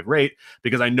half my rate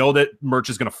because I know that merch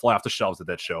is going to fly off the shelves at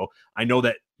that show. I know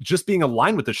that just being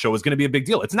aligned with the show is going to be a big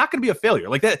deal. It's not going to be a failure.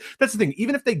 Like that's the thing.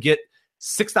 Even if they get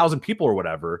 6,000 people or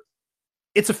whatever,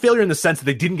 it's a failure in the sense that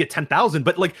they didn't get 10,000,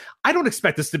 but like, I don't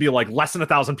expect this to be like less than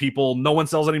 1,000 people. No one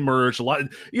sells any merch. A lot,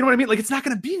 you know what I mean? Like, it's not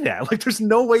going to be that. Like, there's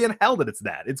no way in hell that it's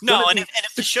that. It's no, and if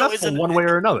the show isn't one way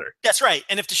or another, that's right.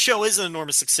 And if the show is an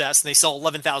enormous success and they sell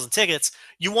 11,000 tickets,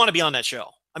 you want to be on that show.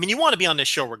 I mean, you want to be on this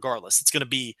show regardless. It's going to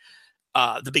be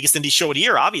the biggest indie show of the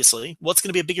year, obviously. What's going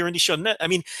to be a bigger indie show than that? I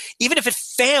mean, even if it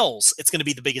fails, it's going to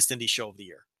be the biggest indie show of the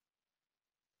year.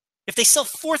 If they sell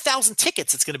 4,000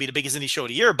 tickets, it's going to be the biggest indie show of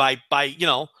the year by it's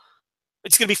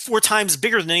going to be 4 times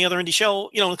bigger than any other indie show,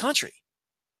 in the country.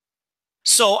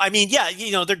 So, I mean,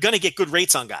 they're going to get good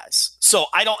rates on guys. So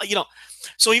I don't,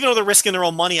 so even though they're risking their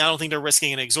own money, I don't think they're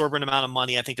risking an exorbitant amount of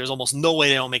money. I think there's almost no way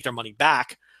they don't make their money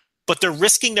back, but they're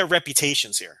risking their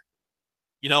reputations here.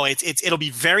 It'll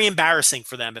be very embarrassing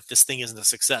for them if this thing isn't a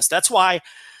success. That's why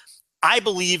I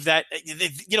believe that,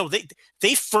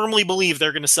 they firmly believe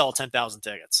they're going to sell 10,000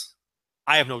 tickets.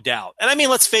 I have no doubt. And I mean,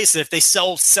 let's face it, if they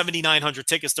sell 7,900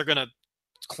 tickets, they're going to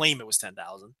claim it was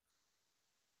 10,000.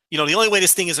 The only way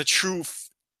this thing is a true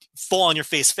fall on your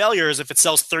face failure is if it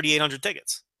sells 3,800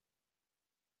 tickets.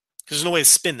 Because there's no way to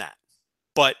spin that.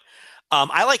 But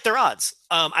I like their odds.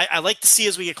 I like to see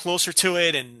as we get closer to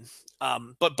it. And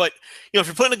but if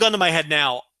you're putting a gun to my head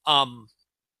now,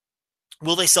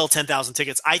 will they sell 10,000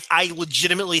 tickets? I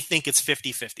legitimately think it's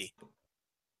 50-50.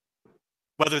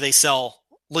 Whether they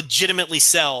legitimately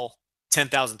sell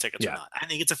 10,000 tickets or not. I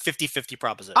think it's a 50-50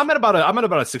 proposition. I'm at about a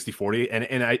 60-40.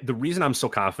 And the reason I'm so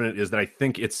confident is that I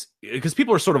think it's because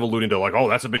people are sort of alluding to like, oh,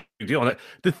 that's a big deal. And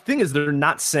the thing is, they're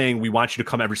not saying we want you to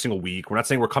come every single week. We're not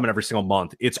saying we're coming every single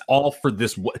month. It's all for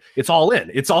this. It's all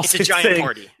in. It's a giant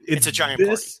party. It's a giant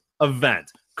party. Event.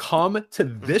 Come to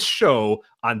this show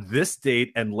on this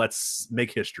date and let's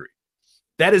make history.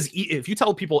 That is, if you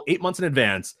tell people 8 months in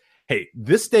advance, hey,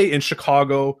 this day in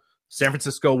Chicago, San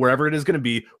Francisco, wherever it is going to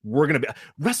be, we're going to be.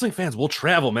 Wrestling fans will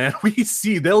travel, man.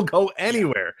 They'll go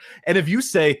anywhere. And if you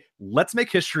say, let's make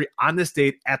history on this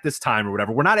date at this time or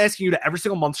whatever, we're not asking you to every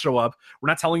single month show up. We're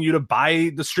not telling you to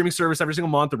buy the streaming service every single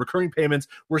month, the recurring payments.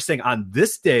 We're saying on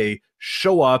this day,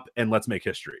 show up and let's make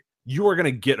history. You are going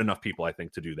to get enough people, I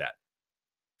think, to do that.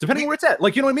 Depending where it's at.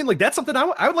 Like, you know what I mean? Like, that's something I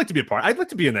would like to be a part. I'd like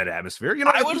to be in that atmosphere.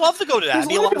 I would love to go to that. It'd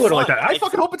be a lot of fun. Like that. I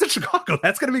fucking hope it's in Chicago.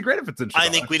 That's going to be great if it's in Chicago. I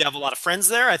think we'd have a lot of friends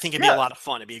there. I think it'd be a lot of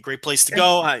fun. It'd be a great place to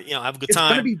go. Have a good time. It's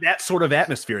going to be that sort of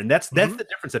atmosphere. And that's the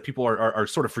difference that people are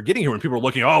sort of forgetting here when people are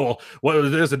looking, oh, well, what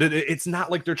is it? It's not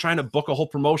like they're trying to book a whole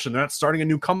promotion. They're not starting a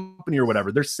new company or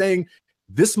whatever. They're saying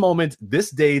this moment,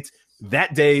 this date,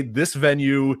 that day, this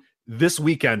venue, this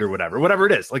weekend or whatever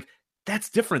it is. Like, that's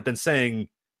different than saying,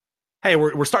 hey,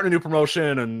 we're starting a new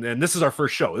promotion and this is our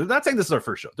first show. They're not saying this is our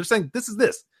first show. They're saying this is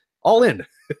this. All in.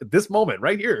 This moment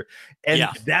right here. And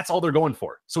that's all they're going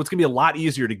for. So it's going to be a lot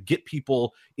easier to get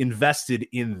people invested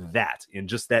in that, in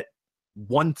just that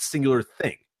one singular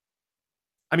thing.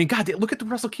 I mean, God, look at the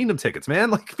Wrestle Kingdom tickets, man.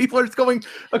 Like, people are going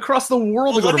across the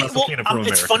world to go to Wrestle Kingdom from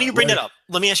America. It's funny you bring that up.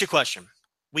 Let me ask you a question.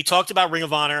 We talked about Ring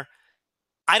of Honor.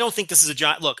 I don't think this is a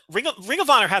giant look. Ring of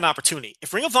Honor had an opportunity.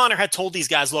 If Ring of Honor had told these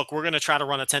guys, "Look, we're going to try to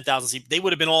run a 10,000 seat," they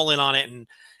would have been all in on it,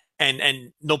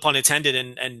 and no pun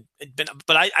intended.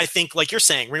 But I think, like you're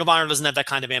saying, Ring of Honor doesn't have that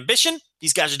kind of ambition.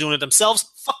 These guys are doing it themselves.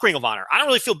 Fuck Ring of Honor. I don't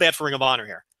really feel bad for Ring of Honor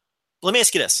here. But let me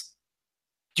ask you this: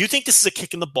 do you think this is a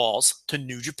kick in the balls to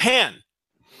New Japan?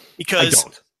 Because I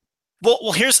don't.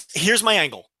 Well, here's my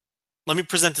angle. Let me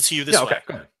present it to you this way. Okay,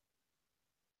 go ahead.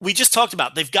 We just talked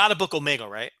about they've got to book Omega,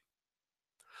 right?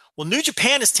 Well, New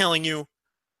Japan is telling you,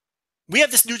 we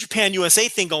have this New Japan USA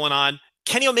thing going on.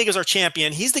 Kenny Omega's our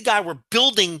champion. He's the guy we're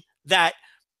building that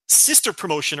sister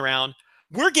promotion around.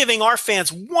 We're giving our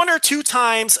fans 1 or 2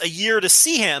 times a year to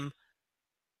see him.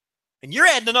 And you're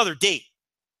adding another date.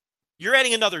 You're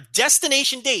adding another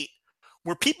destination date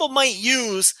where people might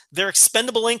use their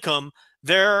expendable income,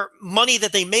 their money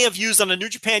that they may have used on a New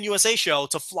Japan USA show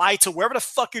to fly to wherever the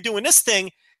fuck you're doing this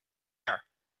thing.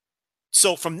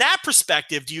 So from that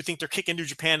perspective, do you think they're kicking New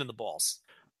Japan in the balls?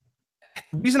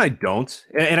 The reason I don't,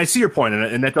 and I see your point,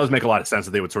 and that does make a lot of sense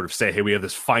that they would sort of say, hey, we have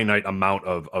this finite amount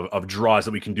of draws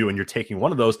that we can do, and you're taking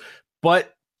one of those.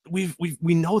 But we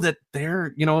know that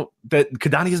that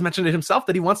Kadani has mentioned it himself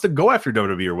that he wants to go after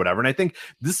WWE or whatever. And I think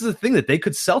this is a thing that they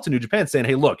could sell to New Japan, saying,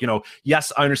 hey, look,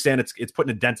 yes, I understand it's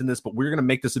putting a dent in this, but we're going to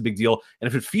make this a big deal. And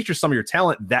if it features some of your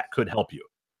talent, that could help you.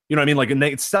 You know what I mean? Like, and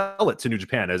they sell it to New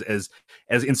Japan as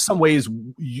in some ways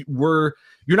you're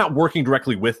not working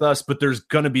directly with us, but there's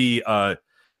going to be a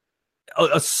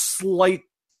slight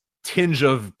tinge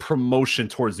of promotion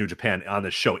towards New Japan on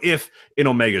this show. If an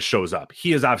Omega shows up,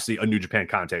 he is obviously a New Japan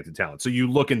contacted talent. So you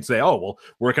look and say, oh, well,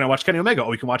 where can I watch Kenny Omega? Oh,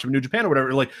 we can watch him in New Japan or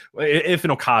whatever. Like if an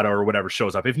Okada or whatever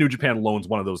shows up, if New Japan loans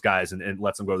one of those guys and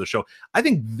lets them go to the show, I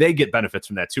think they get benefits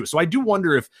from that too. So I do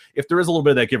wonder if there is a little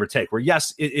bit of that give or take where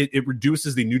yes, it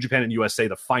reduces the New Japan and USA,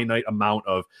 the finite amount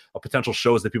of potential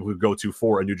shows that people could go to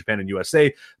for a New Japan and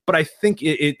USA. But I think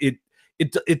it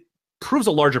proves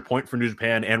a larger point for New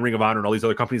Japan and Ring of Honor and all these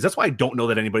other companies. That's why I don't know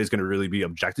that anybody's going to really be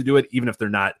objected to it, even if they're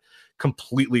not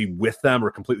completely with them or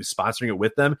completely sponsoring it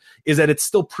with them, is that it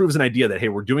still proves an idea that, hey,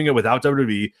 we're doing it without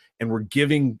WWE and we're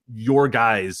giving your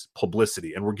guys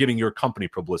publicity and we're giving your company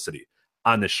publicity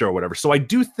on this show or whatever. So I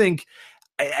do think,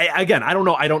 again, I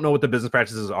don't know what the business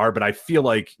practices are, but I feel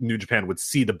like New Japan would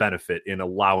see the benefit in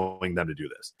allowing them to do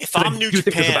this. If I'm New Japan,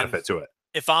 think there's a benefit to it.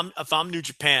 If I'm New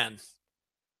Japan,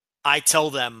 I tell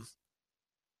them,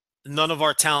 none of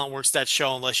our talent works that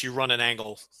show unless you run an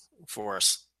angle for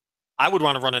us. I would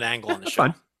want to run an angle on the show.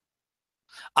 Fine.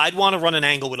 I'd want to run an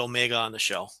angle with Omega on the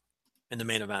show in the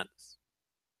main event.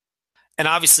 And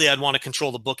obviously, I'd want to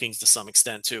control the bookings to some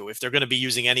extent, too. If they're going to be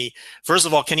using first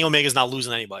of all, Kenny Omega's not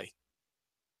losing anybody.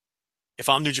 If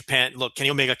I'm New Japan, look,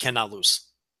 Kenny Omega cannot lose.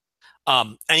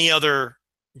 Any other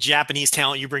Japanese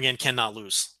talent you bring in cannot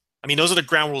lose. I mean, those are the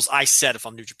ground rules I set if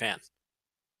I'm New Japan.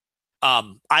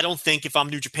 I don't think if I'm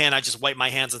New Japan, I just wipe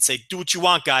my hands and say, do what you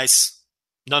want, guys.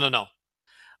 No.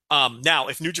 Now,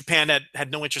 if New Japan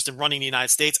had no interest in running the United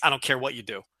States, I don't care what you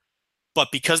do. But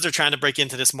because they're trying to break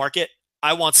into this market,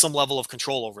 I want some level of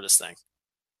control over this thing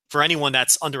for anyone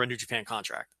that's under a New Japan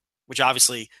contract, which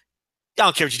obviously, I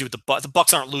don't care what you do with the Bucks. The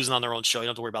Bucks aren't losing on their own show. You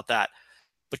don't have to worry about that.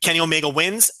 But Kenny Omega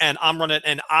wins, and I'm running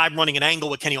an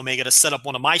angle with Kenny Omega to set up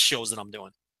one of my shows that I'm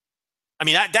doing. I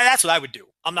mean, that's what I would do.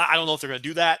 I don't know if they're going to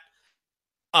do that.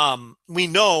 We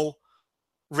know,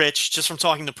 Rich, just from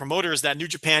talking to promoters, that New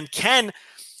Japan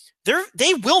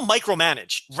they will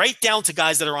micromanage right down to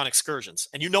guys that are on excursions.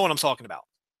 And you know what I'm talking about.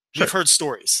 Sure. We've heard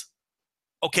stories.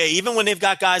 Okay, even when they've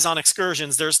got guys on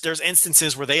excursions, there's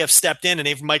instances where they have stepped in and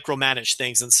they've micromanaged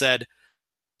things and said,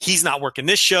 he's not working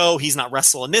this show, he's not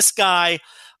wrestling this guy,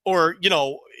 or,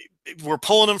 we're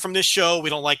pulling him from this show, we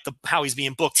don't like how he's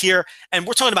being booked here. And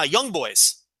we're talking about young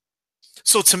boys.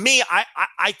 So to me,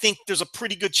 I think there's a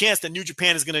pretty good chance that New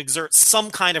Japan is going to exert some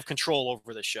kind of control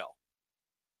over this show.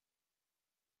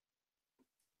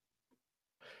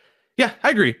 Yeah, I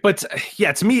agree. But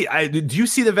yeah, to me, do you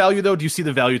see the value though? Do you see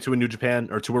the value to a New Japan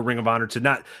or to a Ring of Honor to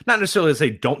not necessarily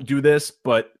say don't do this,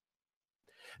 but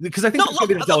because I think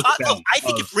I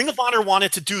think if Ring of Honor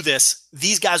wanted to do this,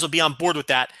 these guys would be on board with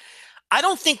that. I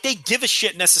don't think they give a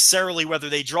shit necessarily whether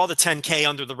they draw the 10K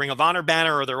under the Ring of Honor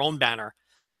banner or their own banner.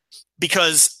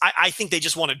 Because I think they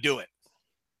just want to do it.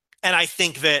 And I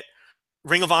think that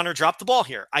Ring of Honor dropped the ball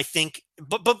here. I think,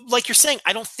 but like you're saying,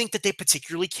 I don't think that they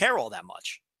particularly care all that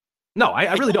much. No,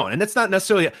 I really don't. And that's not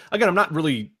necessarily, again, I'm not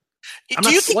really, I'm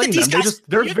not slaying them.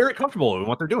 They're very comfortable in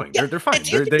what they're doing. Yeah, they're fine.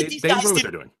 They enjoy what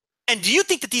they're doing. And do you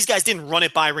think that these guys didn't run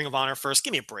it by Ring of Honor first?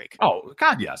 Give me a break. Oh,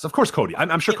 God, yes. Of course, Cody.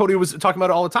 I'm sure Cody was talking about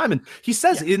it all the time. And he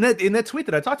says in that tweet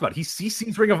that I talked about, he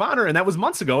sees Ring of Honor, and that was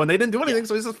months ago, and they didn't do anything.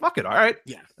 So he says, fuck it. All right.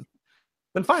 Yeah.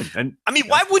 Then fine. And I mean,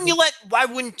 why wouldn't you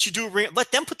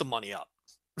let them put the money up?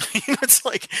 It's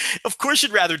like, of course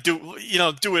you'd rather do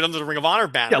it under the Ring of Honor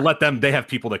banner. Yeah, let them. They have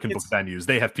people that can book venues.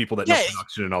 They have people that know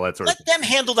production and all that sort of thing. Let them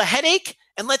handle the headache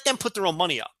and let them put their own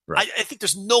money up. Right. I think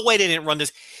there's no way they didn't run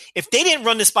this. If they didn't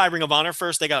run this by Ring of Honor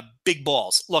first, they got big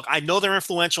balls. Look, I know they're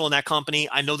influential in that company.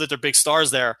 I know that they're big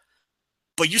stars there,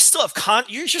 but you still have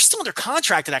you're still under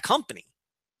contract to that company.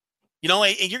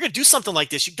 And you're going to do something like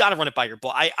this. You got to run it by your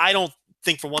ball. I don't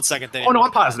think for 1 second that. Oh no,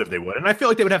 I'm positive they would, and I feel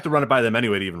like they would have to run it by them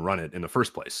anyway to even run it in the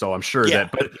first place. So I'm sure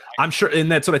but I'm sure,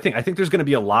 and that's what I think. I think there's going to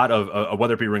be a lot of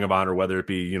whether it be Ring of Honor, whether it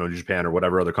be New Japan or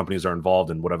whatever other companies are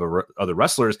involved and whatever other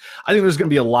wrestlers. I think there's going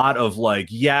to be a lot of like,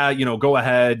 go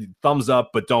ahead, thumbs up,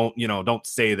 but don't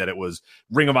say that it was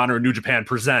Ring of Honor or New Japan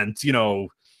present,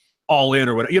 all in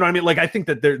or whatever. You know what I mean? Like, I think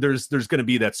that there's going to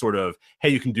be that sort of, hey,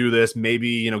 you can do this,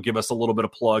 maybe, give us a little bit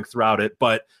of plug throughout it,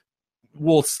 but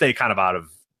we'll stay kind of out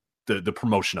of the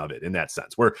promotion of it in that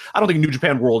sense, where I don't think New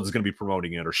Japan World is going to be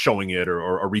promoting it or showing it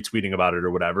or retweeting about it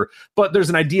or whatever. But there's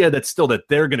an idea that still that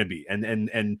they're going to be,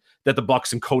 and that the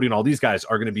Bucks and Cody and all these guys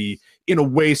are going to be in a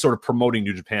way sort of promoting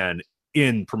New Japan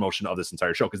in promotion of this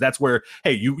entire show. Because that's where,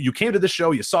 hey, you came to this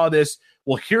show, you saw this.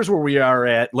 Well, here's where we are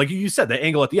at. Like you said, the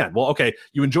angle at the end. Well, okay,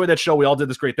 you enjoyed that show. We all did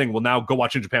this great thing. Well, now go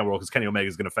watch New Japan World because Kenny Omega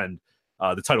is going to defend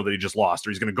the title that he just lost,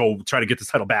 or he's going to go try to get this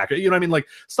title back. You know what I mean? Like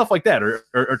stuff like that, or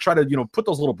try to, put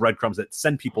those little breadcrumbs that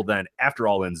send people then after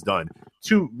all ends done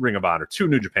to Ring of Honor, to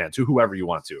New Japan, to whoever you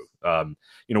want to,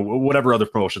 whatever other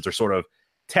promotions are sort of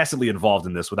tacitly involved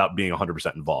in this without being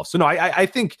 100% involved. So no, I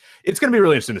think it's going to be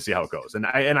really interesting to see how it goes. And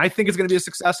I think it's going to be a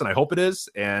success, and I hope it is.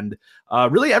 And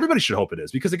really everybody should hope it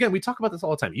is, because again, we talk about this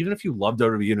all the time. Even if you love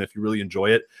WWE, even if you really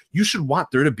enjoy it, you should want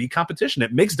there to be competition.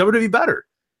 It makes WWE better.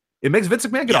 It makes Vince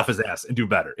McMahon get off his ass and do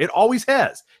better. It always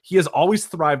has. He has always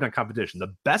thrived on competition.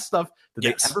 The best stuff that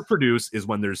they ever produce is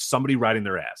when there's somebody riding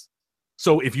their ass.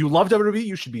 So if you love WWE,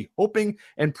 you should be hoping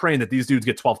and praying that these dudes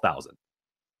get 12,000,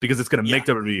 because it's going to make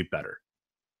WWE better.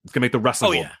 It's going to make the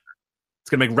wrestling better. It's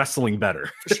going to make wrestling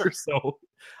better. For sure. So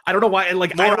I don't know why.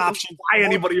 Like, I don't know why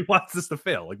anybody wants this to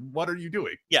fail. Like, what are you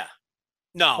doing? Yeah.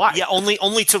 No. Why? Yeah.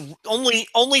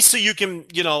 Only so you can,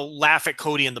 laugh at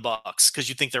Cody and the Bucks because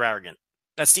you think they're arrogant.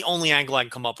 That's the only angle I can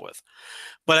come up with.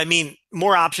 But I mean,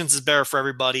 more options is better for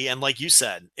everybody. And like you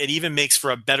said, it even makes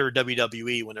for a better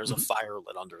WWE when there's a fire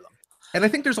lit under them. And I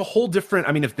think there's a whole different,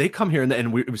 I mean, if they come here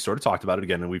and we sort of talked about it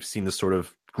again, and we've seen this sort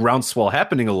of groundswell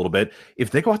happening a little bit.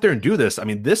 If they go out there and do this, I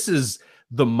mean, this is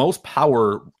the most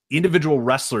power individual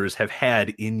wrestlers have had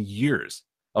in years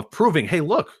of proving, hey,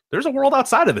 look, there's a world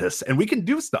outside of this and we can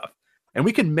do stuff. And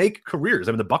we can make careers.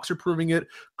 I mean, the Bucks are proving it.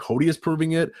 Cody is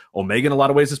proving it. Omega in a lot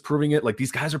of ways is proving it. Like,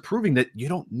 these guys are proving that you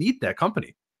don't need that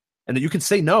company and that you can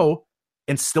say no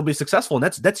and still be successful.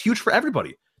 And that's huge for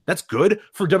everybody. That's good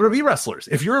for WWE wrestlers.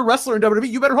 If you're a wrestler in WWE,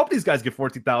 you better hope these guys get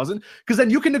 14,000, because then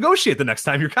you can negotiate the next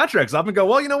time your contract's up and go,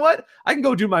 well, you know what? I can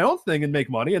go do my own thing and make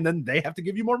money. And then they have to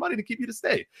give you more money to keep you to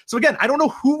stay. So again, I don't know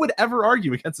who would ever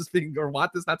argue against this being or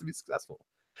want this not to be successful.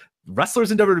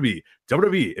 Wrestlers in WWE,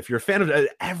 if you're a fan of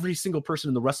every single person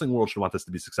in the wrestling world should want this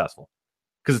to be successful,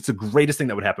 because it's the greatest thing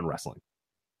that would happen in wrestling.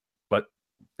 But,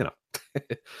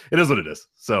 it is what it is.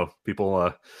 So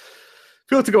people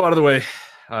feel it to go out of the way,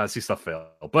 see stuff fail.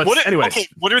 But anyway. Okay,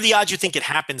 what are the odds you think it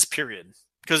happens, period?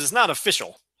 Because it's not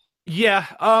official. Yeah.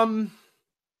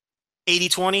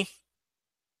 80-20?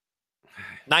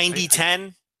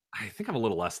 90-10? I think I'm a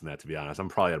little less than that, to be honest. I'm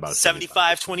probably at about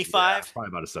 75-25. Yeah, probably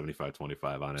about a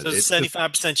 75-25 on it. So there's a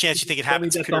 75% chance you think it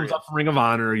happens. That thumbs up for Ring of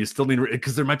Honor. You still need,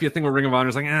 because there might be a thing where Ring of Honor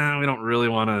is like, we don't really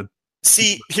want to.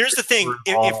 See, here's the thing: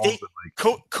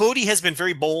 Cody has been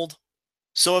very bold.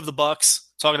 So have the Bucks,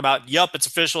 talking about, yup, it's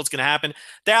official, it's going to happen.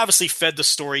 They obviously fed the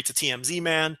story to TMZ,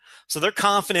 man, so they're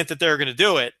confident that they're going to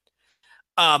do it.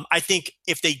 I think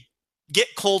if they get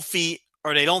cold feet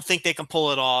or they don't think they can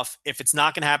pull it off, if it's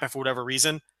not going to happen for whatever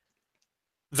reason,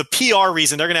 the PR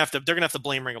reason, they're gonna have to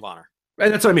blame Ring of Honor.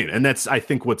 And that's what I mean. And that's, I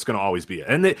think, what's going to always be it.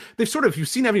 And they've sort of, if you've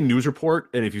seen every news report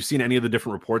and if you've seen any of the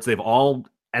different reports, they've all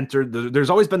entered. There's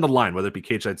always been the line, whether it be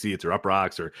Cage Side Seats or Up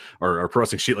Rocks or Pro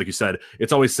Wrestling Sheet, like you said,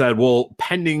 it's always said, well,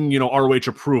 pending, ROH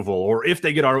approval, or if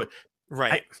they get ROH.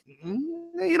 Right.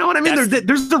 You know what I mean?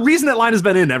 There's the reason that line has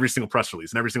been in every single press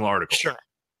release and every single article. Sure.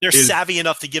 They're savvy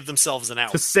enough to give themselves an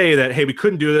out. To say that, hey, we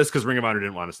couldn't do this because Ring of Honor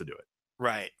didn't want us to do it.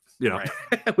 Right. Right.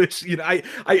 Which,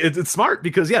 it's smart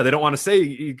because, they don't want to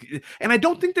say, and I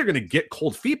don't think they're going to get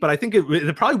cold feet, but I think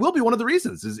it probably will be one of the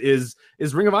reasons is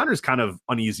Ring of Honor is kind of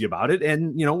uneasy about it.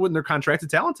 And, when they're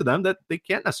contracted talent to them, that they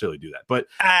can't necessarily do that. But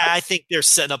I think they're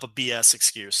setting up a BS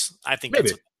excuse. I think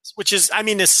maybe. Which is,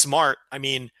 is smart. I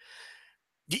mean,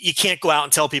 you can't go out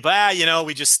and tell people,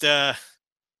 we just,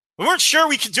 We weren't sure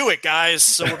we could do it, guys.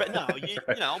 So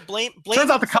blame.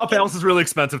 Turns out the Cow Palace is really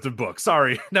expensive to book.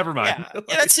 Sorry, never mind. Yeah,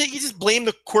 that's it. You just blame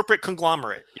the corporate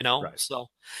conglomerate, Right. So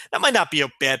that might not be a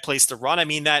bad place to run. I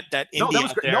mean, that No, India that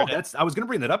was great. I was going to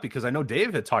bring that up because I know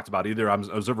Dave had talked about I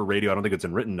was over radio. I don't think it's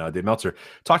in written. Dave Meltzer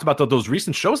talked about those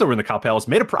recent shows that were in the Cow Palace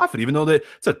made a profit, even though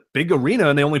it's a big arena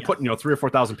and they only put 3,000 or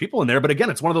 4,000 people in there. But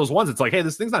again, it's one of those ones. It's like, hey,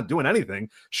 this thing's not doing anything.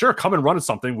 Sure, come and run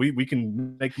something. We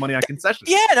can make money on concessions.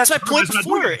 Yeah, that's my point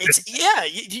before.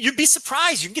 You'd be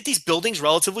surprised. You can get these buildings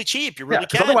relatively cheap. You really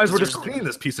can. Otherwise, we're just paying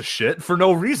this piece of shit for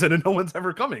no reason and no one's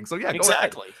ever coming. So yeah, exactly.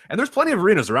 Go ahead. And there's plenty of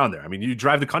arenas around there. I mean, you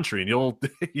drive the country and you'll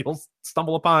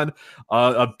stumble upon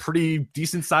a pretty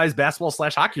decent sized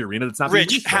basketball/hockey arena that's not.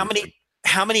 Rich,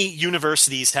 how many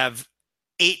universities have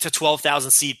 8,000 to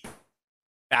 12,000 seat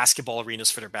basketball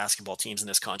arenas for their basketball teams in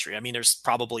this country? I mean, there's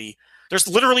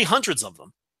literally hundreds of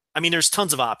them. I mean, there's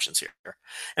tons of options here,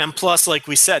 and plus, like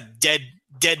we said, dead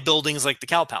buildings like the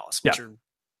Cow Palace, which are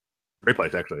great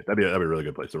place. Actually, that'd be a really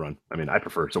good place to run. I mean, I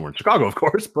prefer somewhere in Chicago, of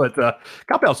course, but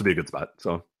Cow Palace would be a good spot.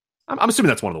 So I'm assuming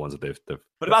that's one of the ones that they've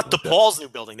what about DePaul's new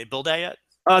building? They build that yet?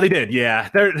 They did, yeah.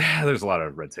 There's a lot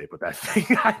of red tape with that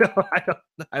thing.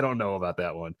 I don't know about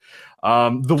that one. The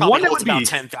Probably one that would about be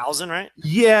 10,000, right?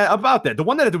 Yeah, about that. The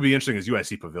one that would be interesting is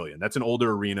USC Pavilion. That's an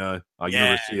older arena.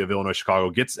 University of Illinois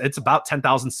Chicago it's about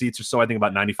 10,000 seats or so. I think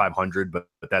about 9,500, but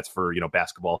that's for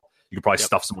basketball. You could probably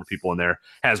stuff some more people in there.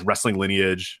 Has wrestling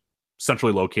lineage,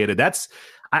 centrally located.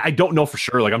 I don't know for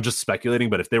sure. Like I'm just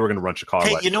speculating, but if they were going to run Chicago,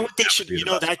 hey, you know what they should?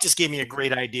 That just gave me a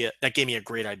great idea.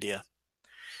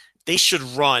 They should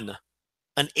run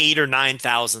an 8,000 or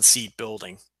 9,000 seat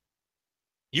building.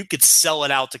 You could sell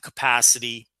it out to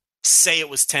capacity, say it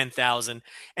was 10,000,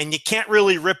 and you can't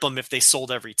really rip them if they sold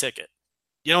every ticket.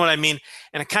 You know what I mean?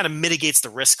 And it kind of mitigates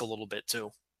the risk a little bit too.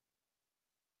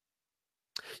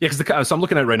 Yeah, because so I'm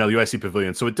looking at it right now, the USC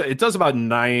Pavilion. So it does about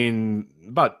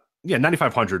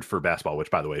 9,500 for basketball, which,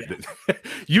 by the way,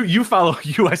 you follow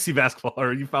USC basketball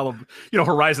or you follow,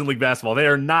 Horizon League basketball. They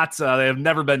are not, they have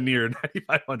never been near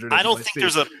 9,500. I don't think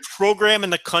there's a program in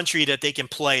the country that they can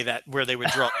play where they would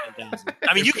draw 10,000.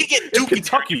 I mean, you could get Duke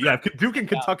Kentucky. Yeah, Duke and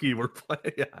Kentucky were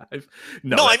playing. Yeah,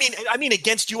 I mean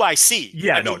against UIC.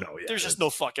 Yeah, there's just no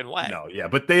fucking way. No, yeah,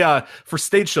 but they for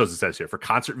stage shows, it says here, for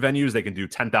concert venues, they can do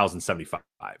 10,075.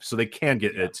 So they can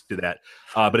get it to that.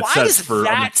 But it says for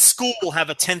that school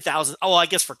have a 10,000. Oh, I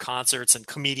guess for concerts and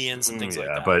comedians and things like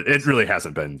that. But it really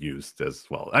hasn't been used as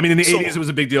well. I mean, in the 80s, it was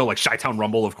a big deal. Like Chi-Town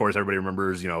Rumble, of course, everybody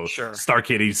remembers, sure.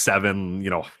 Starcade 87,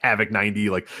 Havoc 90,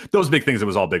 like those big things it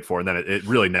was all big for. And then it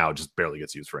really now just barely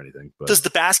gets used for anything. But does the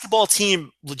basketball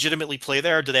team legitimately play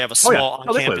there? Or do they have a small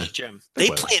on-campus gym? They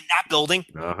play in that building.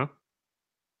 Uh-huh.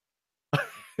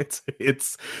 It's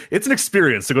an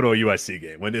experience to go to a USC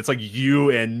game when it's like you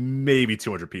and maybe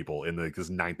 200 people in this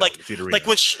 9,000 seat arena.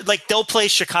 Like they'll play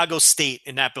Chicago State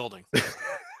in that building.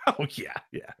 Oh yeah.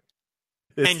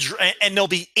 And there'll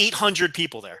be 800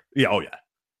 people there. Yeah. Oh yeah.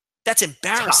 That's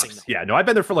embarrassing. Yeah. No, I've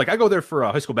been there for I go there for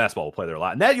high school basketball. We'll play there a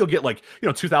lot, and that you'll get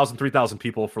 2,000, 3,000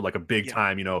 people for a big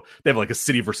time. They have a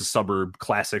city versus suburb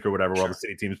classic or whatever, where all the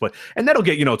city teams play, and that'll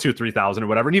get 2,000 or 3,000 or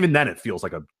whatever. And even then, it feels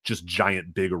like a just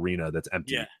giant big arena that's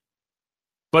empty. Yeah.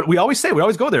 But we always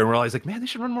go there and we're always like, man, they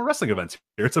should run more wrestling events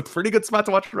here. It's a pretty good spot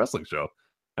to watch a wrestling show.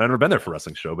 I've never been there for a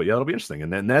wrestling show, but yeah, it'll be interesting.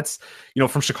 And then that's,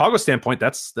 from Chicago's standpoint,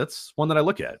 that's one that I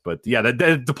look at. But yeah, the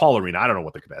DePaul Arena, I don't know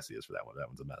what the capacity is for that one. That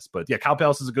one's a mess. But yeah, Cow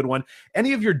Palace is a good one.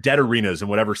 Any of your dead arenas in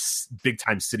whatever big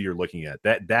time city you're looking at,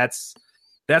 that's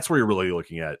where you're really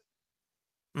looking at.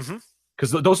 Mm-hmm.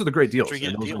 Because those are the great deals.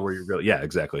 And those are where you're really, yeah,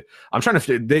 exactly. I'm trying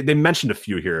to, they mentioned a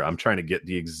few here. I'm trying to get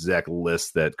the exact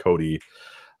list that Cody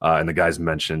and the guys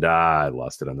mentioned. I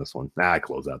lost it on this one. I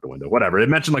closed out the window. Whatever. It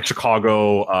mentioned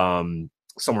Chicago,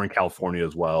 somewhere in California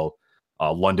as well.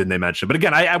 London they mentioned. But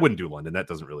again, I wouldn't do London. That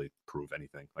doesn't really prove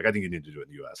anything. I think you need to do it in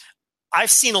the U.S. I've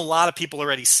seen a lot of people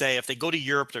already say if they go to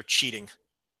Europe, they're cheating.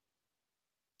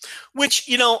 Which,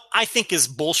 I think is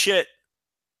bullshit.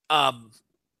 I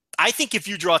think if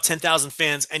you draw 10,000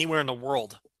 fans anywhere in the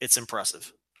world, it's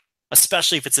impressive.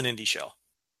 Especially if it's an indie show.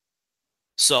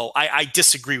 So I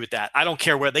disagree with that. I don't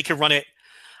care where they could run it.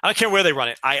 I don't care where they run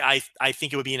it. I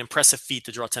think it would be an impressive feat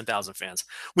to draw 10,000 fans.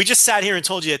 We just sat here and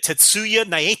told you that Tetsuya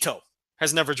Naito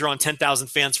has never drawn 10,000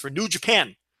 fans for New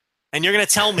Japan. And you're going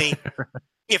to tell me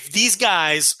if these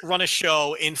guys run a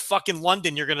show in fucking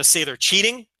London, you're going to say they're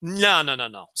cheating?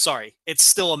 No. Sorry. It's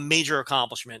still a major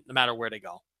accomplishment no matter where they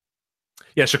go.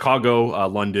 Yeah, Chicago,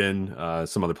 London,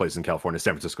 some other places in California,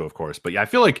 San Francisco, of course. But yeah, I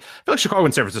feel like Chicago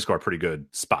and San Francisco are pretty good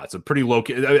spots. A pretty low.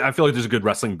 I feel like there's a good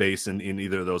wrestling base in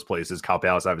either of those places. Cow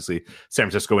Palace, obviously, San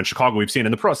Francisco and Chicago. We've seen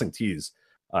in the Pro Wrestling Tees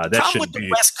The problem with the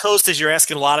West Coast is you're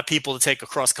asking a lot of people to take a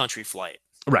cross-country flight.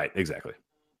 Right, exactly.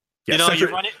 Yeah, you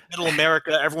run it in Middle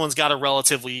America, everyone's got a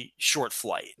relatively short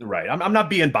flight. Right. I'm not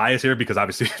being biased here because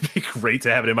obviously it'd be great to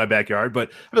have it in my backyard, but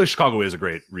I feel like Chicago is a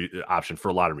great option for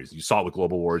a lot of reasons. You saw it with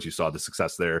Global Wars. You saw the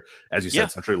success there. As you said,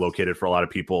 centrally located for a lot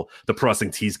of people. The Pro Wrestling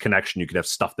Tees connection, you could have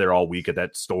stuff there all week at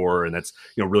that store, and that's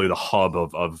really the hub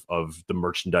of the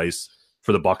merchandise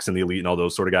for the Bucks and the Elite and all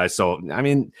those sort of guys. So, I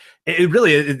mean, it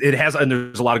really has, and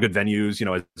there's a lot of good venues.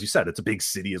 As you said, it's a big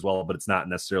city as well, but it's not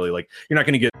necessarily like you're not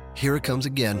going to get. Here it comes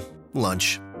again.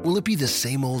 Lunch. Will it be the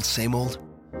same old, same old?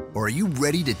 Or are you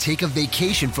ready to take a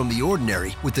vacation from the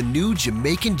ordinary with the new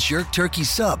Jamaican Jerk Turkey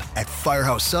Sub at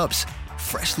Firehouse Subs?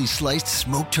 Freshly sliced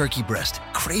smoked turkey breast,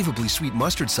 craveably sweet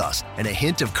mustard sauce, and a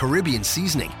hint of Caribbean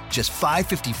seasoning. Just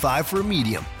 $5.55 for a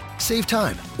medium. Save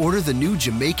time. Order the new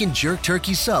Jamaican Jerk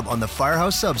Turkey Sub on the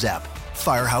Firehouse Subs app.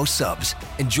 Firehouse Subs.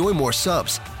 Enjoy more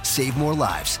subs. Save more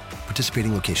lives.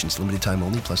 Participating locations. Limited time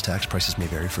only, plus tax. Prices may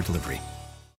vary for delivery.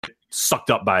 Sucked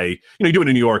up by, you do it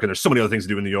in New York, and there's so many other things to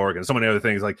do in New York, and so many other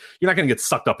things. Like, you're not going to get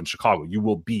sucked up in Chicago. You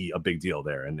will be a big deal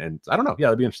there. And I don't know. Yeah,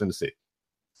 it'd be interesting to see.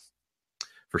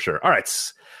 For sure. All right.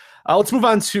 Let's move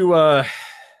on to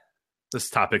this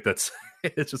topic that's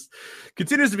it just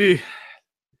continues to be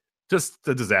just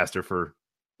a disaster for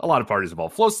a lot of parties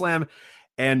involved. FloSlam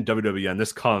and WWN.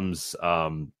 This comes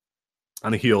on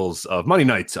the heels of Monday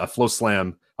night.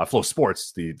 FloSlam, Flow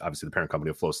Sports, obviously the parent company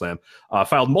of FloSlam,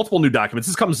 filed multiple new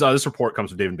documents. This report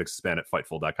comes from David Bixspan at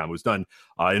Fightful.com, who's done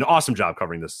an awesome job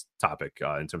covering this topic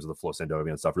in terms of the FloSlam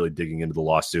WWN stuff, really digging into the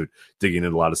lawsuit, digging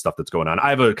into a lot of stuff that's going on.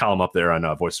 I have a column up there on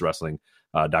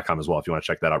voicesofwrestling.com as well, if you want to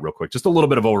check that out real quick. Just a little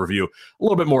bit of overview, a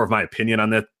little bit more of my opinion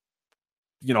on that,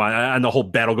 on the whole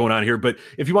battle going on here. But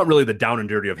if you want really the down and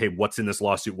dirty of, hey, what's in this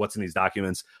lawsuit, what's in these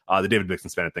documents, the David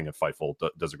Bixspan thing at Fightful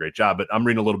does a great job. But I'm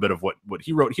reading a little bit of what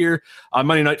he wrote here. On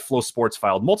Monday night, Flow Sports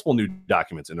filed multiple new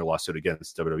documents in their lawsuit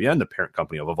against WWN, the parent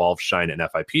company of Evolve, Shine, and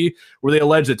FIP, where they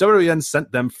allege that WWN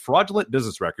sent them fraudulent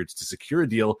business records to secure a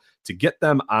deal to get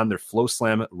them on their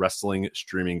FloSlam wrestling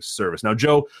streaming service. Now,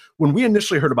 Joe, when we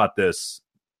initially heard about this,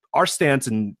 our stance,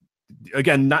 and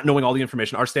again, not knowing all the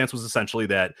information, our stance was essentially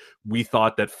that we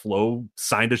thought that Flow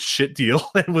signed a shit deal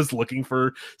and was looking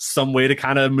for some way to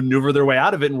kind of maneuver their way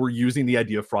out of it, and we're using the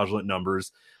idea of fraudulent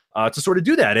numbers to sort of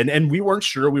do that. And we weren't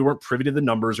sure, we weren't privy to the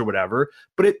numbers or whatever,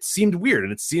 but it seemed weird,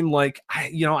 and it seemed like,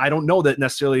 I don't know that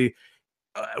necessarily.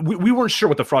 We weren't sure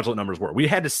what the fraudulent numbers were. We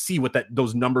had to see what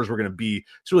those numbers were going to be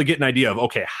to really get an idea of,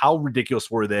 okay, how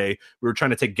ridiculous were they? We were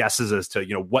trying to take guesses as to,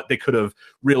 what they could have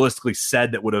realistically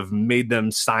said that would have made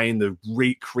them sign the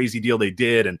great crazy deal they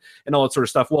did and all that sort of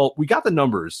stuff. Well, we got the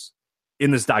numbers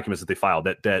in this documents that they filed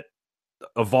that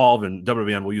Evolve and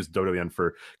WWN. We'll use WWN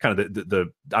for kind of the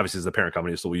obviously as the parent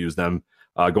company, so we'll use them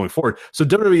going forward. So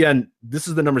WWN, this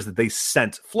is the numbers that they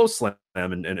sent FloSlam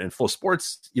and Flow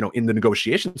Sports, in the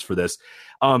negotiations for this.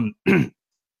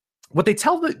 What they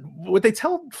tell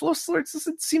Flow Sports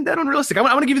doesn't seem that unrealistic. I'm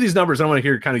going to give you these numbers, and I want to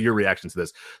hear kind of your reaction to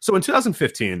this. So in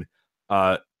 2015,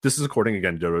 this is according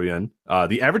again to WWN,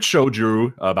 the average show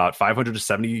drew about 500 to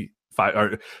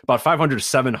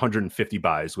 750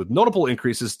 buys, with notable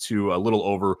increases to a little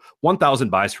over 1,000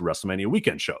 buys for WrestleMania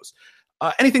weekend shows.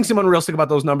 Anything seem unrealistic about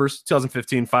those numbers?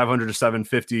 2015, 500 to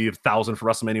 750, 1,000 for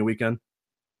WrestleMania weekend?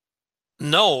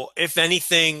 No, if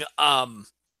anything,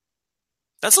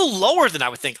 that's a little lower than I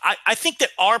would think. I think that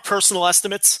our personal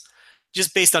estimates,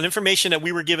 just based on information that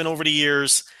we were given over the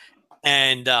years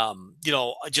and,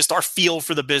 just our feel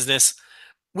for the business,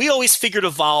 we always figured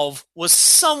Evolve was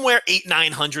somewhere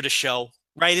 800-900 a show,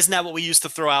 right? Isn't that what we used to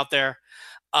throw out there?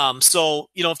 So,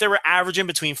 if they were averaging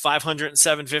between 500 and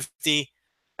 750,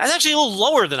 that's actually a little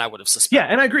lower than I would have suspected. Yeah,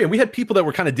 and I agree. And we had people that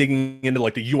were kind of digging into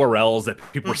like the URLs that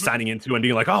people were signing into and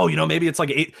being like, oh, maybe it's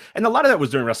like 8. And a lot of that was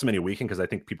during WrestleMania weekend because I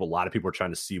think a lot of people were trying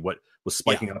to see what was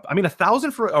spiking up. I mean, 1,000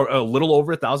 for or a little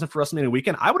over 1,000 for WrestleMania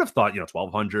weekend. I would have thought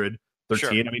 1,200, 13.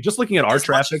 Sure. I mean, just looking at our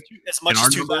traffic, as much as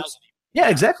 2,000. Yeah,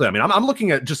 exactly. I mean, I'm looking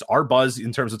at just our buzz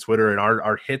in terms of Twitter and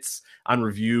our hits on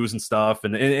reviews and stuff,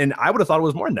 and I would have thought it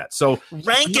was more than that. So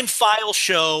rank and file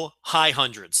show high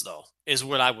hundreds though is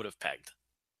what I would have pegged.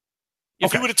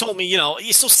 If you would have told me,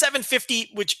 so 750,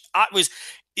 which was,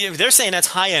 they're saying that's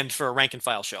high end for a rank and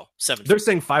file show. 750. They're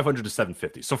saying 500 to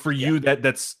 750. So for you,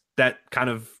 that's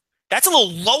kind of that's a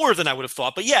little lower than I would have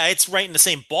thought. But yeah, it's right in the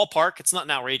same ballpark. It's not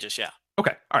outrageous. Yeah.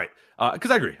 Okay. All right.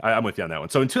 Because I agree. I'm with you on that one.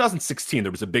 So in 2016,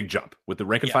 there was a big jump with the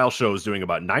rank and file shows doing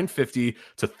about 950 to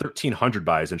 1,300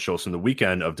 buys and shows from the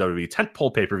weekend of WWE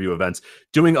tentpole pay-per-view events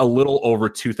doing a little over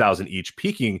 2,000 each,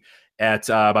 peaking at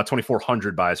about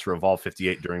 2,400 buys for Evolve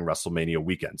 58 during WrestleMania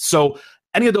weekend. So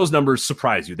any of those numbers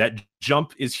surprise you? That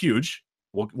jump is huge.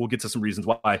 We'll get to some reasons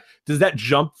why. Does that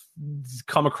jump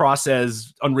come across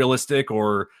as unrealistic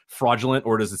or fraudulent,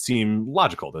 or does it seem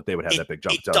logical that they would have that big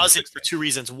jump? It doesn't for two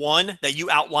reasons. One, that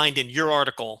you outlined in your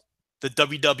article, the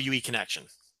WWE connection.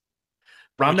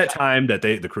 Around that time that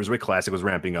the Cruiserweight Classic was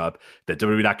ramping up, that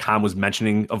WWE.com was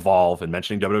mentioning Evolve and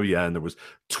mentioning WWN. There was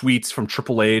tweets from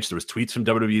Triple H. There was tweets from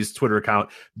WWE's Twitter account.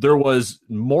 There was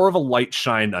more of a light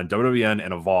shined on WWN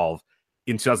and Evolve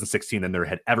in 2016 than there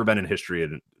had ever been in history.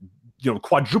 And,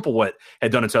 quadruple what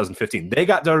had done in 2015. They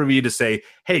got WWE to say,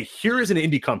 hey, here is an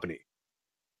indie company,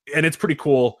 and it's pretty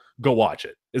cool. Go watch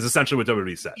it, is essentially what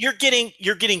WWE said. You're getting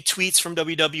tweets from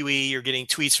WWE. You're getting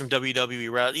tweets from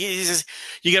WWE.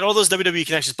 You get all those WWE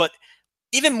connections. But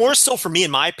even more so for me,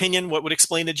 in my opinion, what would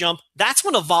explain the jump, that's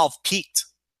when Evolve peaked.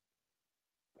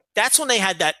 That's when they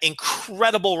had that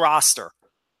incredible roster.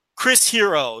 Chris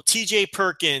Hero, TJ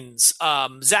Perkins,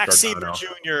 Zack Sabre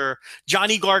Jr.,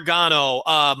 Johnny Gargano,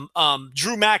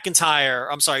 Drew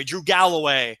McIntyre, Drew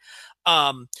Galloway,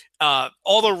 all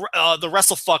the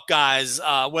WrestleFuck guys,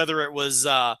 whether it was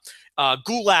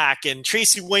Gulak and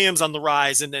Tracy Williams on the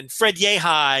rise, and then Fred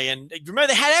Yehi, and remember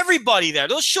they had everybody there.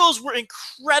 Those shows were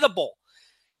incredible.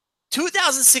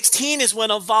 2016 is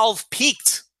when Evolve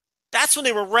peaked. That's when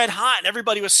they were red hot and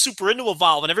everybody was super into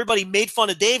Evolve and everybody made fun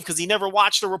of Dave because he never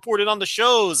watched or reported on the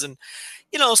shows. And,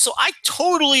 so I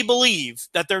totally believe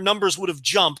that their numbers would have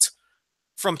jumped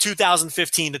from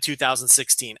 2015 to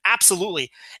 2016.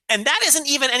 Absolutely. And that isn't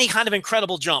even any kind of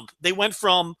incredible jump. They went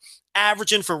from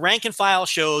averaging for rank and file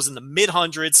shows in the mid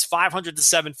hundreds, 500 to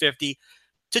 750,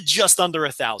 to just under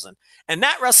 1,000. And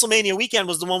that WrestleMania weekend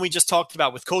was the one we just talked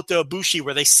about with Kota Ibushi,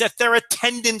 where they set their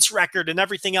attendance record and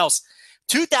everything else.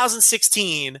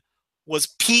 2016 was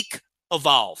peak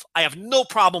Evolve. I have no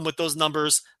problem with those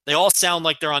numbers. They all sound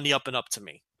like they're on the up and up to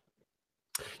me.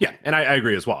 Yeah, and I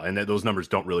agree as well. And that those numbers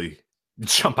don't really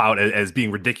jump out as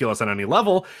being ridiculous on any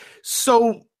level.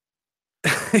 So so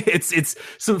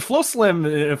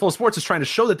FloSlam and Flow Sports is trying to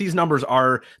show that these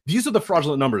are the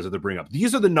fraudulent numbers that they bring up.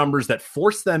 These are the numbers that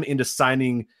force them into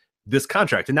signing this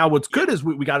contract. And now what's good is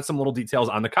we got some little details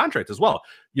on the contract as well.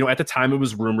 At the time it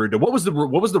was rumored. What was the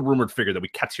rumored figure that we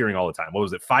kept hearing all the time? What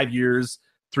was it? 5 years,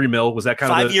 $3 million? Was that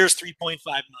kind of 5 years, $3.5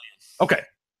 million? Okay.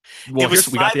 Well,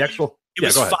 we got the actual. It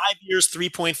was 5 years,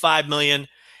 $3.5 million.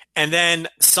 And then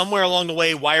somewhere along the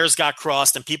way, wires got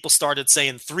crossed and people started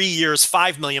saying 3 years,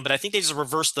 $5 million. But I think they just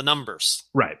reversed the numbers.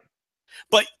 Right.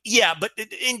 But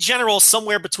in general,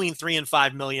 somewhere between 3 and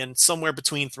 5 million, somewhere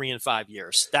between 3 and 5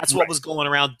 years. That's what was going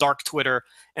around dark Twitter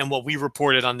and what we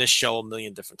reported on this show a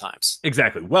million different times.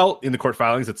 Exactly. Well, in the court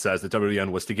filings, it says that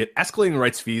WWN was to get escalating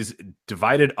rights fees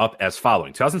divided up as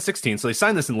following. 2016. So they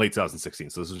signed this in late 2016.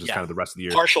 So this was just kind of the rest of the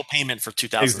year. Partial payment for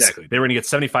 2016. Exactly. They were going to get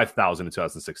 $75,000 in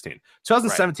 2016.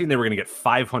 2017, they were going to get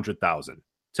 $500,000.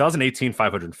 2018,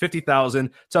 $550,000,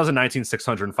 2019,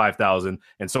 $605,000,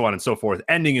 and so on and so forth,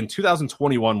 ending in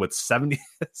 2021 with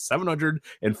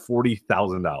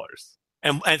 $740,000.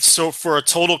 And so for a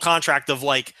total contract of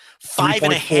like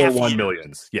 $5.5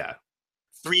 million. Yeah.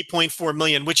 3.4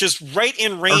 million, which is right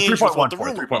in range with what the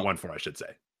rumor. 3.14, I should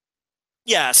say.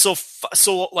 Yeah. So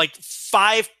like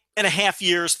 5.5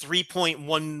 years,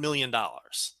 $3.1 million.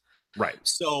 Right.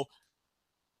 So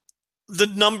the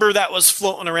number that was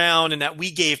floating around and that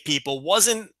we gave people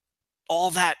wasn't all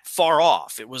that far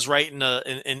off. It was right in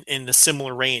the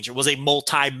similar range. It was a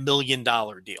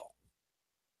multi-million-dollar deal.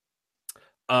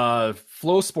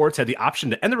 Flow Sports had the option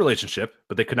to end the relationship,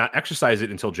 but they could not exercise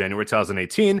it until January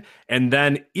 2018. And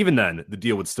then, even then, the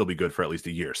deal would still be good for at least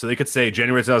a year. So they could say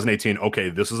January 2018, okay,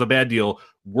 this was a bad deal.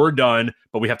 We're done,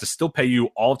 but we have to still pay you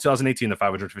all of 2018, the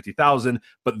 $550,000,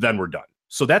 but then we're done.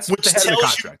 So that's what they had in the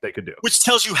contract they could do. Which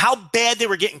tells you how bad they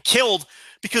were getting killed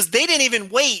because they didn't even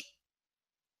wait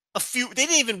they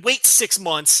didn't even wait 6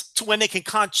 months to when they can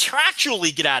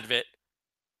contractually get out of it.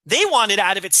 They wanted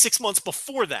out of it 6 months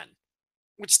before then,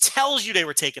 which tells you they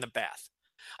were taking a bath.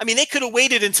 I mean, they could have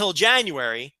waited until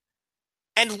January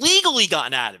and legally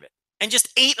gotten out of it and just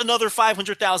ate another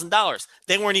 $500,000.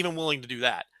 They weren't even willing to do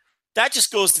that. That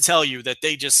just goes to tell you that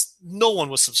no one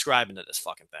was subscribing to this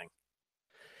fucking thing.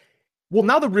 Well,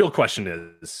 now the real question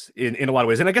is, in a lot of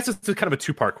ways, and I guess it's kind of a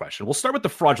two-part question. We'll start with the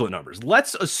fraudulent numbers.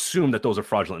 Let's assume that those are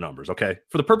fraudulent numbers, okay?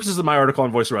 For the purposes of my article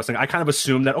on Voice of Wrestling, I kind of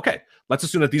assume that, okay, let's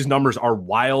assume that these numbers are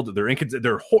wild.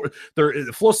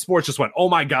 Flow Sports just went, oh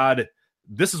my God,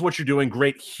 this is what you're doing.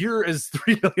 Great. Here is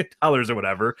 $3 million or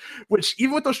whatever, which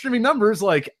even with those streaming numbers,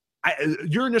 like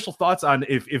your initial thoughts on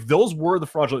if those were the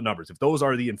fraudulent numbers, if those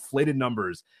are the inflated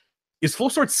numbers, is Flow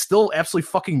Sports still absolutely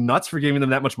fucking nuts for giving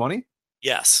them that much money?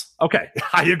 Yes. Okay,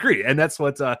 I agree, and that's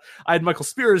what I had. Michael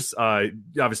Spears,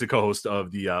 obviously co-host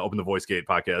of the Open the Voice Gate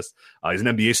podcast. He's an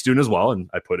MBA student as well, and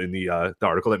I put in the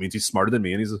article that means he's smarter than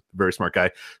me, and he's a very smart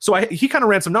guy. So he kind of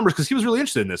ran some numbers because he was really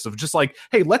interested in this, of just like,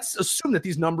 hey, let's assume that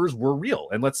these numbers were real,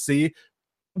 and let's see,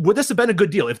 would this have been a good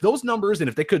deal if those numbers, and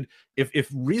if they could, if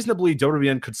reasonably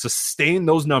WWN could sustain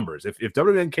those numbers, if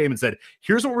WWN came and said,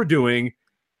 here's what we're doing,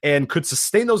 and could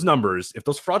sustain those numbers, if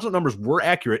those fraudulent numbers were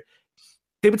accurate,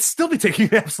 they would still be taking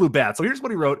an absolute bath. So here's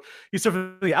what he wrote. He said,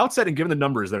 from the outset and given the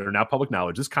numbers that are now public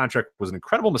knowledge, this contract was an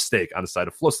incredible mistake on the side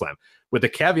of FloSlam, with the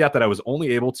caveat that I was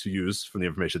only able to use from the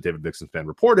information that David Vixen fan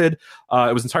reported.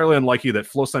 It was entirely unlikely that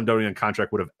FloSlam WWN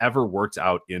contract would have ever worked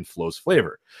out in Flo's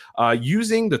favor.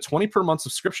 Using the 20 per month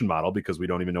subscription model, because we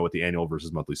don't even know what the annual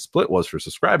versus monthly split was for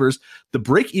subscribers, the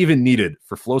break even needed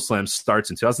for FloSlam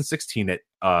starts in 2016 at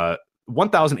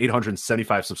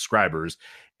 1,875 subscribers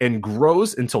and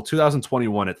grows until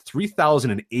 2021 at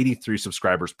 3,083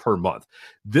 subscribers per month.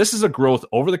 This is a growth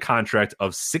over the contract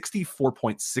of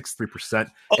 64.63%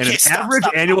 and an average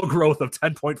annual growth of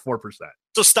 10.4%.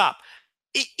 So stop.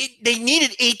 They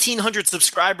needed 1,800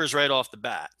 subscribers right off the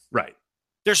bat. Right.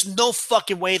 There's no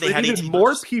fucking way they had needed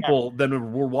more people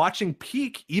than were watching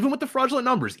peak, even with the fraudulent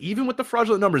numbers. Even with the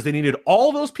fraudulent numbers, they needed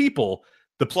all those people,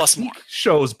 the plus more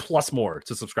shows plus more,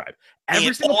 to subscribe.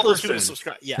 Every single person,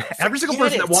 every single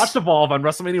person that watched Evolve on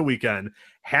WrestleMania weekend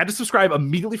had to subscribe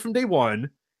immediately from day one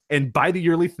and buy the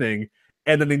yearly thing,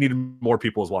 and then they needed more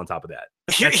people as well on top of that.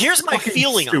 Here's my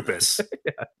feeling on this.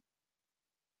 Yeah.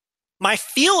 My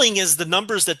feeling is the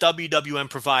numbers that WWN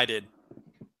provided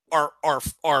are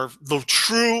the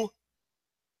true,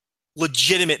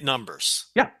 legitimate numbers.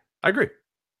 Yeah, I agree.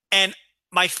 And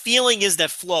my feeling is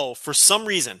that Flo, for some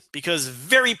reason, because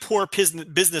very poor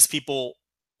business people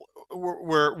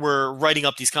were writing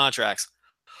up these contracts,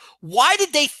 why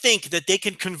did they think that they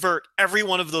can convert every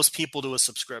one of those people to a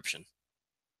subscription?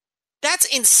 That's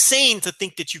insane to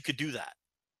think that you could do that.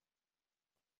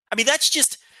 I mean, that's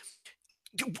just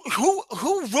who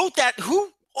wrote that? Who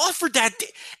offered that?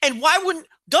 And why wouldn't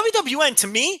WWN, to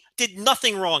me, did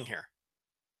nothing wrong here?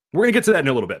 We're going to get to that in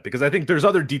a little bit, because I think there's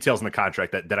other details in the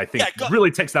contract that I think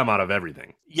really takes them out of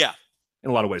everything. Yeah. In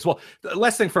a lot of ways. Well, the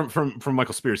last thing from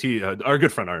Michael Spears, he our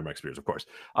good friend Mike Spears, of course.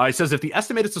 He says, if the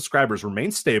estimated subscribers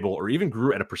remained stable or even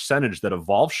grew at a percentage that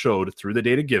Evolve showed through the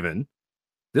data given,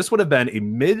 this would have been a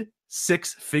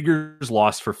mid-six figures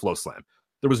loss for FloSlam.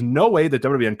 There was no way that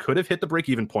WWN could have hit the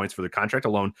break-even points for the contract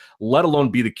alone, let alone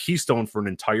be the keystone for an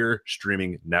entire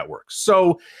streaming network.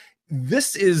 So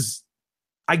this is,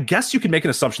 I guess you can make an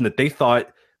assumption that they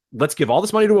thought, let's give all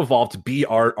this money to Evolve to be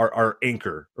our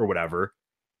anchor or whatever.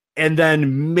 And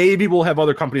then maybe we'll have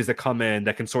other companies that come in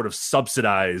that can sort of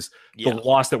subsidize the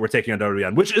loss that we're taking on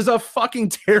WWN, which is a fucking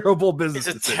terrible business.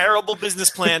 It's a terrible business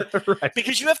plan right.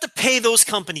 Because you have to pay those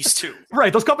companies too.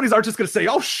 Right. Those companies aren't just going to say,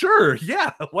 oh, sure.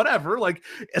 Yeah, whatever. Like,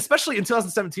 especially in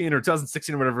 2017 or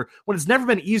 2016 or whatever, when it's never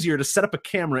been easier to set up a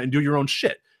camera and do your own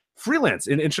shit. Freelance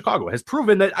in Chicago has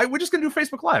proven that we're just going to do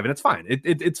Facebook Live, and it's fine.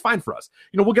 It's fine for us.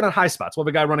 You know, we'll get on high spots. We'll have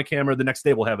a guy run a camera. The next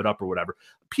day we'll have it up or whatever.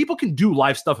 People can do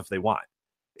live stuff if they want.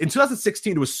 In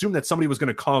 2016, to assume that somebody was going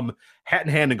to come hat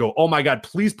in hand and go, oh my God,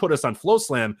 please put us on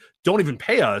FloSlam, don't even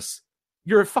pay us,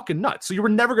 you're fucking nuts. So you were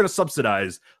never going to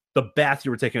subsidize the bath you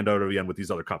were taking on WWN with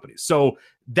these other companies. So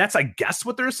that's, I guess,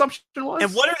 what their assumption was.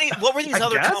 And what were these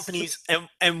other companies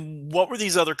and what were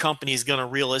these other companies going to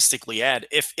realistically add?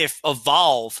 If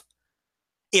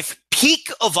peak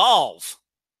Evolve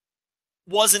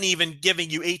wasn't even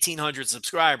giving you 1,800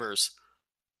 subscribers,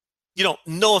 you know,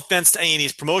 no offense to any of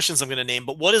these promotions I'm going to name,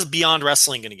 but what is Beyond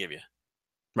Wrestling going to give you?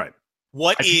 Right.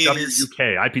 What IPW is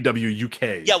IPW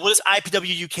UK? Yeah, what is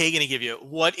IPW UK going to give you?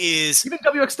 What is even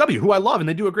WXW, who I love, and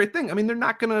they do a great thing. I mean, they're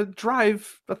not going to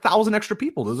drive 1,000 extra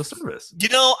people to the service. You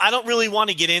know, I don't really want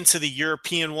to get into the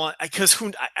European one because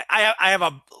I have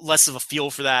a less of a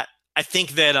feel for that. I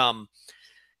think that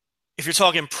if you're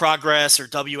talking Progress or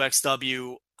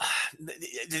WXW,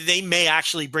 they may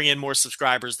actually bring in more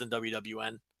subscribers than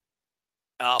WWN.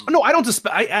 No, I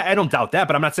don't doubt that,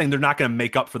 but I'm not saying they're not going to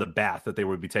make up for the bath that they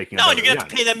would be taking. No, you're going to have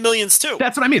to pay them millions too.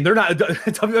 That's what I mean. They're not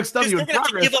WXW. They're going to have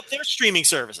to give up their streaming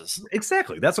services.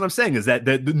 Exactly. That's what I'm saying. Is that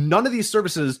none of these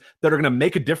services that are going to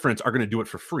make a difference are going to do it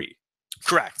for free.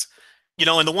 Correct. You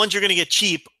know, and the ones you're going to get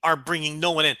cheap are bringing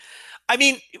no one in. I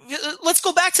mean, let's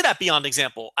go back to that Beyond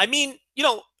example. I mean, you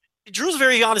know, Drew's a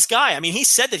very honest guy. I mean, he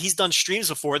said that he's done streams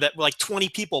before that like 20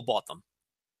 people bought them.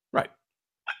 Right.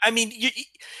 I mean,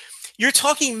 you're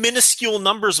talking minuscule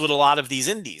numbers with a lot of these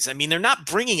indies. I mean, they're not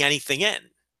bringing anything in.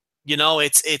 You know,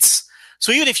 it's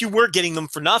so even if you were getting them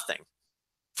for nothing,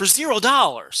 for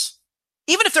 $0,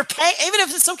 Even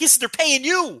if in some cases they're paying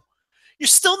you, you're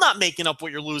still not making up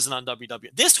what you're losing on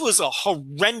WWN. This was a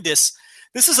horrendous.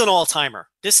 This is an all-timer.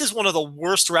 This is one of the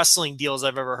worst wrestling deals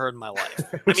I've ever heard in my life.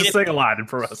 Which is saying a lot in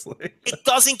pro wrestling. It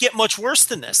doesn't get much worse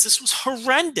than this. This was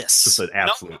horrendous. Just an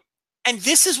absolute. And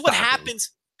this is what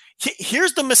happens.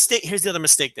 Here's the mistake. Here's the other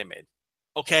mistake they made.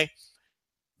 Okay.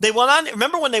 They went on.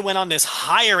 Remember when they went on this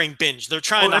hiring binge? They're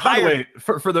trying to hire. By the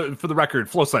way, for the record,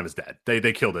 FloSlam is dead.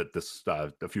 They killed it this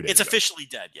a few days. It's ago. officially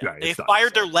dead. Yeah, right, they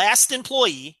fired their last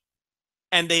employee,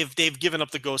 and they've given up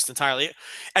the ghost entirely.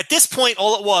 At this point,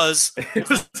 all it was an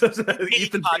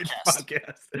Ethan Page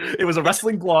podcast. It was a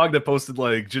wrestling blog that posted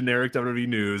like generic WWE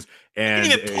news, and they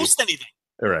didn't even post anything.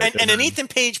 Right, and an Ethan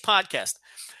Page podcast.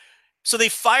 So they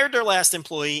fired their last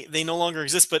employee. They no longer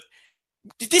exist. But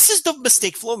this is the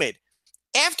mistake Flo made.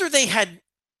 After they had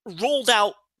rolled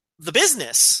out the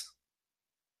business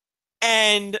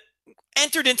and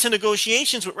entered into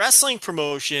negotiations with wrestling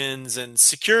promotions and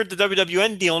secured the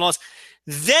WWN deal and all this,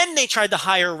 then they tried to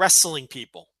hire wrestling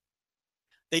people.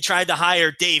 They tried to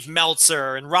hire Dave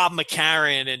Meltzer and Rob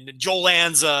McCarran and Joe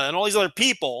Lanza and all these other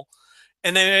people.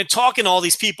 And then talking to all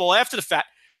these people after the fact.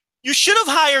 You should have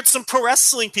hired some pro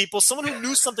wrestling people, someone who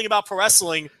knew something about pro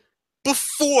wrestling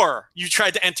before you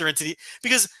tried to enter into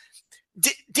because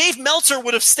Dave Meltzer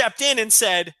would have stepped in and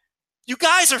said, you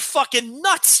guys are fucking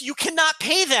nuts. You cannot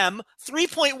pay them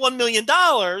 $3.1 million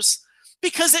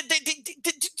because they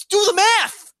do the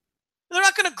math. They're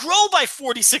not going to grow by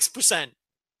 46%.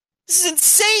 This is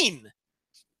insane.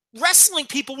 Wrestling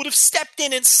people would have stepped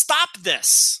in and stopped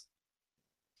this.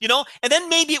 And then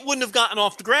maybe it wouldn't have gotten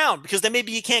off the ground because then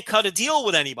maybe you can't cut a deal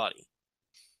with anybody.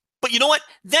 But you know what?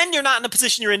 Then you're not in the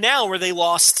position you're in now where they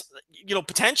lost,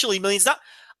 potentially millions of dollars.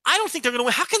 I don't think they're going to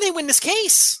win. How can they win this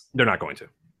case? They're not going to.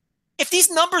 If these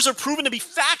numbers are proven to be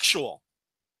factual,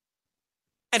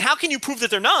 and how can you prove that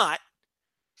they're not?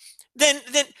 Then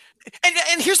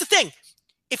here's the thing.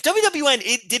 If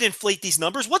WWN did inflate these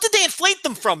numbers, what did they inflate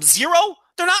them from? Zero?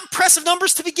 They're not impressive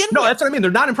numbers to begin with. No, that's what I mean.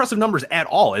 They're not impressive numbers at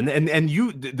all. And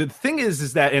you, the thing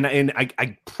is that, and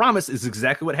I promise is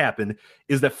exactly what happened,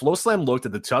 is that FloSlam looked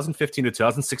at the 2015 to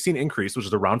 2016 increase, which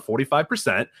is around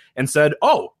 45%, and said,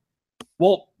 oh,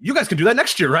 well, you guys can do that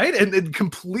next year, right? And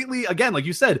completely, again, like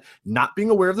you said, not being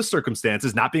aware of the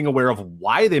circumstances, not being aware of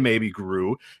why they maybe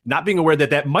grew, not being aware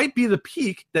that might be the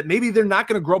peak, that maybe they're not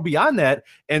going to grow beyond that,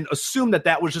 and assume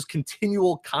that was just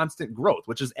continual, constant growth,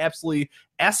 which is absolutely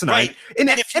asinine in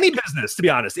any business, to be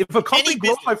honest. If a company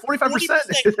grows by 45%,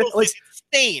 like, is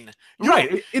insane.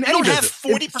 In any business,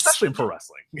 40%, especially in pro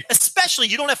wrestling. Especially,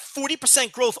 you don't have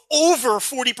 40% growth over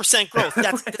 40% growth.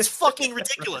 That's fucking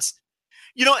ridiculous.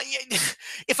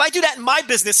 If I do that in my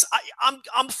business, I'm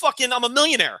a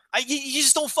millionaire. You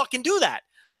just don't fucking do that.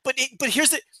 But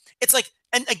it's like,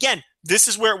 and again, this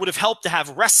is where it would have helped to have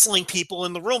wrestling people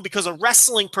in the room, because a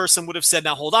wrestling person would have said,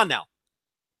 now hold on now.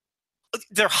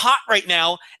 They're hot right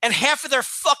now, and half of their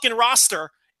fucking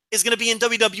roster is going to be in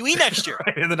WWE next year.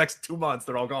 In the next 2 months,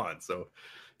 they're all gone. So,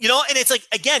 and it's like,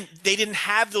 again, they didn't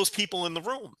have those people in the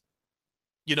room.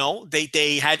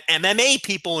 They had MMA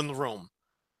people in the room.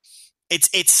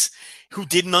 It's who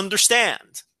didn't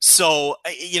understand. So,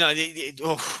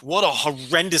 what a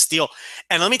horrendous deal.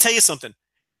 And let me tell you something,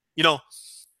 even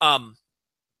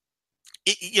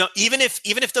if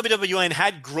WWN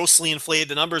had grossly inflated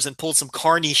the numbers and pulled some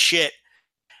carny shit,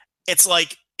 it's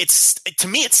like, to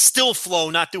me, it's still Flo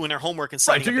not doing their homework and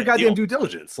signing. Do your goddamn due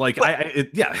diligence. Like, I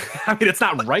mean, it's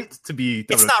not right to be.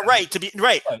 It's not right to be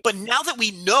right. But now that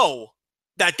we know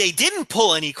that they didn't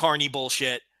pull any carny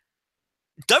bullshit,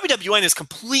 WWN is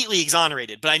completely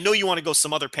exonerated, but I know you want to go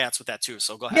some other paths with that too,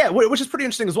 so go ahead. Yeah, which is pretty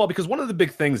interesting as well, because one of the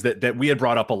big things that we had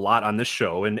brought up a lot on this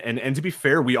show, and to be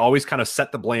fair, we always kind of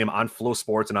set the blame on Flow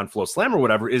Sports and on FloSlam or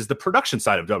whatever, is the production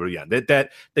side of WWN.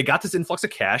 That they got this influx of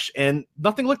cash, and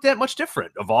nothing looked that much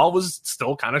different. Evolve was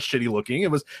still kind of shitty looking. It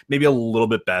was maybe a little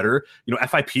bit better.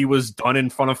 FIP was done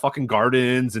in front of fucking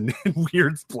gardens and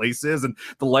weird places, and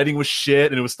the lighting was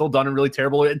shit, and it was still done in really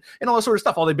terrible, and all that sort of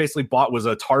stuff. All they basically bought was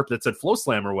a tarp that said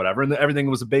FloSlam or whatever, and everything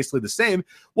was basically the same.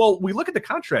 Well, we look at the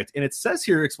contract, and it says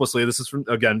here explicitly, this is from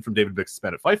David Bixby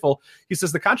at Fightful. He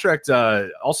says the contract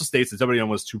also states that WWN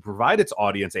was to provide its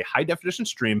audience a high-definition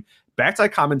stream, backed by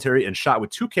commentary, and shot with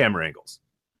 2 camera angles.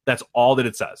 That's all that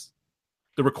it says.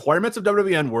 The requirements of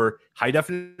WWN were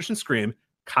high-definition stream,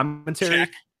 commentary,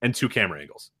 check, and 2 camera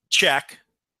angles. Check.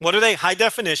 What are they? High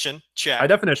definition. Check. High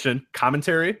definition,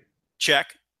 commentary.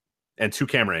 Check. And 2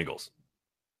 camera angles.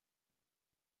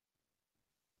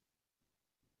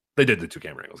 They did the 2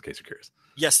 camera angles, in case you're curious.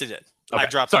 Yes, they did. Okay. I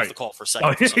dropped off the call for a second.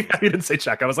 Oh, you didn't say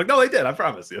check. I was like, no, they did. I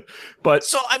promise you. But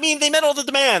so, I mean, they met all the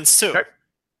demands too. Okay.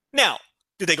 Now,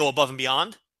 Did they go above and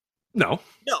beyond? No.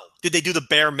 No. Did they do the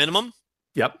bare minimum?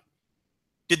 Yep.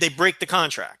 Did they break the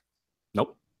contract?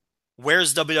 Nope.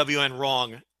 Where's WWN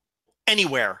wrong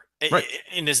anywhere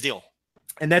in this deal?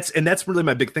 And that's really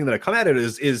my big thing that I come at it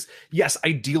is yes,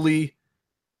 ideally,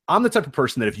 I'm the type of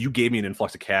person that if you gave me an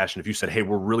influx of cash and if you said, hey,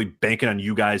 we're really banking on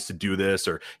you guys to do this,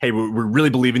 or hey, we're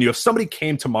really believing you. If somebody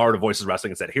came tomorrow to Voices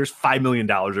Wrestling and said, here's $5 million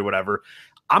or whatever,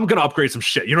 I'm going to upgrade some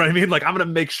shit. You know what I mean? Like, I'm going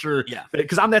to make sure,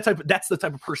 because that's the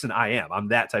type of person I am. I'm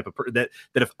that type of person that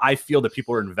if I feel that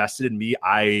people are invested in me,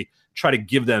 I try to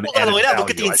give them. Well, look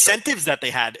at the incentives that they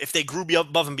had. If they grew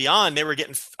above and beyond, they were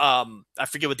getting, I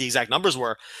forget what the exact numbers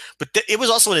were, but it was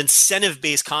also an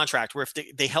incentive-based contract where if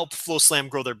they helped FloSlam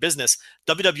grow their business,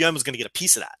 WWN was going to get a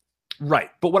piece of that. Right.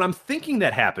 But what I'm thinking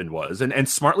that happened was, and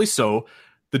smartly so,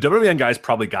 the WWN guys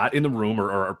probably got in the room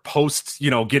or post,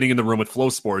 getting in the room with Flow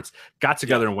Sports, got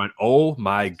together and went, oh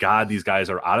my God, these guys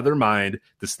are out of their mind.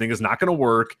 This thing is not going to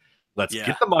work. Let's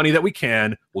get the money that we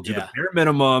can. We'll do the bare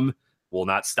minimum. We'll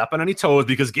not step on any toes,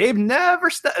 because Gabe never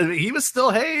he was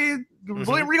still, hey,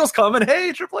 William Regal's coming.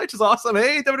 Hey, Triple H is awesome.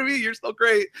 Hey, WWE, you're still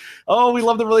great. Oh, we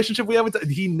love the relationship we have with.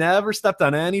 He never stepped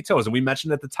on any toes. And we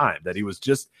mentioned at the time that he was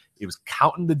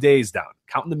counting the days down,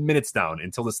 counting the minutes down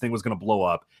until this thing was going to blow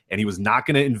up. And he was not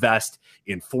going to invest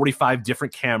in 45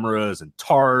 different cameras and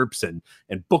tarps and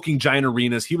booking giant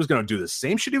arenas. He was going to do the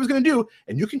same shit he was going to do.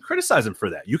 And you can criticize him for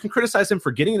that. You can criticize him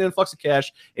for getting an influx of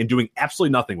cash and doing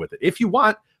absolutely nothing with it if you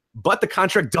want. But the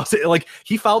contract doesn't, like,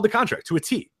 he followed the contract to a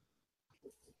T.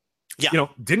 Yeah.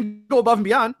 Didn't go above and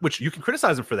beyond, which you can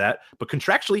criticize him for that. But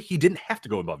contractually, he didn't have to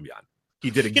go above and beyond. He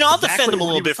did exactly. I'll defend him a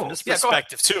little bit from this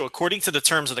perspective, too. According to the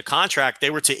terms of the contract, they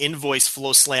were to invoice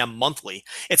FloSlam monthly.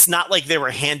 It's not like they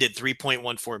were handed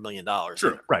 $3.14 million.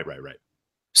 Sure. Right.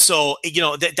 So,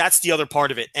 that's the other part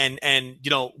of it. And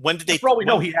when did they? For all we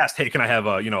know, he asked, hey, can I have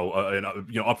an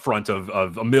upfront of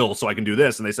 $1 million so I can do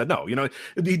this? And they said no.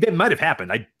 It might have happened.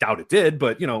 I doubt it did,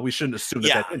 but we shouldn't assume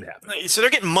that didn't happen. So they're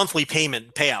getting monthly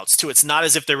payouts too. It's not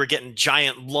as if they were getting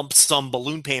giant lump sum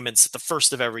balloon payments at the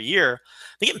first of every year.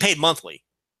 They're getting paid monthly.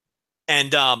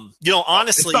 And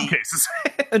honestly, in some cases,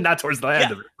 and not towards the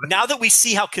end of it. Now that we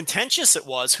see how contentious it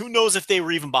was, who knows if they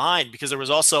were even behind? Because there was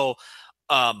also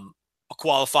a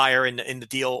qualifier in the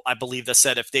deal, I believe, that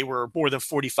said if they were more than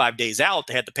 45 days out,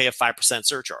 they had to pay a 5%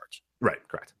 surcharge. Right,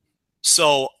 correct.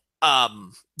 So,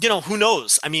 who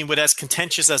knows? I mean, with as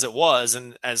contentious as it was,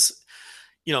 and as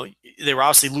they were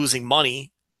obviously losing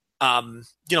money. I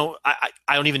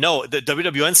don't even know. The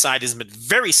WWN side has been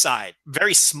very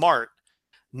smart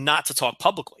not to talk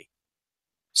publicly.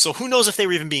 So who knows if they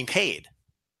were even being paid?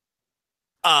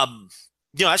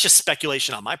 That's just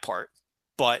speculation on my part,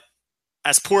 but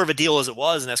as poor of a deal as it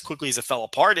was and as quickly as it fell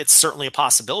apart, it's certainly a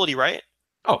possibility, right?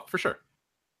 Oh, for sure.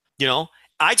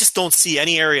 I just don't see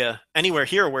anywhere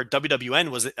here where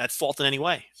WWN was at fault in any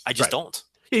way. I just don't.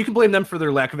 Yeah, you can blame them for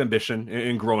their lack of ambition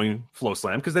in growing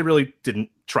FloSlam, because they really didn't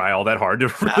try all that hard to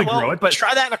really grow it. But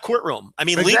try that in a courtroom. I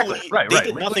mean, legally, they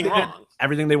did nothing wrong.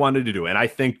 Everything they wanted to do. And I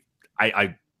think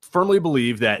I firmly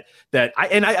believe that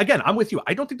I'm with you.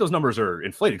 I don't think those numbers are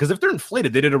inflated, because if they're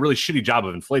inflated, they did a really shitty job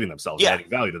of inflating themselves and adding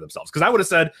value to themselves. Because I would have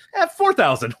said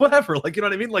 4,000, whatever. Like, you know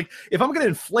what I mean? Like, if I'm going to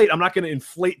inflate, I'm not going to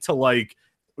inflate to like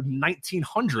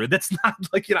 1,900. That's not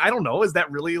like, I don't know. Is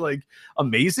that really like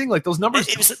amazing? Like, those numbers.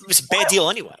 It was a bad deal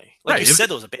anyway. Like you said,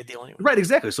 it was a bad deal anyway. Right,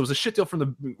 exactly. So it was a shit deal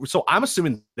so I'm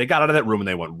assuming they got out of that room and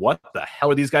they went, what the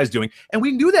hell are these guys doing? And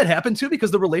we knew that happened too,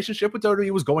 because the relationship with WWE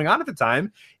was going on at the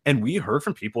time. And we heard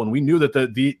from people, and we knew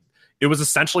that it was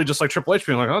essentially just like Triple H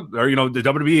being like, oh, or, the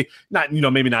WWE, not,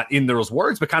 maybe not in those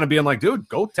words, but kind of being like, dude,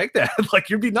 go take that. Like,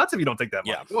 you'd be nuts if you don't take that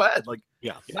money. Yeah. Go ahead. Like,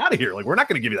 get out of here. Like, we're not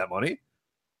going to give you that money.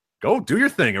 Go do your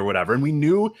thing or whatever. And we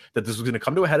knew that this was going to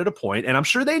come to a head at a point. And I'm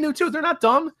sure they knew too. They're not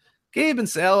dumb. Gabe and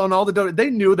Sal and all they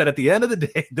knew that at the end of the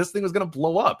day, this thing was going to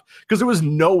blow up, because there was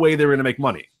no way they were going to make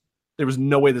money. There was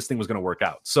no way this thing was going to work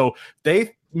out. So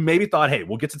they maybe thought, hey,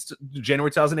 we'll get to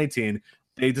January 2018.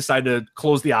 They decide to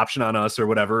close the option on us or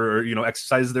whatever, or,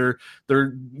 exercise their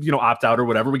opt out or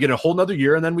whatever. We get a whole nother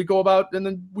year, and then we go about, and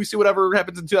then we see whatever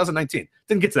happens in 2019.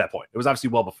 Didn't get to that point. It was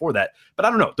obviously well before that, but I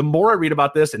don't know. The more I read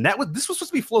about this, and this was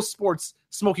supposed to be Flow Sports'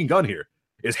 smoking gun here,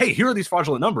 is, hey, here are these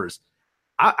fraudulent numbers.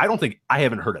 I don't think I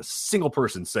haven't heard a single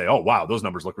person say, oh, wow, those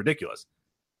numbers look ridiculous.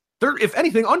 They're, if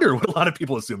anything, under what a lot of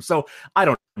people assume. So I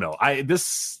don't know. I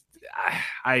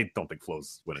don't think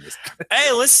Flo's winning this.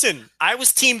 Hey, listen, I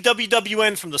was team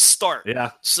WWN from the start.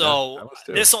 Yeah. So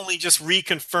this only just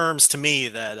reconfirms to me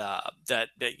that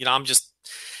I'm just,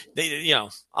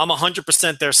 I'm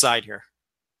 100% their side here.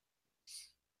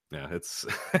 Yeah, it's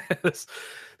this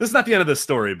is not the end of this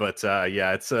story, but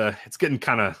it's getting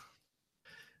kind of.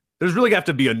 There's really got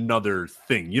to be another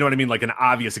thing. You know what I mean? Like an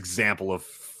obvious example of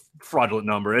fraudulent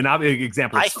number, an obvious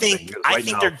example of something. I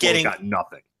think they're getting got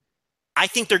nothing. I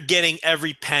think they're getting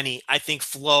every penny. I think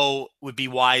Flo would be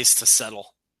wise to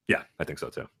settle. Yeah, I think so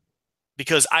too.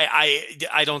 Because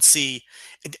I don't see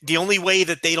the only way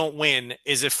that they don't win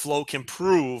is if Flo can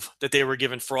prove that they were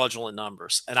given fraudulent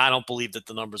numbers. And I don't believe that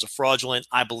the numbers are fraudulent.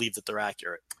 I believe that they're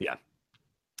accurate. Yeah.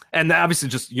 And obviously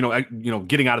just,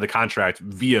 getting out of the contract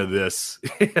via this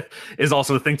is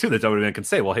also the thing too that WWN can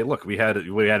say, well, hey, look, we had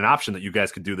an option that you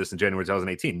guys could do this in January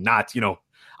 2018, not,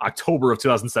 October of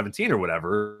 2017 or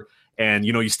whatever. And,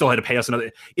 you still had to pay us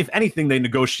another. If anything, they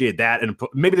negotiate that and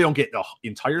maybe they don't get the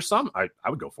entire sum. I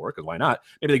would go for it because why not?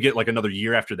 Maybe they get like another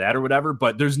year after that or whatever.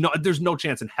 But there's no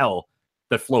chance in hell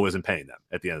that Flo isn't paying them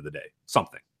at the end of the day.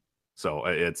 Something. So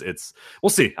it's we'll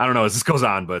see. I don't know as this goes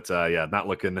on, but not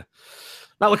looking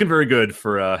very good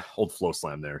for old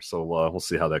FloSlam there. So we'll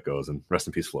see how that goes. And rest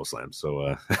in peace, FloSlam.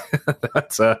 So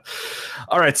that's all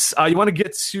right. You want to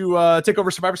get to take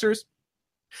over Survivor Series?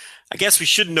 I guess we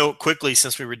should note quickly,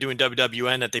 since we were doing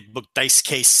WWN, that they booked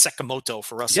Daisuke Sekimoto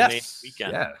for WrestleMania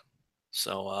weekend. Yeah.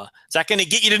 So is that going to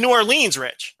get you to New Orleans,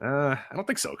 Rich? I don't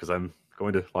think so because I'm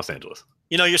going to Los Angeles.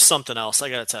 You're something else. I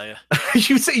got to tell you.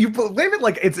 You say you believe it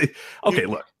like it's okay.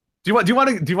 Look, do you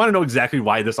want to know exactly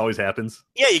why this always happens?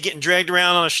 Yeah, you're getting dragged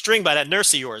around on a string by that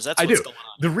nurse of yours. That's what's going on.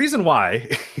 The reason why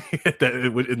that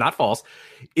it's not false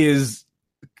is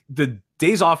the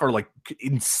days off are like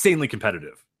insanely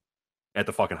competitive at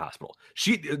the fucking hospital.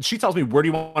 She tells me, where do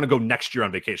you want to go next year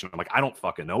on vacation? I'm like, I don't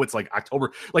fucking know. It's like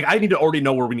October. Like I need to already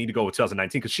know where we need to go with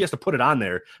 2019 because she has to put it on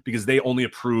there because they only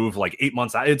approve like 8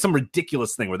 months out. It's some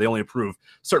ridiculous thing where they only approve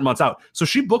certain months out. So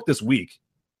she booked this week,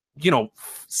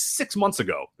 6 months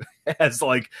ago as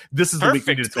like, this is perfect.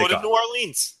 The week we need to take go to off. New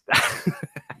Orleans.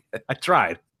 I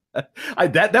tried.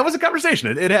 That was a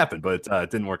conversation. It happened, but it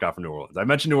didn't work out for New Orleans. I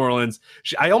mentioned New Orleans.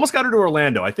 I almost got her to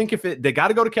Orlando. I think they got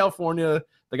to go to California.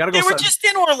 They got to go. They were just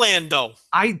in Orlando.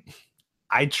 I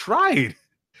tried.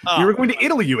 You were going to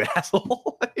Italy, you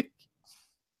asshole.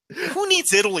 Who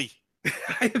needs Italy?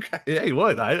 Hey,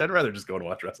 what? I'd rather just go and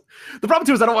watch wrestling. The problem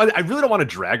too is I really don't want to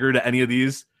drag her to any of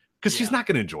these because she's not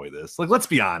going to enjoy this. Like, let's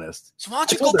be honest. So why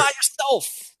don't you go by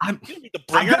yourself? I'm going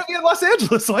to be in Los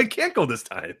Angeles, so I can't go this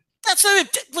time. That's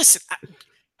what listen.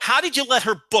 How did you let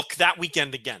her book that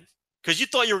weekend again? Because you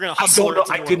thought you were going to hustle her.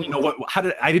 I didn't know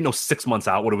I didn't know 6 months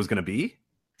out what it was going to be.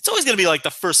 It's always going to be like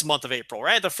the first month of April,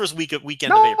 right? The first weekend of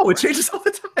April. No, it right? changes all the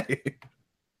time.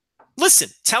 Listen,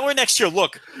 tell her next year,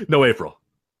 look. No April.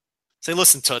 Say,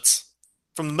 listen, Toots,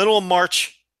 from the middle of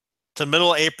March to the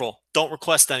middle of April, don't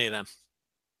request any of them.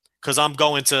 Because I'm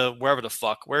going to wherever the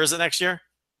fuck. Where is it next year?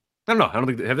 I don't know. I don't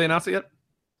think have they announced it yet?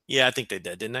 Yeah, I think they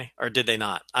did, didn't they? Or did they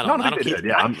not? I don't know.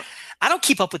 I don't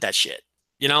keep up with that shit.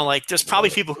 Like there's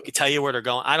probably people who can tell you where they're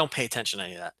going. I don't pay attention to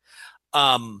any of that.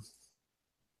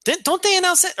 Don't they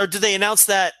announce it? Or did they announce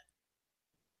that?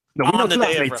 No, we know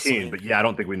 2018, but I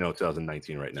don't think we know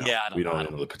 2019 right now. Yeah, we don't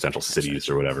know the potential cities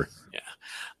or whatever.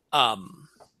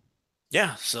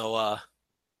 Yeah. So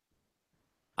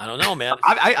I don't know, man.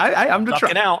 I'm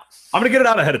ducking out. I'm gonna get it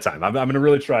out ahead of time. I'm gonna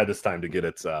really try this time to get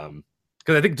it.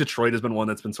 Because I think Detroit has been one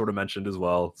that's been sort of mentioned as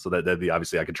well. So that'd be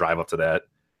obviously I could drive up to that.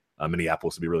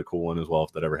 Minneapolis would be a really cool one as well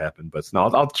if that ever happened. But no,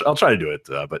 I'll try to do it.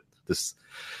 But this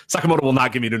Sakamoto will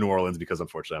not get me to New Orleans because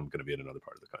unfortunately I'm going to be in another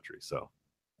part of the country. So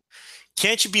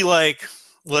can't you be like,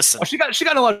 listen? Oh, she got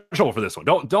in a lot of trouble for this one.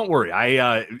 Don't worry.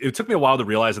 It took me a while to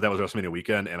realize that was WrestleMania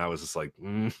weekend, and I was just like,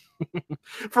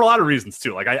 for a lot of reasons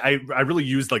too. Like I really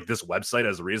used like this website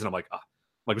as a reason. I'm like,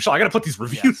 Michelle, I got to put these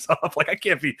reviews up. Like I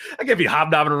can't be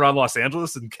hobnobbing around Los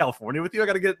Angeles and California with you. I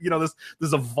got to get,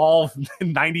 this Evolve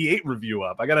 98 review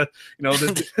up. I got to,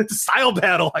 the style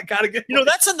battle. I got to get,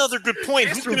 that's another good point.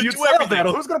 Who's going to do everything?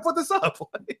 Battle. Who's going to put this up?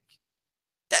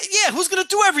 Who's going to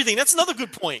do everything? That's another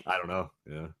good point. I don't know.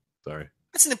 Yeah. Sorry.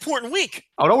 That's an important week.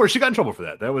 Oh, don't worry. She got in trouble for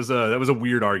that. That was a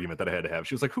weird argument that I had to have.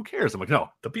 She was like, who cares? I'm like, no,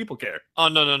 the people care. Oh,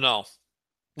 no.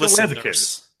 Listen,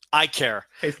 I care.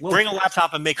 Hey, bring a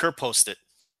laptop and make her post it.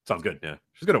 Sounds good. Yeah.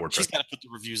 She's good at WordPress. She's got to put the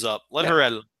reviews up. Let her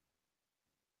edit.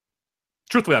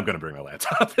 Truthfully, I'm going to bring my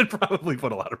laptop and probably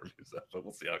put a lot of reviews up, but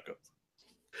we'll see how it goes.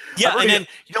 Yeah, and then,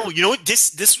 you know what?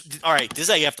 This, all right, this is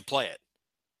how you have to play it.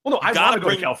 Well, no, I want to go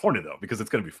to California, though, because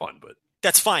it's going to be fun, but.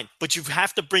 That's fine, but you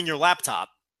have to bring your laptop,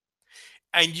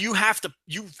 and you've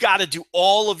got to do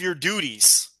all of your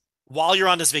duties while you're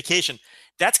on this vacation.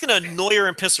 That's going to annoy her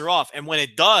and piss her off, and when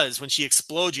it does, when she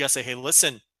explodes, you got to say, hey,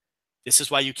 listen, this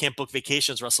is why you can't book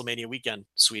vacations WrestleMania weekend,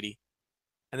 sweetie.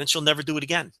 And then she'll never do it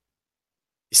again.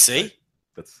 You see?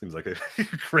 That seems like a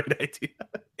great idea.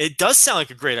 It does sound like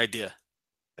a great idea.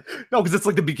 No, because it's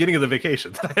like the beginning of the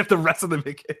vacation. I have the rest of the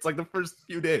vacation. It's like the first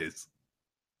few days.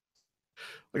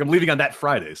 Like I'm leaving on that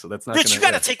Friday, so that's not. Rich, you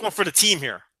got to take one for the team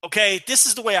here. Okay, this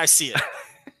is the way I see it.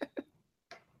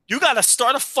 You got to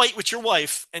start a fight with your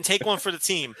wife and take one for the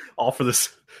team. All for this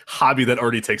hobby that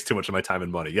already takes too much of my time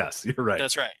and money. Yes, you're right.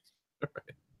 That's right.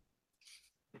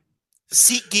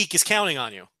 SeatGeek is counting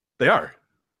on you. They are.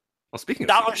 Well, speaking of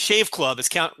Dollar Shave Club is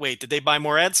count. Wait, did they buy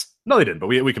more ads? No, they didn't, but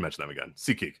we can mention them again.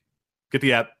 SeatGeek. Get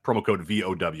the app, promo code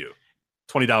VOW.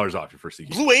 $20 off your first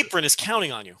SeatGeek. Blue Apron is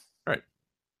counting on you. All right.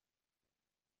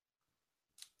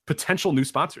 Potential new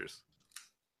sponsors.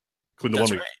 Including the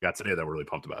one we got today that we're really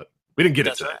pumped about. We didn't get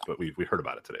it today, but we heard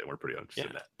about it today, and we're pretty interested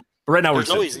in that. But right now, there's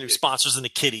always new sponsors in the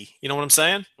kitty. You know what I'm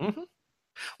saying? Mm-hmm.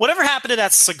 Whatever happened to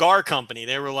that cigar company?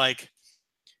 They were like,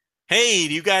 hey,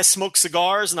 do you guys smoke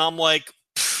cigars? And I'm like,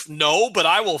 no, but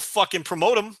I will fucking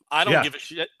promote them. I don't give a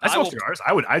shit. I smoke cigars.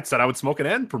 I said I would smoke it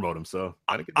and promote them. So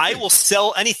I will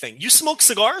sell anything. You smoke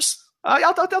cigars?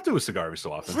 I'll do a cigar every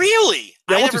so often. Really?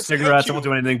 Yeah, I won't do cigarettes. I won't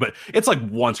do anything, but it's like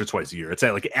once or twice a year. It's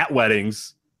at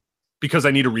weddings because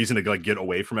I need a reason to like get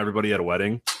away from everybody at a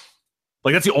wedding.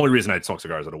 Like that's the only reason I'd smoke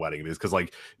cigars at a wedding is because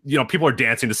like, you know, people are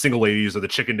dancing to single ladies or the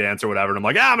chicken dance or whatever. And I'm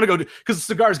like, I'm going to go because the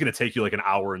cigar is going to take you like an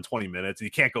hour and 20 minutes and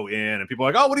you can't go in and people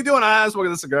are like, oh, what are you doing? I'm smoking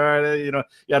the cigar, you know,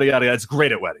 yada, yada, yada. It's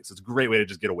great at weddings. It's a great way to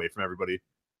just get away from everybody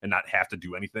and not have to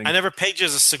do anything. I never pegged you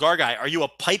as a cigar guy. Are you a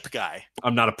pipe guy?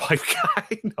 I'm not a pipe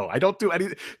guy. No, I don't do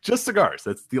anything. Just cigars.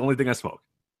 That's the only thing I smoke.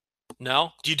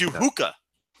 No? Do you do hookah?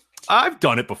 I've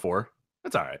done it before.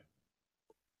 That's all right.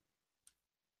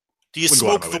 Do you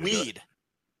smoke the weed?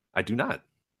 I do not.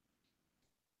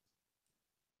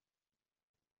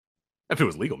 If it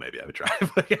was legal, maybe I would try.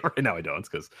 But yeah, right now I don't.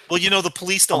 Because well, you know, the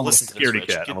police don't listen to this.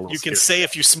 Cat. You can say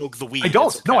if you smoke the weed. I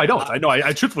don't. Okay. No, I don't. I know.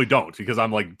 I truthfully don't because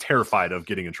I'm like terrified of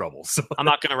getting in trouble. So I'm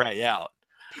not going to rat you out.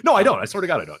 No, I don't. I swear to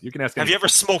God, I don't. You can ask. Have you ever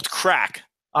smoked crack?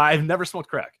 I've never smoked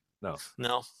crack. No.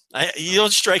 You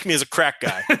don't strike me as a crack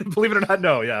guy. Believe it or not,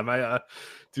 no. Yeah, my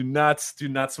do not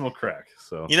smoke crack.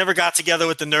 So you never got together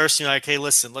with the nurse. And you're like, hey,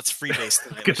 listen, let's freebase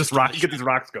tonight. Get these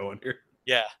rocks going here.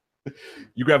 Yeah.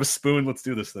 You grab a spoon. Let's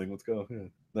do this thing. Let's go. Yeah.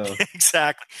 No.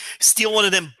 Exactly. Steal one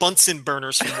of them Bunsen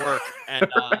burners from work. And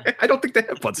I don't think they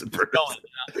have Bunsen burners.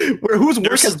 Whose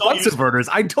work has Bunsen burners?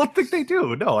 I don't think they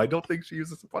do. No, I don't think she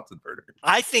uses a Bunsen burner.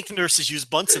 I think nurses use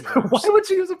Bunsen burners. Why would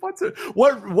she use a Bunsen?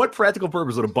 What practical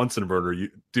purpose would a Bunsen burner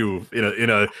do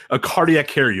in a cardiac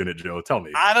care unit, Joe? Tell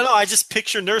me. I don't know. I just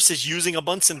picture nurses using a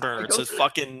Bunsen burner. So it's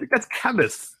fucking. I think that's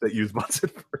chemists that use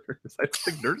Bunsen burners. I don't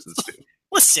think nurses do.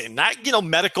 Listen, not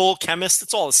medical chemists.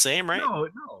 It's all the same, right? No,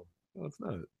 it's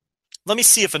not. Let me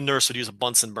see if a nurse would use a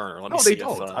Bunsen burner. No, they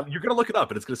don't. You're going to look it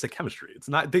up, and it's going to say chemistry. It's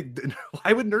not.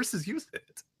 Why would nurses use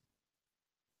it?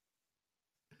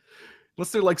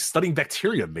 Unless they're like studying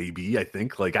bacteria, maybe. I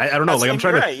think. Like I don't know. Like I'm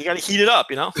trying to. You got to heat it up.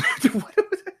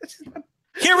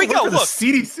 Here we go. Look,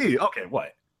 CDC. Okay,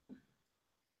 what?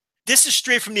 This is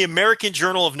straight from the American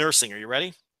Journal of Nursing. Are you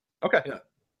ready? Okay. Yeah.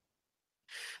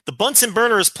 The Bunsen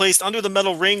burner is placed under the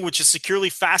metal ring, which is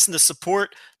securely fastened to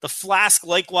support. The flask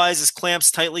likewise is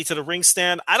clamped tightly to the ring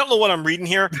stand. I don't know what I'm reading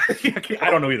here.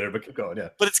 I don't know either, but keep going, yeah.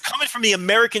 But it's coming from the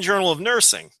American Journal of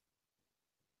Nursing.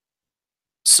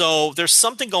 So there's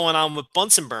something going on with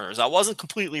Bunsen burners. I wasn't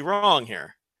completely wrong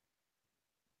here.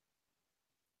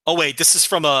 Oh, wait, this is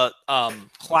from a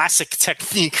classic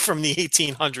technique from the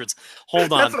 1800s.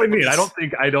 Hold on. That's what I mean. I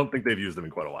don't think they've used them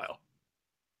in quite a while.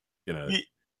 You know.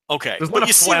 Okay. There's a lot of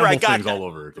flammable things all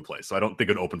over the place, so I don't think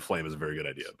an open flame is a very good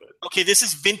idea. But okay, this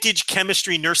is vintage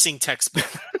chemistry nursing textbook.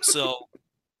 So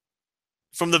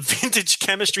from the vintage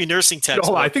chemistry nursing textbook.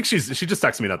 Hold on, I think she just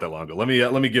texted me not that long ago. Let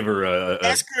me give her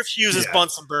ask her if she uses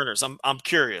Bunsen burners. I'm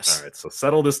curious. All right, so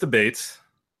settle this debate.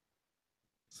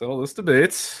 Oh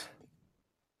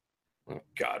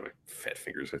God, my fat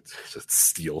fingers are just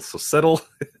steel. So settle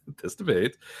this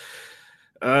debate.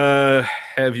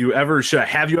 Have you ever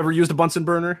used a Bunsen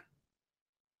burner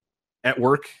at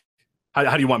work?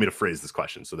 How do you want me to phrase this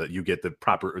question so that we get the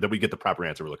proper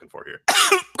answer we're looking for here?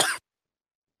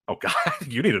 Oh God,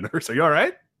 you need a nurse. Are you all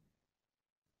right?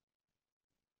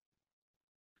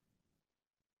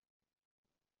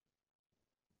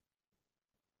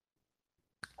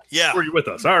 Yeah. Were you with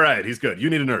us? All right, he's good. You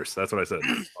need a nurse. That's what I said.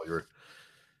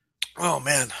 Oh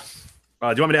man. Do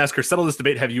you want me to ask her, settle this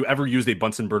debate? Have you ever used a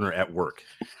Bunsen burner at work?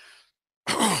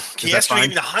 Can you ask her to give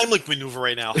me the Heimlich maneuver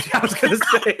right now? Yeah, I was going to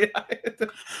say.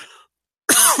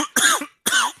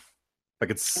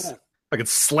 I could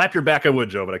slap your back, I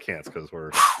would, Joe, but I can't because we're...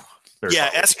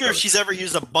 ask her if she's ever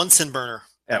used a Bunsen burner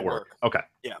at work. Okay.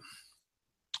 Yeah.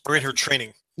 Or in her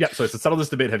training. Yeah, so to settle this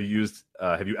debate, have you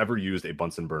ever used a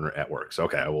Bunsen burner at work? So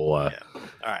okay, I will All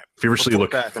right. feverishly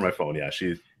look for my phone. Yeah,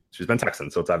 she's been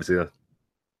texting, so it's obviously a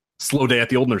slow day at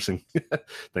the old nursing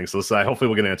thing. So hopefully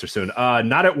we'll get an answer soon.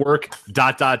 Not at work. ...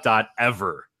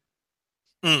 Ever.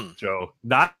 Joe,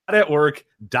 not at work. ...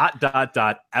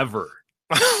 Ever.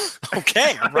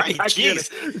 Okay, right.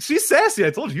 Jeez, she's sassy. I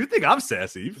told you. You think I'm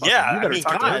sassy? Yeah, you better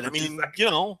talk to her.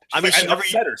 she's never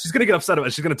upset her. She's gonna get upset about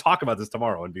it. She's gonna talk about this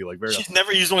tomorrow and be like, very. She's upset.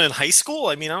 never used one in high school.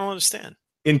 I mean, I don't understand.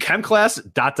 In chem class. ...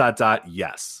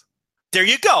 Yes. There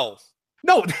you go.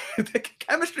 No, the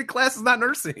chemistry class is not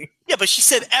nursing. Yeah, but she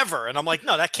said ever, and I'm like,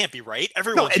 no, that can't be right.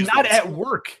 Everyone. No, and not at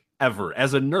work ever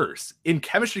as a nurse. In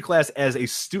chemistry class as a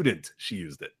student, she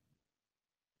used it.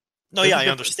 No, yeah, I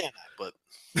understand that, but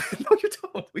no, you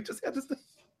don't. We just had this.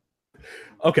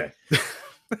 Okay.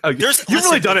 You've listen,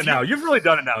 really done it now. You've really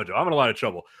done it now, Joe. I'm in a lot of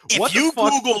trouble. If you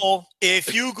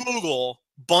Google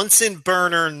Bunsen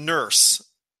burner nurse,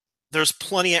 there's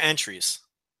plenty of entries.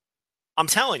 I'm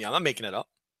telling you, I'm not making it up.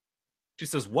 She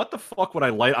says, "What the fuck would I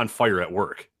light on fire at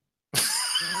work?"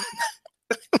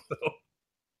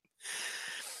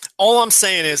 All I'm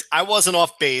saying is, I wasn't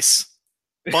off base.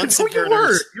 Bunsen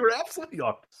burners. You were absolutely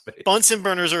off base. Bunsen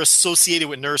burners are associated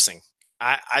with nursing.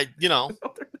 No, they're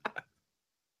not.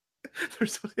 They're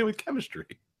associated with chemistry.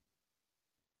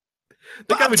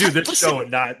 They got to do this show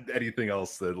and not anything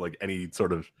else that, like, any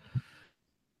sort of.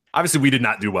 Obviously, we did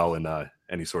not do well in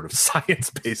any sort of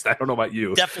science-based. I don't know about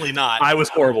you. Definitely not. I was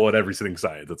horrible at everything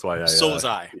science. That's why So was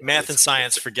I. Math and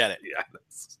science, forget it. Yeah.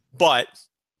 But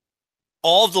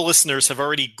all of the listeners have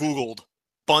already Googled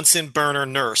Bunsen burner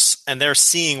nurse, and they're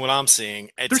seeing what I'm seeing.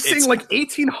 They're seeing like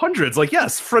 1800s. Like,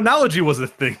 yes, phrenology was a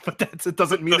thing, but it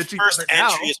doesn't mean that she does it now.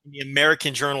 The first entry is from the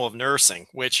American Journal of Nursing,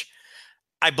 which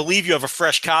I believe you have a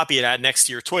fresh copy of that next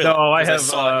to your toilet. No, I have.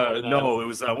 No, it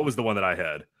was what was the one that I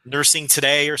had? Nursing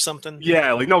Today or something?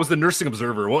 Yeah, like no, it was the Nursing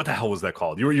Observer. What the hell was that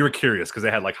called? You were curious because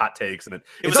they had like hot takes and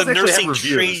it was a nursing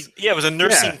trade. Yeah, it was a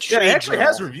nursing trade. Yeah, it actually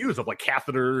has reviews of like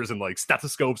catheters and like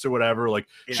stethoscopes or whatever. Like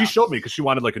she showed me because she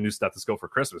wanted like a new stethoscope for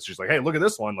Christmas. She's like, "Hey, look at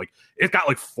this one. Like it got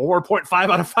like 4.5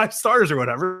 out of 5 stars or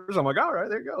whatever." So I'm like, "All right,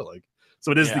 there you go." Like,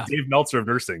 so it is the Dave Meltzer of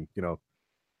nursing. You know.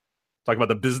 Talk about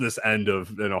the business end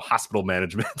of hospital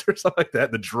management or something like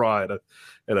that, the draw at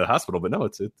a hospital, but no,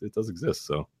 it does exist.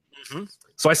 So,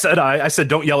 So I said,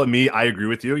 don't yell at me. I agree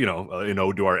with you.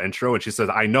 Do our intro, and she says,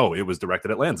 I know it was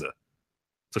directed at Lanza,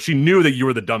 so she knew that you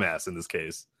were the dumbass in this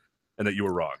case, and that you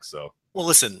were wrong. So, well,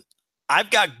 listen,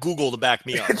 I've got Google to back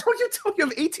me up. Don't you tell me you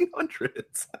have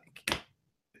 1800s?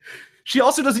 She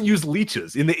also doesn't use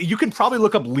leeches. You can probably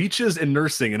look up leeches in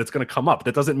nursing, and it's going to come up.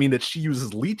 That doesn't mean that she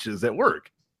uses leeches at work.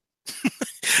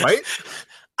 Right?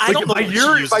 I don't know what she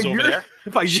uses over there.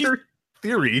 By your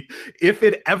theory, if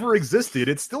it ever existed,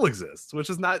 it still exists,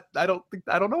 which is not. I don't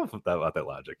know about that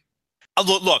logic.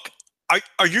 Look.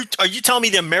 Are you telling me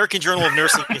the American Journal of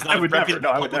Nursing is not a reputable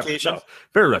publication? No.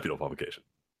 Very reputable publication.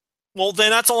 Well,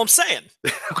 then that's all I'm saying.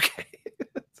 Okay.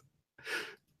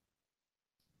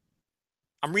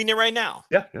 I'm reading it right now.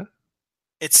 Yeah.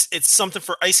 It's something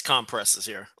for ice compresses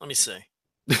here. Let me see.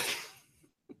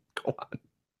 Go on.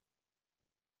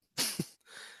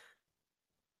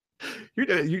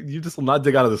 You just will not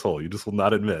dig out of this hole. You just will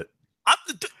not admit.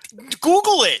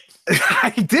 Google it.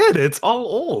 I did. It's all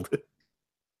old.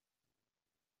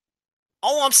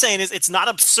 All I'm saying is it's not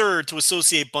absurd to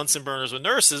associate Bunsen burners with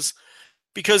nurses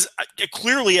because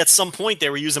clearly at some point they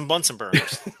were using Bunsen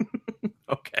burners.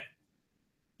 Okay.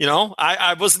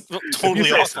 I wasn't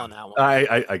totally off on that one.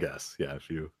 I guess. Yeah.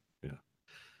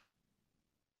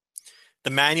 The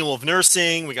Manual of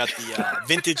Nursing. We got the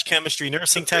Vintage Chemistry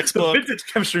Nursing textbook. Vintage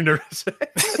Chemistry Nursing.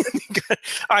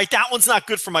 All right, that one's not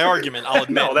good for my argument, I'll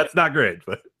admit. No, that's not great.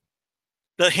 But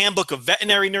the Handbook of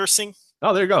Veterinary Nursing.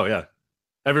 Oh, there you go. Yeah.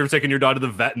 Have you ever taken your dog to the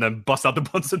vet and then bust out the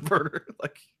Bunsen burner?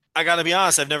 I got to be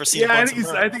honest, I've never seen a Bunsen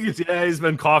burner. I think he's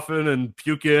been coughing and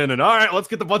puking and all right, let's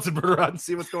get the Bunsen burner out and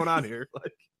see what's going on here.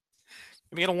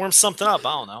 Maybe gotta warm something up.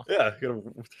 I don't know.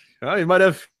 Yeah, you might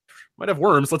have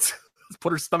worms. Let's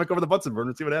put her stomach over the Bunsen burner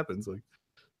and see what happens.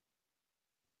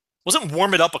 Wasn't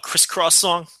Warm It Up a Crisscross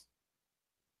song?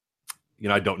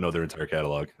 I don't know their entire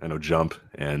catalog. I know Jump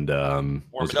and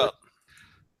Warm It Up.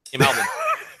 Same album.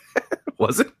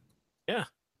 Was it? Yeah.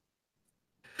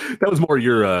 That was more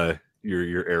your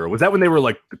era. Was that when they were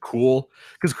like the cool?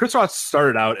 Because Crisscross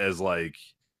started out as like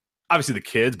obviously the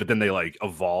kids, but then they like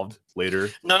evolved later.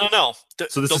 No.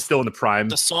 So this is still in the prime.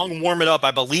 The song Warm It Up,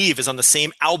 I believe, is on the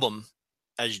same album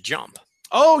as Jump.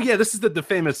 Oh yeah, this is the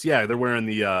famous. Yeah, they're wearing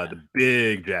the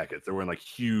big jackets. They're wearing like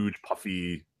huge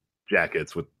puffy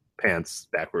jackets with pants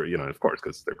backward. Of course,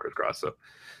 because they're Crisscross. So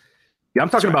Yeah, I'm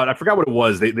talking about. I forgot what it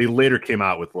was. They later came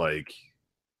out with like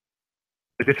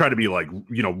they tried to be like,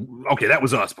 okay, that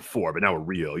was us before, but now we're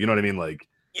real. You know what I mean? Like,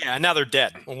 Yeah, now they're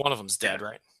dead. Well, one of them's dead,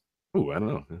 right? ooh, I don't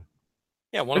know.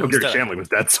 Yeah, one I of know them's Gary dead. Shandling was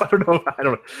dead, so I don't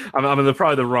know. I'm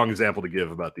probably the wrong example to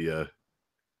give about the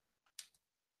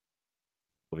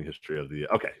living history of the.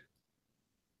 Okay,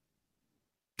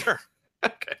 Sure.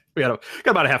 okay, we got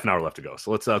about a half an hour left to go,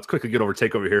 so let's quickly get over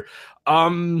takeover here.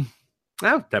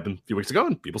 Yeah, it happened a few weeks ago,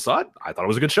 and people saw it. I thought it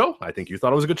was a good show. I think you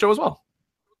thought it was a good show as well.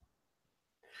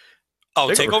 Oh,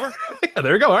 Takeover? Yeah,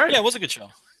 there you go. All right. Yeah, it was a good show.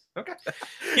 Okay.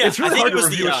 Yeah, it's really I think hard it was to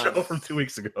review the, a show from 2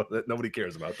 weeks ago that nobody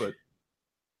cares about, but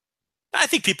I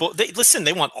think people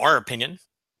they want our opinion,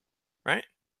 right?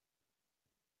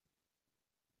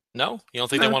 No, you don't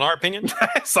think they want our opinion?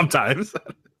 sometimes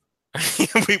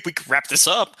we could wrap this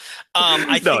up.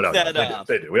 I think that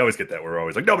they do. We always get that. We're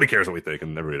always like, nobody cares what we think,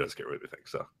 and everybody does care what we think.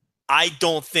 So I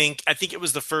think it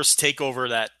was the first takeover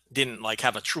that didn't like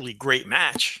have a truly great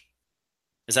match.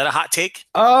 Is that a hot take?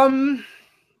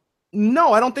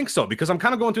 No, I don't think so, because I'm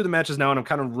kind of going through the matches now and I'm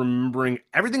kind of remembering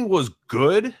everything was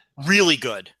good. Really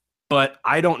good. But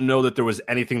I don't know that there was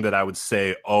anything that I would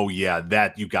say, oh yeah,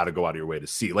 that you got to go out of your way to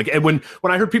see. Like, and when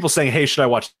I heard people saying, hey, should I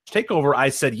watch Takeover? I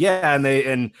said, yeah.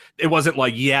 And it wasn't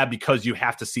like, yeah, because you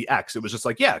have to see X. It was just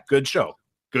like, yeah, good show.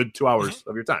 Good 2 hours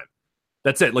of your time.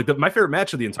 That's it. Like my favorite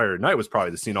match of the entire night was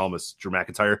probably the Cena Almas Drew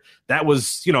McIntyre. That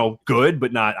was, good,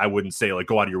 but not, I wouldn't say like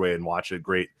go out of your way and watch it.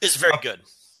 Great. It's very good.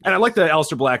 And I like the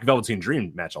Aleister Black Velveteen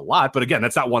Dream match a lot, but again,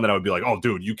 that's not one that I would be like, oh,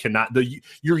 dude, you cannot.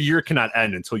 Your year cannot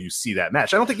end until you see that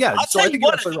match. I don't think. Yeah, I think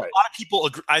you're absolutely right. A lot of people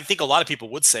agree. I think a lot of people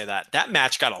would say that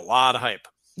match got a lot of hype.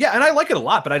 Yeah, and I like it a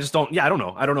lot, but I just don't. Yeah, I don't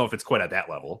know. I don't know if it's quite at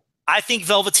that level. I think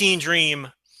Velveteen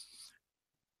Dream,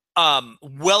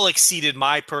 well exceeded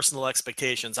my personal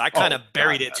expectations. I kind of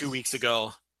buried it 2 weeks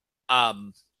ago.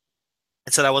 And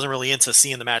said I wasn't really into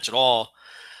seeing the match at all.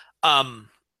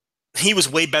 He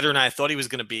was way better than I thought he was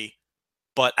going to be,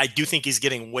 but I do think he's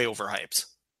getting way overhyped.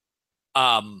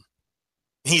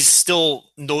 He's still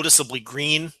noticeably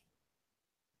green,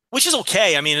 which is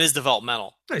okay. I mean, it is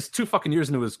developmental. He's 2 fucking years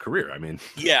into his career. I mean,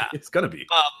 yeah, it's going to be.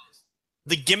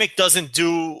 The gimmick doesn't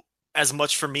do as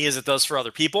much for me as it does for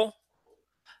other people.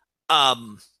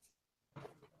 But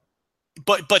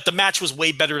the match was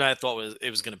way better than I thought it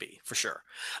was going to be, for sure.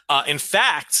 In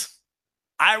fact,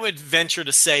 I would venture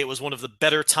to say it was one of the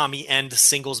better Tommy End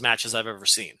singles matches I've ever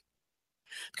seen.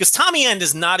 Because Tommy End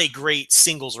is not a great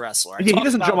singles wrestler. He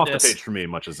doesn't jump off the page for me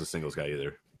much as a singles guy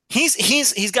either.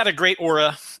 He's got a great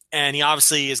aura, and he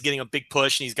obviously is getting a big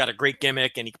push, and he's got a great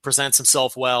gimmick, and he presents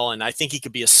himself well, and I think he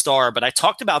could be a star. But I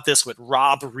talked about this with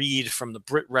Rob Reed from the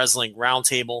Brit Wrestling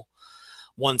Roundtable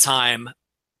one time.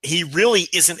 He really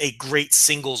isn't a great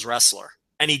singles wrestler.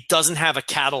 And he doesn't have a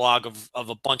catalog of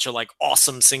a bunch of like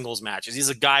awesome singles matches. He's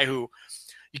a guy who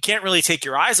you can't really take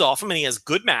your eyes off him, and he has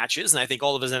good matches. And I think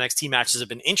all of his NXT matches have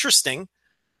been interesting,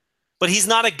 but he's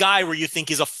not a guy where you think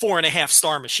he's a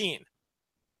 4.5-star machine.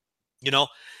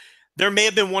 There may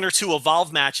have been 1 or 2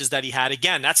 Evolve matches that he had.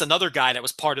 Again, that's another guy that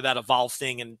was part of that Evolve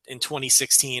thing in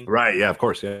 2016. Right. Yeah, of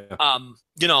course. Yeah.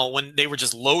 When they were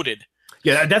just loaded.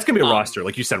 Yeah, that's going to be a roster.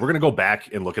 Like you said, we're going to go back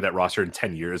and look at that roster in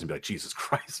 10 years and be like, Jesus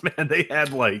Christ, man, they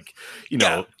had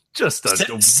just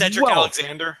a Cedric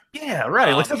Alexander. Yeah,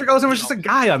 right. Like Cedric Alexander was just a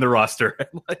guy on the roster.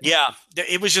 Yeah,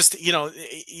 it was just,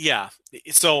 yeah.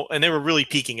 So, and they were really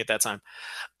peaking at that time.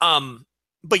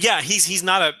 But yeah, he's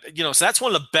not a, so that's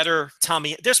one of the better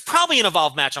Tommy. There's probably an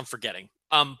Evolve match I'm forgetting.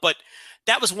 But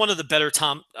that was one of the better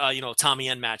Tommy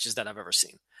End matches that I've ever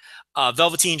seen.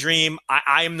 Velveteen Dream,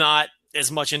 I am not as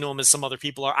much into him as some other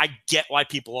people are. I get why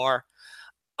people are.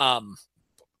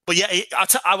 But yeah,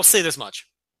 I will say this much.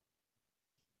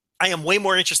 I am way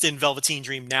more interested in Velveteen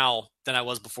Dream now than I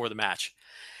was before the match.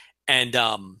 And,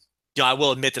 I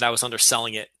will admit that I was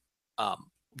underselling it,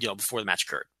 before the match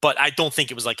occurred. But I don't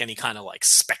think it was like any kind of like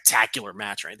spectacular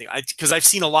match or anything. Because I've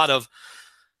seen a lot of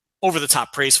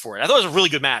over-the-top praise for it. I thought it was a really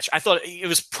good match. I thought it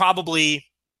was probably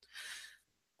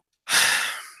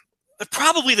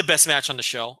the best match on the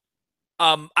show.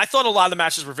 I thought a lot of the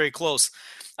matches were very close.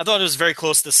 I thought it was very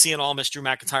close to the Cena Almas Drew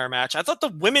McIntyre match. I thought the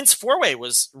women's 4-way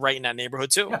was right in that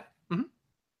neighborhood too. Yeah.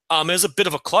 Mm-hmm. It was a bit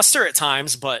of a cluster at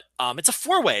times, but it's a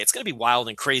 4-way. It's going to be wild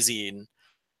and crazy. And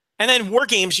then War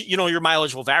Games, your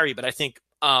mileage will vary, but I think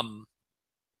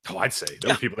I'd say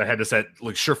there were people that had this at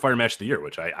like surefire match of the year,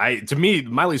 which I to me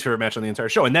my least favorite match on the entire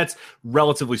show, and that's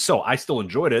relatively so. I still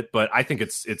enjoyed it, but I think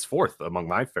it's 4th among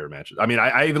my favorite matches. I mean,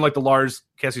 I even like the Lars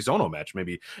Cassius Ohno match.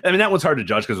 Maybe that one's hard to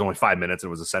judge because it was only 5 minutes and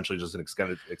it was essentially just an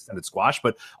extended squash.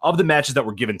 But of the matches that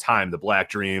were given time, the Black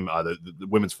Dream, the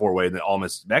women's 4-way, and the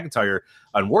Almas McIntyre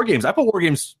on War Games, I put War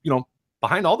Games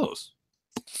behind all those.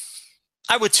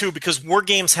 I would too, because War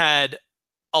Games had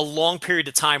a long period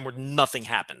of time where nothing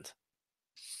happened.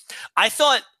 I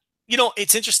thought,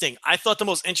 it's interesting. I thought the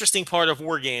most interesting part of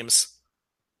War Games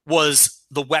was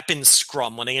the weapons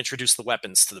scrum when they introduced the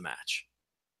weapons to the match.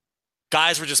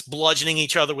 Guys were just bludgeoning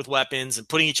each other with weapons and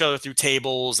putting each other through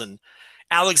tables, and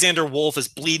Alexander Wolf is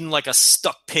bleeding like a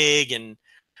stuck pig, and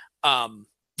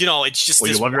it's just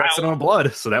you love your accident on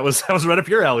blood, so that was right up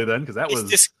your alley then, because that was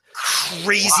this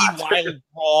crazy wild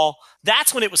brawl.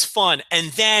 That's when it was fun,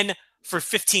 and then for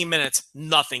 15 minutes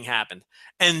nothing happened,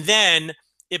 and then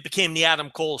it became the Adam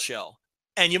Cole show,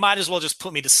 and you might as well just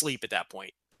put me to sleep at that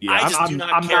point. Yeah, I just do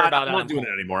not care about I'm not doing it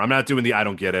anymore. I'm not doing the I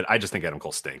don't get it. I just think Adam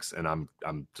Cole stinks, and I'm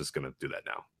just gonna do that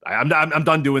now. I'm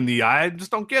done doing the I just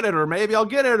don't get it, or maybe I'll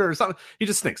get it, or something. He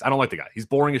just stinks. I don't like the guy. He's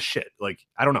boring as shit. Like,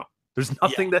 I don't know. There's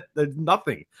nothing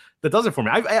nothing that does it for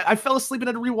me. I fell asleep and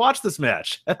had to rewatch this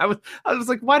match. I was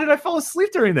like, why did I fall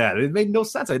asleep during that? It made no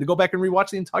sense. I had to go back and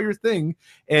rewatch the entire thing,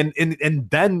 and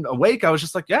then awake, I was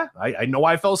just like, yeah, I know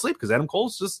why I fell asleep, because Adam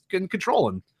Cole's just in control,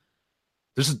 and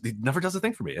he never does a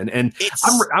thing for me. And I'm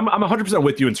 100%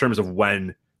 with you in terms of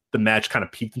when the match kind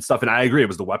of peaked and stuff. And I agree, it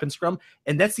was the weapon scrum.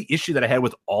 And that's the issue that I had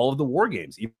with all of the War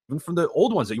Games, even from the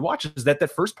old ones that you watch, is that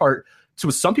first part, so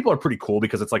some people are pretty cool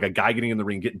because it's like a guy getting in the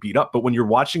ring, getting beat up. But when you're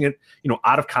watching it,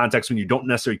 out of context, when you don't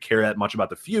necessarily care that much about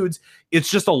the feuds, it's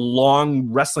just a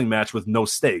long wrestling match with no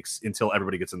stakes until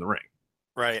everybody gets in the ring.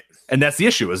 Right. And that's the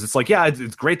issue, is it's like, yeah,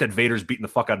 it's great that Vader's beating the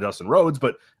fuck out of Dustin Rhodes,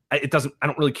 but I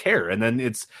don't really care. And then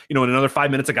it's, in another 5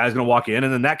 minutes, a guy's going to walk in,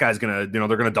 and then that guy's going to, they're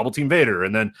going to double team Vader.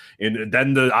 And then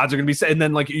the odds are going to be set. And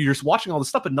then, like, you're just watching all this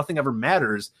stuff, but nothing ever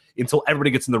matters until everybody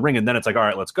gets in the ring. And then it's like, all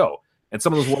right, let's go. And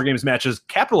some of those War Games matches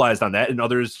capitalized on that, and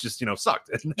others just, sucked.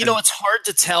 It's hard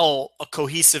to tell a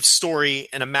cohesive story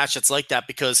in a match that's like that,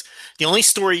 because the only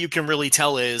story you can really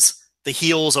tell is the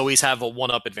heels always have a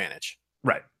one-up advantage.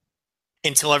 Right.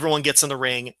 Until everyone gets in the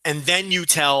ring, and then you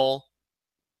tell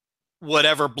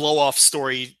whatever blow-off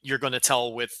story you're going to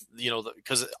tell with,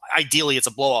 because ideally it's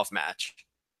a blow-off match,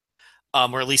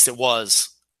 or at least it was,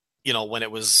 when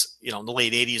it was, in the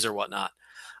late 80s or whatnot.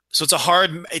 So it's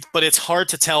it's hard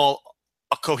to tell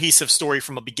a cohesive story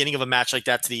from a beginning of a match like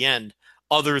that to the end,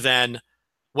 other than,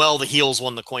 well, the heels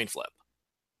won the coin flip.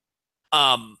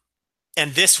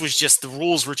 And this was just, the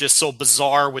rules were just so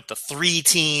bizarre with the 3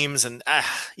 teams, and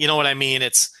you know what I mean?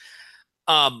 It's,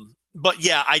 but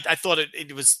yeah, I thought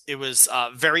it was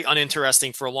very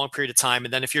uninteresting for a long period of time.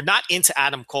 And then if you're not into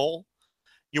Adam Cole,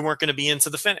 you weren't going to be into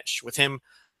the finish with him.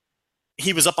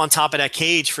 He was up on top of that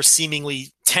cage for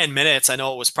seemingly 10 minutes. I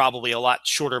know it was probably a lot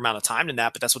shorter amount of time than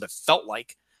that, but that's what it felt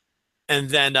like. And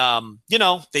then,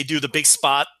 they do the big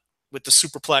spot with the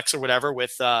superplex or whatever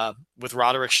with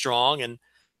Roderick Strong. And,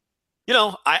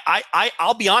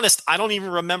 I'll be honest, I don't even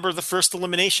remember the first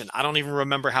elimination. I don't even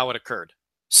remember how it occurred.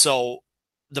 So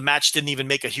the match didn't even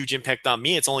make a huge impact on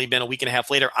me. It's only been a week and a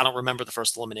half later. I don't remember the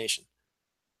first elimination.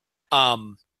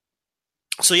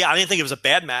 So yeah, I didn't think it was a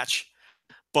bad match,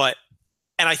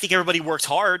 and I think everybody worked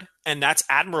hard, and that's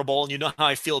admirable. And you know how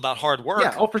I feel about hard work.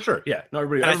 Yeah. Oh, for sure. Yeah. No,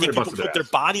 everybody. And I think people put their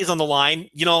bodies on the line,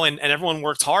 and everyone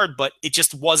worked hard, but it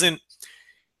just wasn't.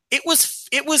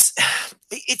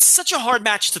 It's such a hard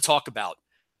match to talk about,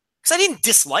 because I didn't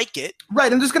dislike it.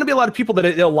 Right, and there's going to be a lot of people that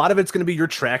a lot of it's going to be your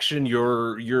traction,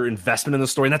 your investment in the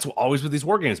story, and that's always with these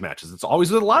War Games matches. It's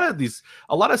always with a lot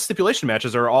of stipulation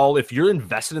matches are all, if you're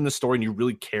invested in the story and you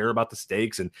really care about the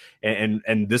stakes,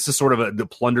 and this is sort of the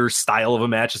plunder style of a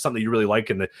match, is something that you really like,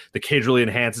 and the cage really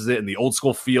enhances it, and the old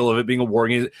school feel of it being a War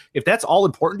Game. If that's all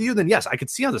important to you, then yes, I could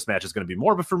see how this match is going to be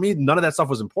more. But for me, none of that stuff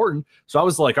was important, so I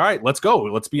was like, all right, let's go,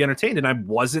 let's be entertained. And I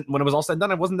wasn't, when it was all said and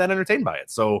done, I wasn't that entertained by it.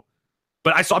 So.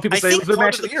 But I saw people say it was their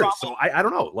match of the year, so I don't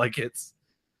know. Like, it's...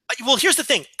 Well, here's the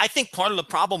thing. I think part of the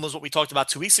problem was what we talked about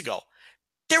 2 weeks ago.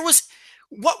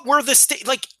 What were the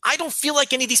like, I don't feel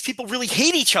like any of these people really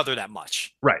hate each other that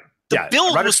much. Right. The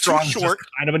build was too short. Just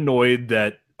kind of annoyed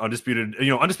that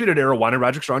Undisputed Era wanted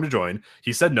Roderick Strong to join.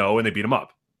 He said no, and they beat him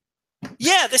up.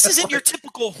 Yeah, this isn't your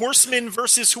typical Horseman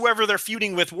versus whoever they're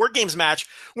feuding with War Games match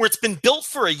where it's been built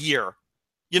for a year.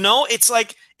 It's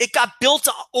like it got built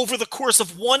over the course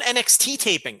of one NXT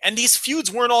taping, and these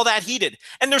feuds weren't all that heated.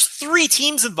 And there's 3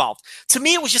 teams involved. To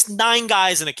me, it was just 9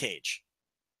 guys in a cage.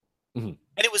 Mm-hmm.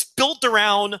 And it was built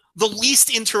around the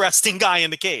least interesting guy in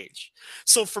the cage.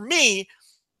 So for me,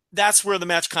 that's where the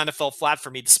match kind of fell flat for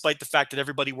me, despite the fact that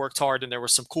everybody worked hard and there were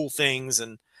some cool things.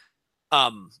 And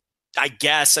I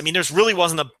guess, there really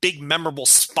wasn't a big memorable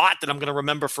spot that I'm going to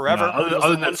remember forever. No,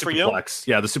 other than that superplex.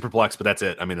 Yeah, the superplex, but that's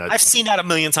it. I've seen that a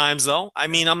million times, though.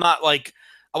 I'm not like,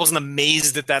 I wasn't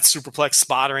amazed at that superplex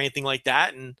spot or anything like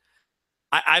that. And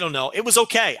I don't know. It was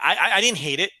okay. I didn't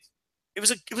hate it. It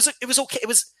was okay. It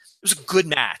was a good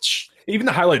match. Even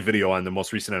the highlight video on the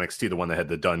most recent NXT, the one that had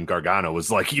the Dunn Gargano, was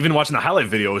like, even watching the highlight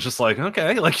video was just like,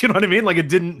 okay, like, you know what I mean? Like, it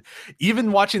didn't,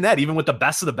 even watching that, even with the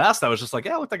best of the best, I was just like,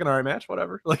 yeah, it looked like an alright match,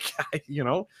 whatever. Like, you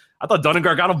know, I thought Dunn and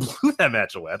Gargano blew that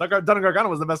match away. I thought Dunn and Gargano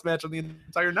was the best match of the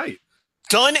entire night.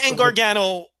 Dunn and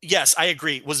Gargano, yes, I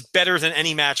agree, was better than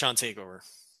any match on TakeOver.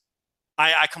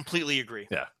 I completely agree.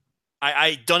 Yeah.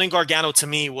 Dunn and Gargano to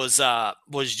me was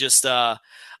just, I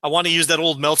want to use that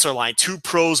old Meltzer line, two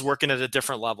pros working at a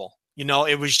different level. You know,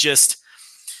 it was just,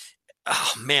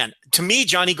 oh man, to me,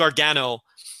 Johnny Gargano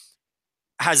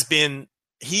he's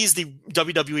the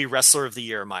WWE Wrestler of the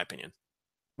Year, in my opinion.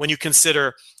 When you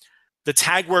consider the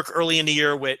tag work early in the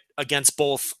year against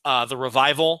both the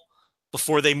Revival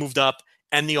before they moved up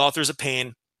and the Authors of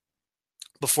Pain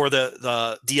before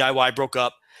the DIY broke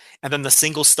up, and then the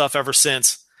single stuff ever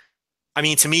since. I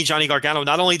mean, to me, Johnny Gargano,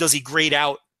 not only does he grade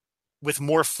out with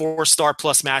more 4-star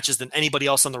plus matches than anybody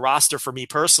else on the roster for me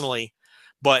personally,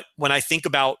 but when I think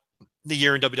about the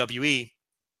year in WWE,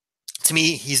 to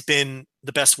me, he's been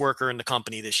the best worker in the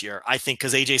company this year. I think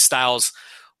because AJ Styles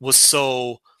was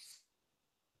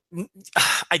he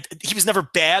was never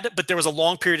bad, but there was a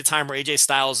long period of time where AJ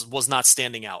Styles was not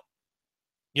standing out.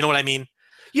 You know what I mean?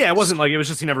 Yeah, it wasn't like, it was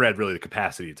just he never had really the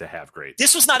capacity to have great.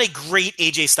 This was not a great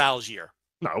AJ Styles year.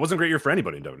 No, it wasn't a great year for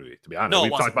anybody in WWE, to be honest. No,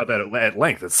 We've talked about that at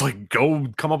length. It's like, go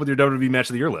come up with your WWE match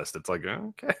of the year list. It's like,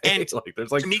 okay. And like,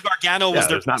 there's like, to me, Gargano was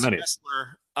their not best many.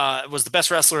 wrestler, was the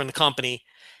best wrestler in the company.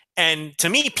 And to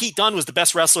me, Pete Dunne was the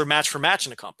best wrestler match for match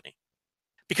in the company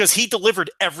because he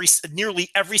delivered nearly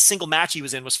every single match he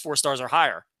was in was 4 stars or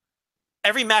higher.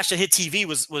 Every match that hit TV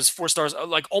was 4 stars.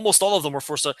 Like almost all of them were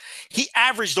 4 stars. He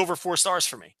averaged over 4 stars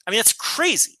for me. I mean, that's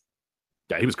crazy.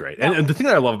 Yeah, he was great. And the thing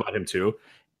that I love about him too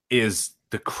is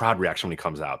the crowd reaction when he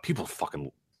comes out. People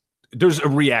there's a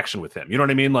reaction with him. You know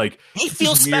what I mean? Like, he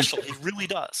feels special. He really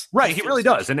does. Right. He really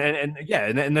does. And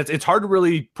it's hard to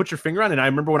really put your finger on it. And I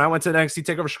remember when I went to NXT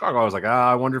TakeOver Chicago, I was like,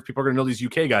 I wonder if people are going to know these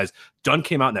UK guys. Dunn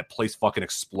came out and that place fucking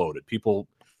exploded. People,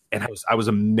 and I was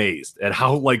amazed at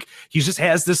how, like, he just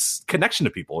has this connection to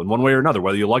people in one way or another,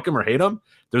 whether you like him or hate him.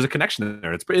 There's a connection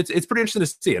there. It's pretty interesting to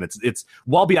see, and it's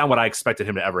well beyond what I expected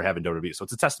him to ever have in WWE. So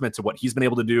it's a testament to what he's been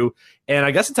able to do, and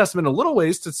I guess a testament in little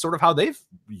ways to sort of how they've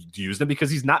used him, because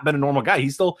he's not been a normal guy. He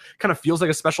still kind of feels like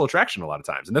a special attraction a lot of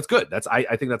times, and that's good.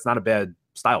 I think that's not a bad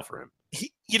style for him.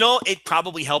 It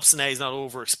probably helps in that he's not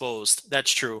overexposed.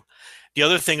 That's true. The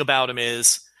other thing about him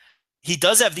is he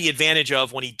does have the advantage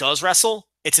of when he does wrestle,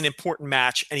 it's an important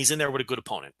match, and he's in there with a good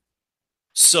opponent.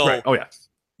 So, right. Oh yeah.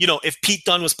 If Pete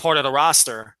Dunne was part of the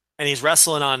roster and he's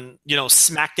wrestling on,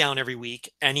 SmackDown every week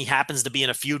and he happens to be in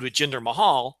a feud with Jinder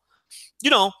Mahal,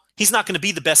 he's not going to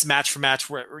be the best match for match,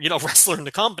 wrestler in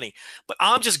the company. But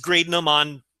I'm just grading him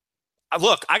on,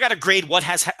 look, I got to grade what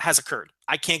has occurred.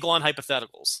 I can't go on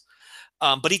hypotheticals.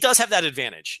 But he does have that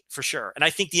advantage for sure. And I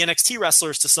think the NXT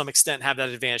wrestlers to some extent have that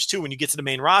advantage too. When you get to the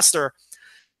main roster,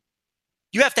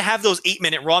 you have to have those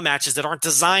 8-minute Raw matches that aren't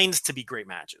designed to be great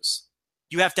matches.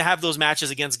 You have to have those matches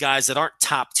against guys that aren't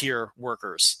top tier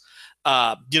workers.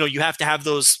 You have to have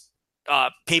those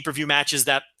pay-per-view matches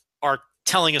that are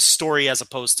telling a story as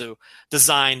opposed to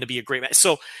designed to be a great match.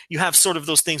 So you have sort of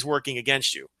those things working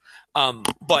against you.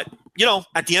 But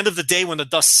at the end of the day, when the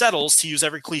dust settles, to use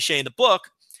every cliche in the book,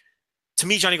 to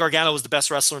me, Johnny Gargano was the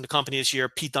best wrestler in the company this year.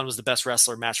 Pete Dunne was the best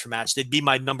wrestler match for match. They'd be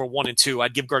my number 1 and 2.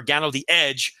 I'd give Gargano the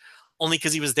edge only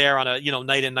because he was there on a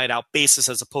night in, night out basis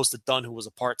as opposed to Dunn, who was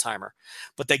a part-timer.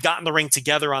 But they got in the ring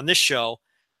together on this show,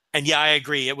 and yeah, I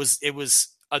agree. It was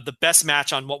the best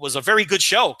match on what was a very good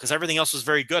show because everything else was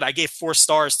very good. I gave 4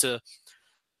 stars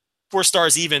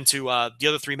even to the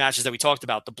other 3 matches that we talked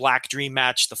about: the Black Dream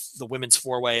match, the women's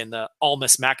 4-way, and the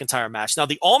Almas McIntyre match. Now,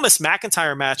 the Almas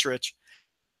McIntyre match, Rich,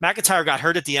 McIntyre got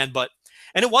hurt at the end,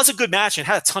 and it was a good match and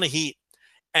had a ton of heat,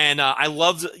 and I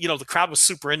loved the crowd was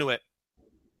super into it.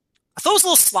 I thought it was a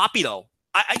little sloppy though.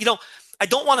 I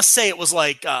don't want to say it was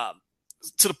like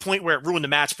to the point where it ruined the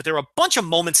match, but there were a bunch of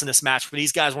moments in this match where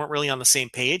these guys weren't really on the same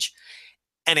page,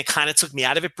 and it kind of took me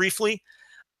out of it briefly.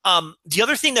 The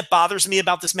other thing that bothers me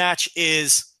about this match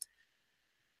is,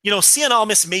 Cien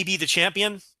Almas may be the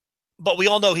champion, but we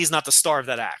all know he's not the star of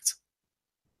that act.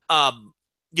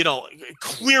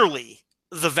 Clearly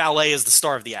the valet is the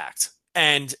star of the act,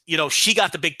 and she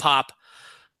got the big pop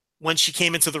when she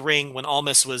came into the ring, when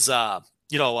Almas was,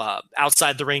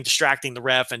 outside the ring distracting the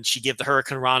ref, and she gave the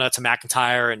Hurricane Rana to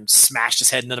McIntyre and smashed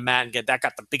his head into the mat, and that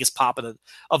got the biggest pop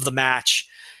of the match.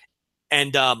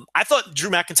 And I thought Drew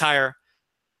McIntyre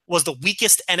was the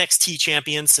weakest NXT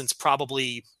champion since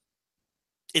probably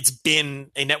it's been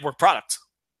a network product.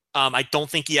 I don't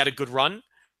think he had a good run.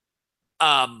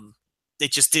 He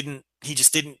just didn't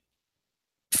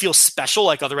feel special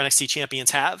like other NXT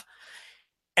champions have.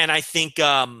 And I think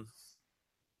I'm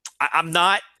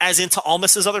not as into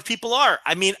Almas as other people are.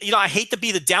 I mean, I hate to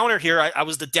be the downer here. I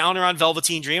was the downer on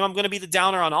Velveteen Dream. I'm going to be the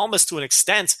downer on Almas to an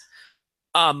extent.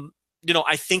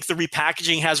 I think the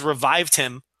repackaging has revived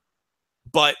him.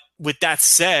 But with that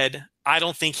said, I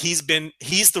don't think he's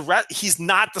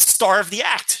not the star of the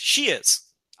act. She is.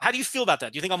 How do you feel about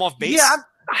that? Do you think I'm off base? Yeah,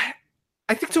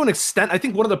 I think to an extent. I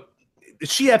think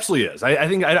she absolutely is. I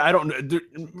think I don't. They're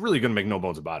really going to make no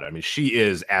bones about it. I mean, she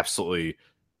is absolutely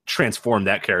transformed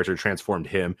that character, transformed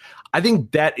him. I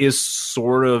think that is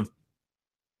sort of.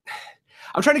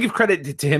 I'm trying to give credit to him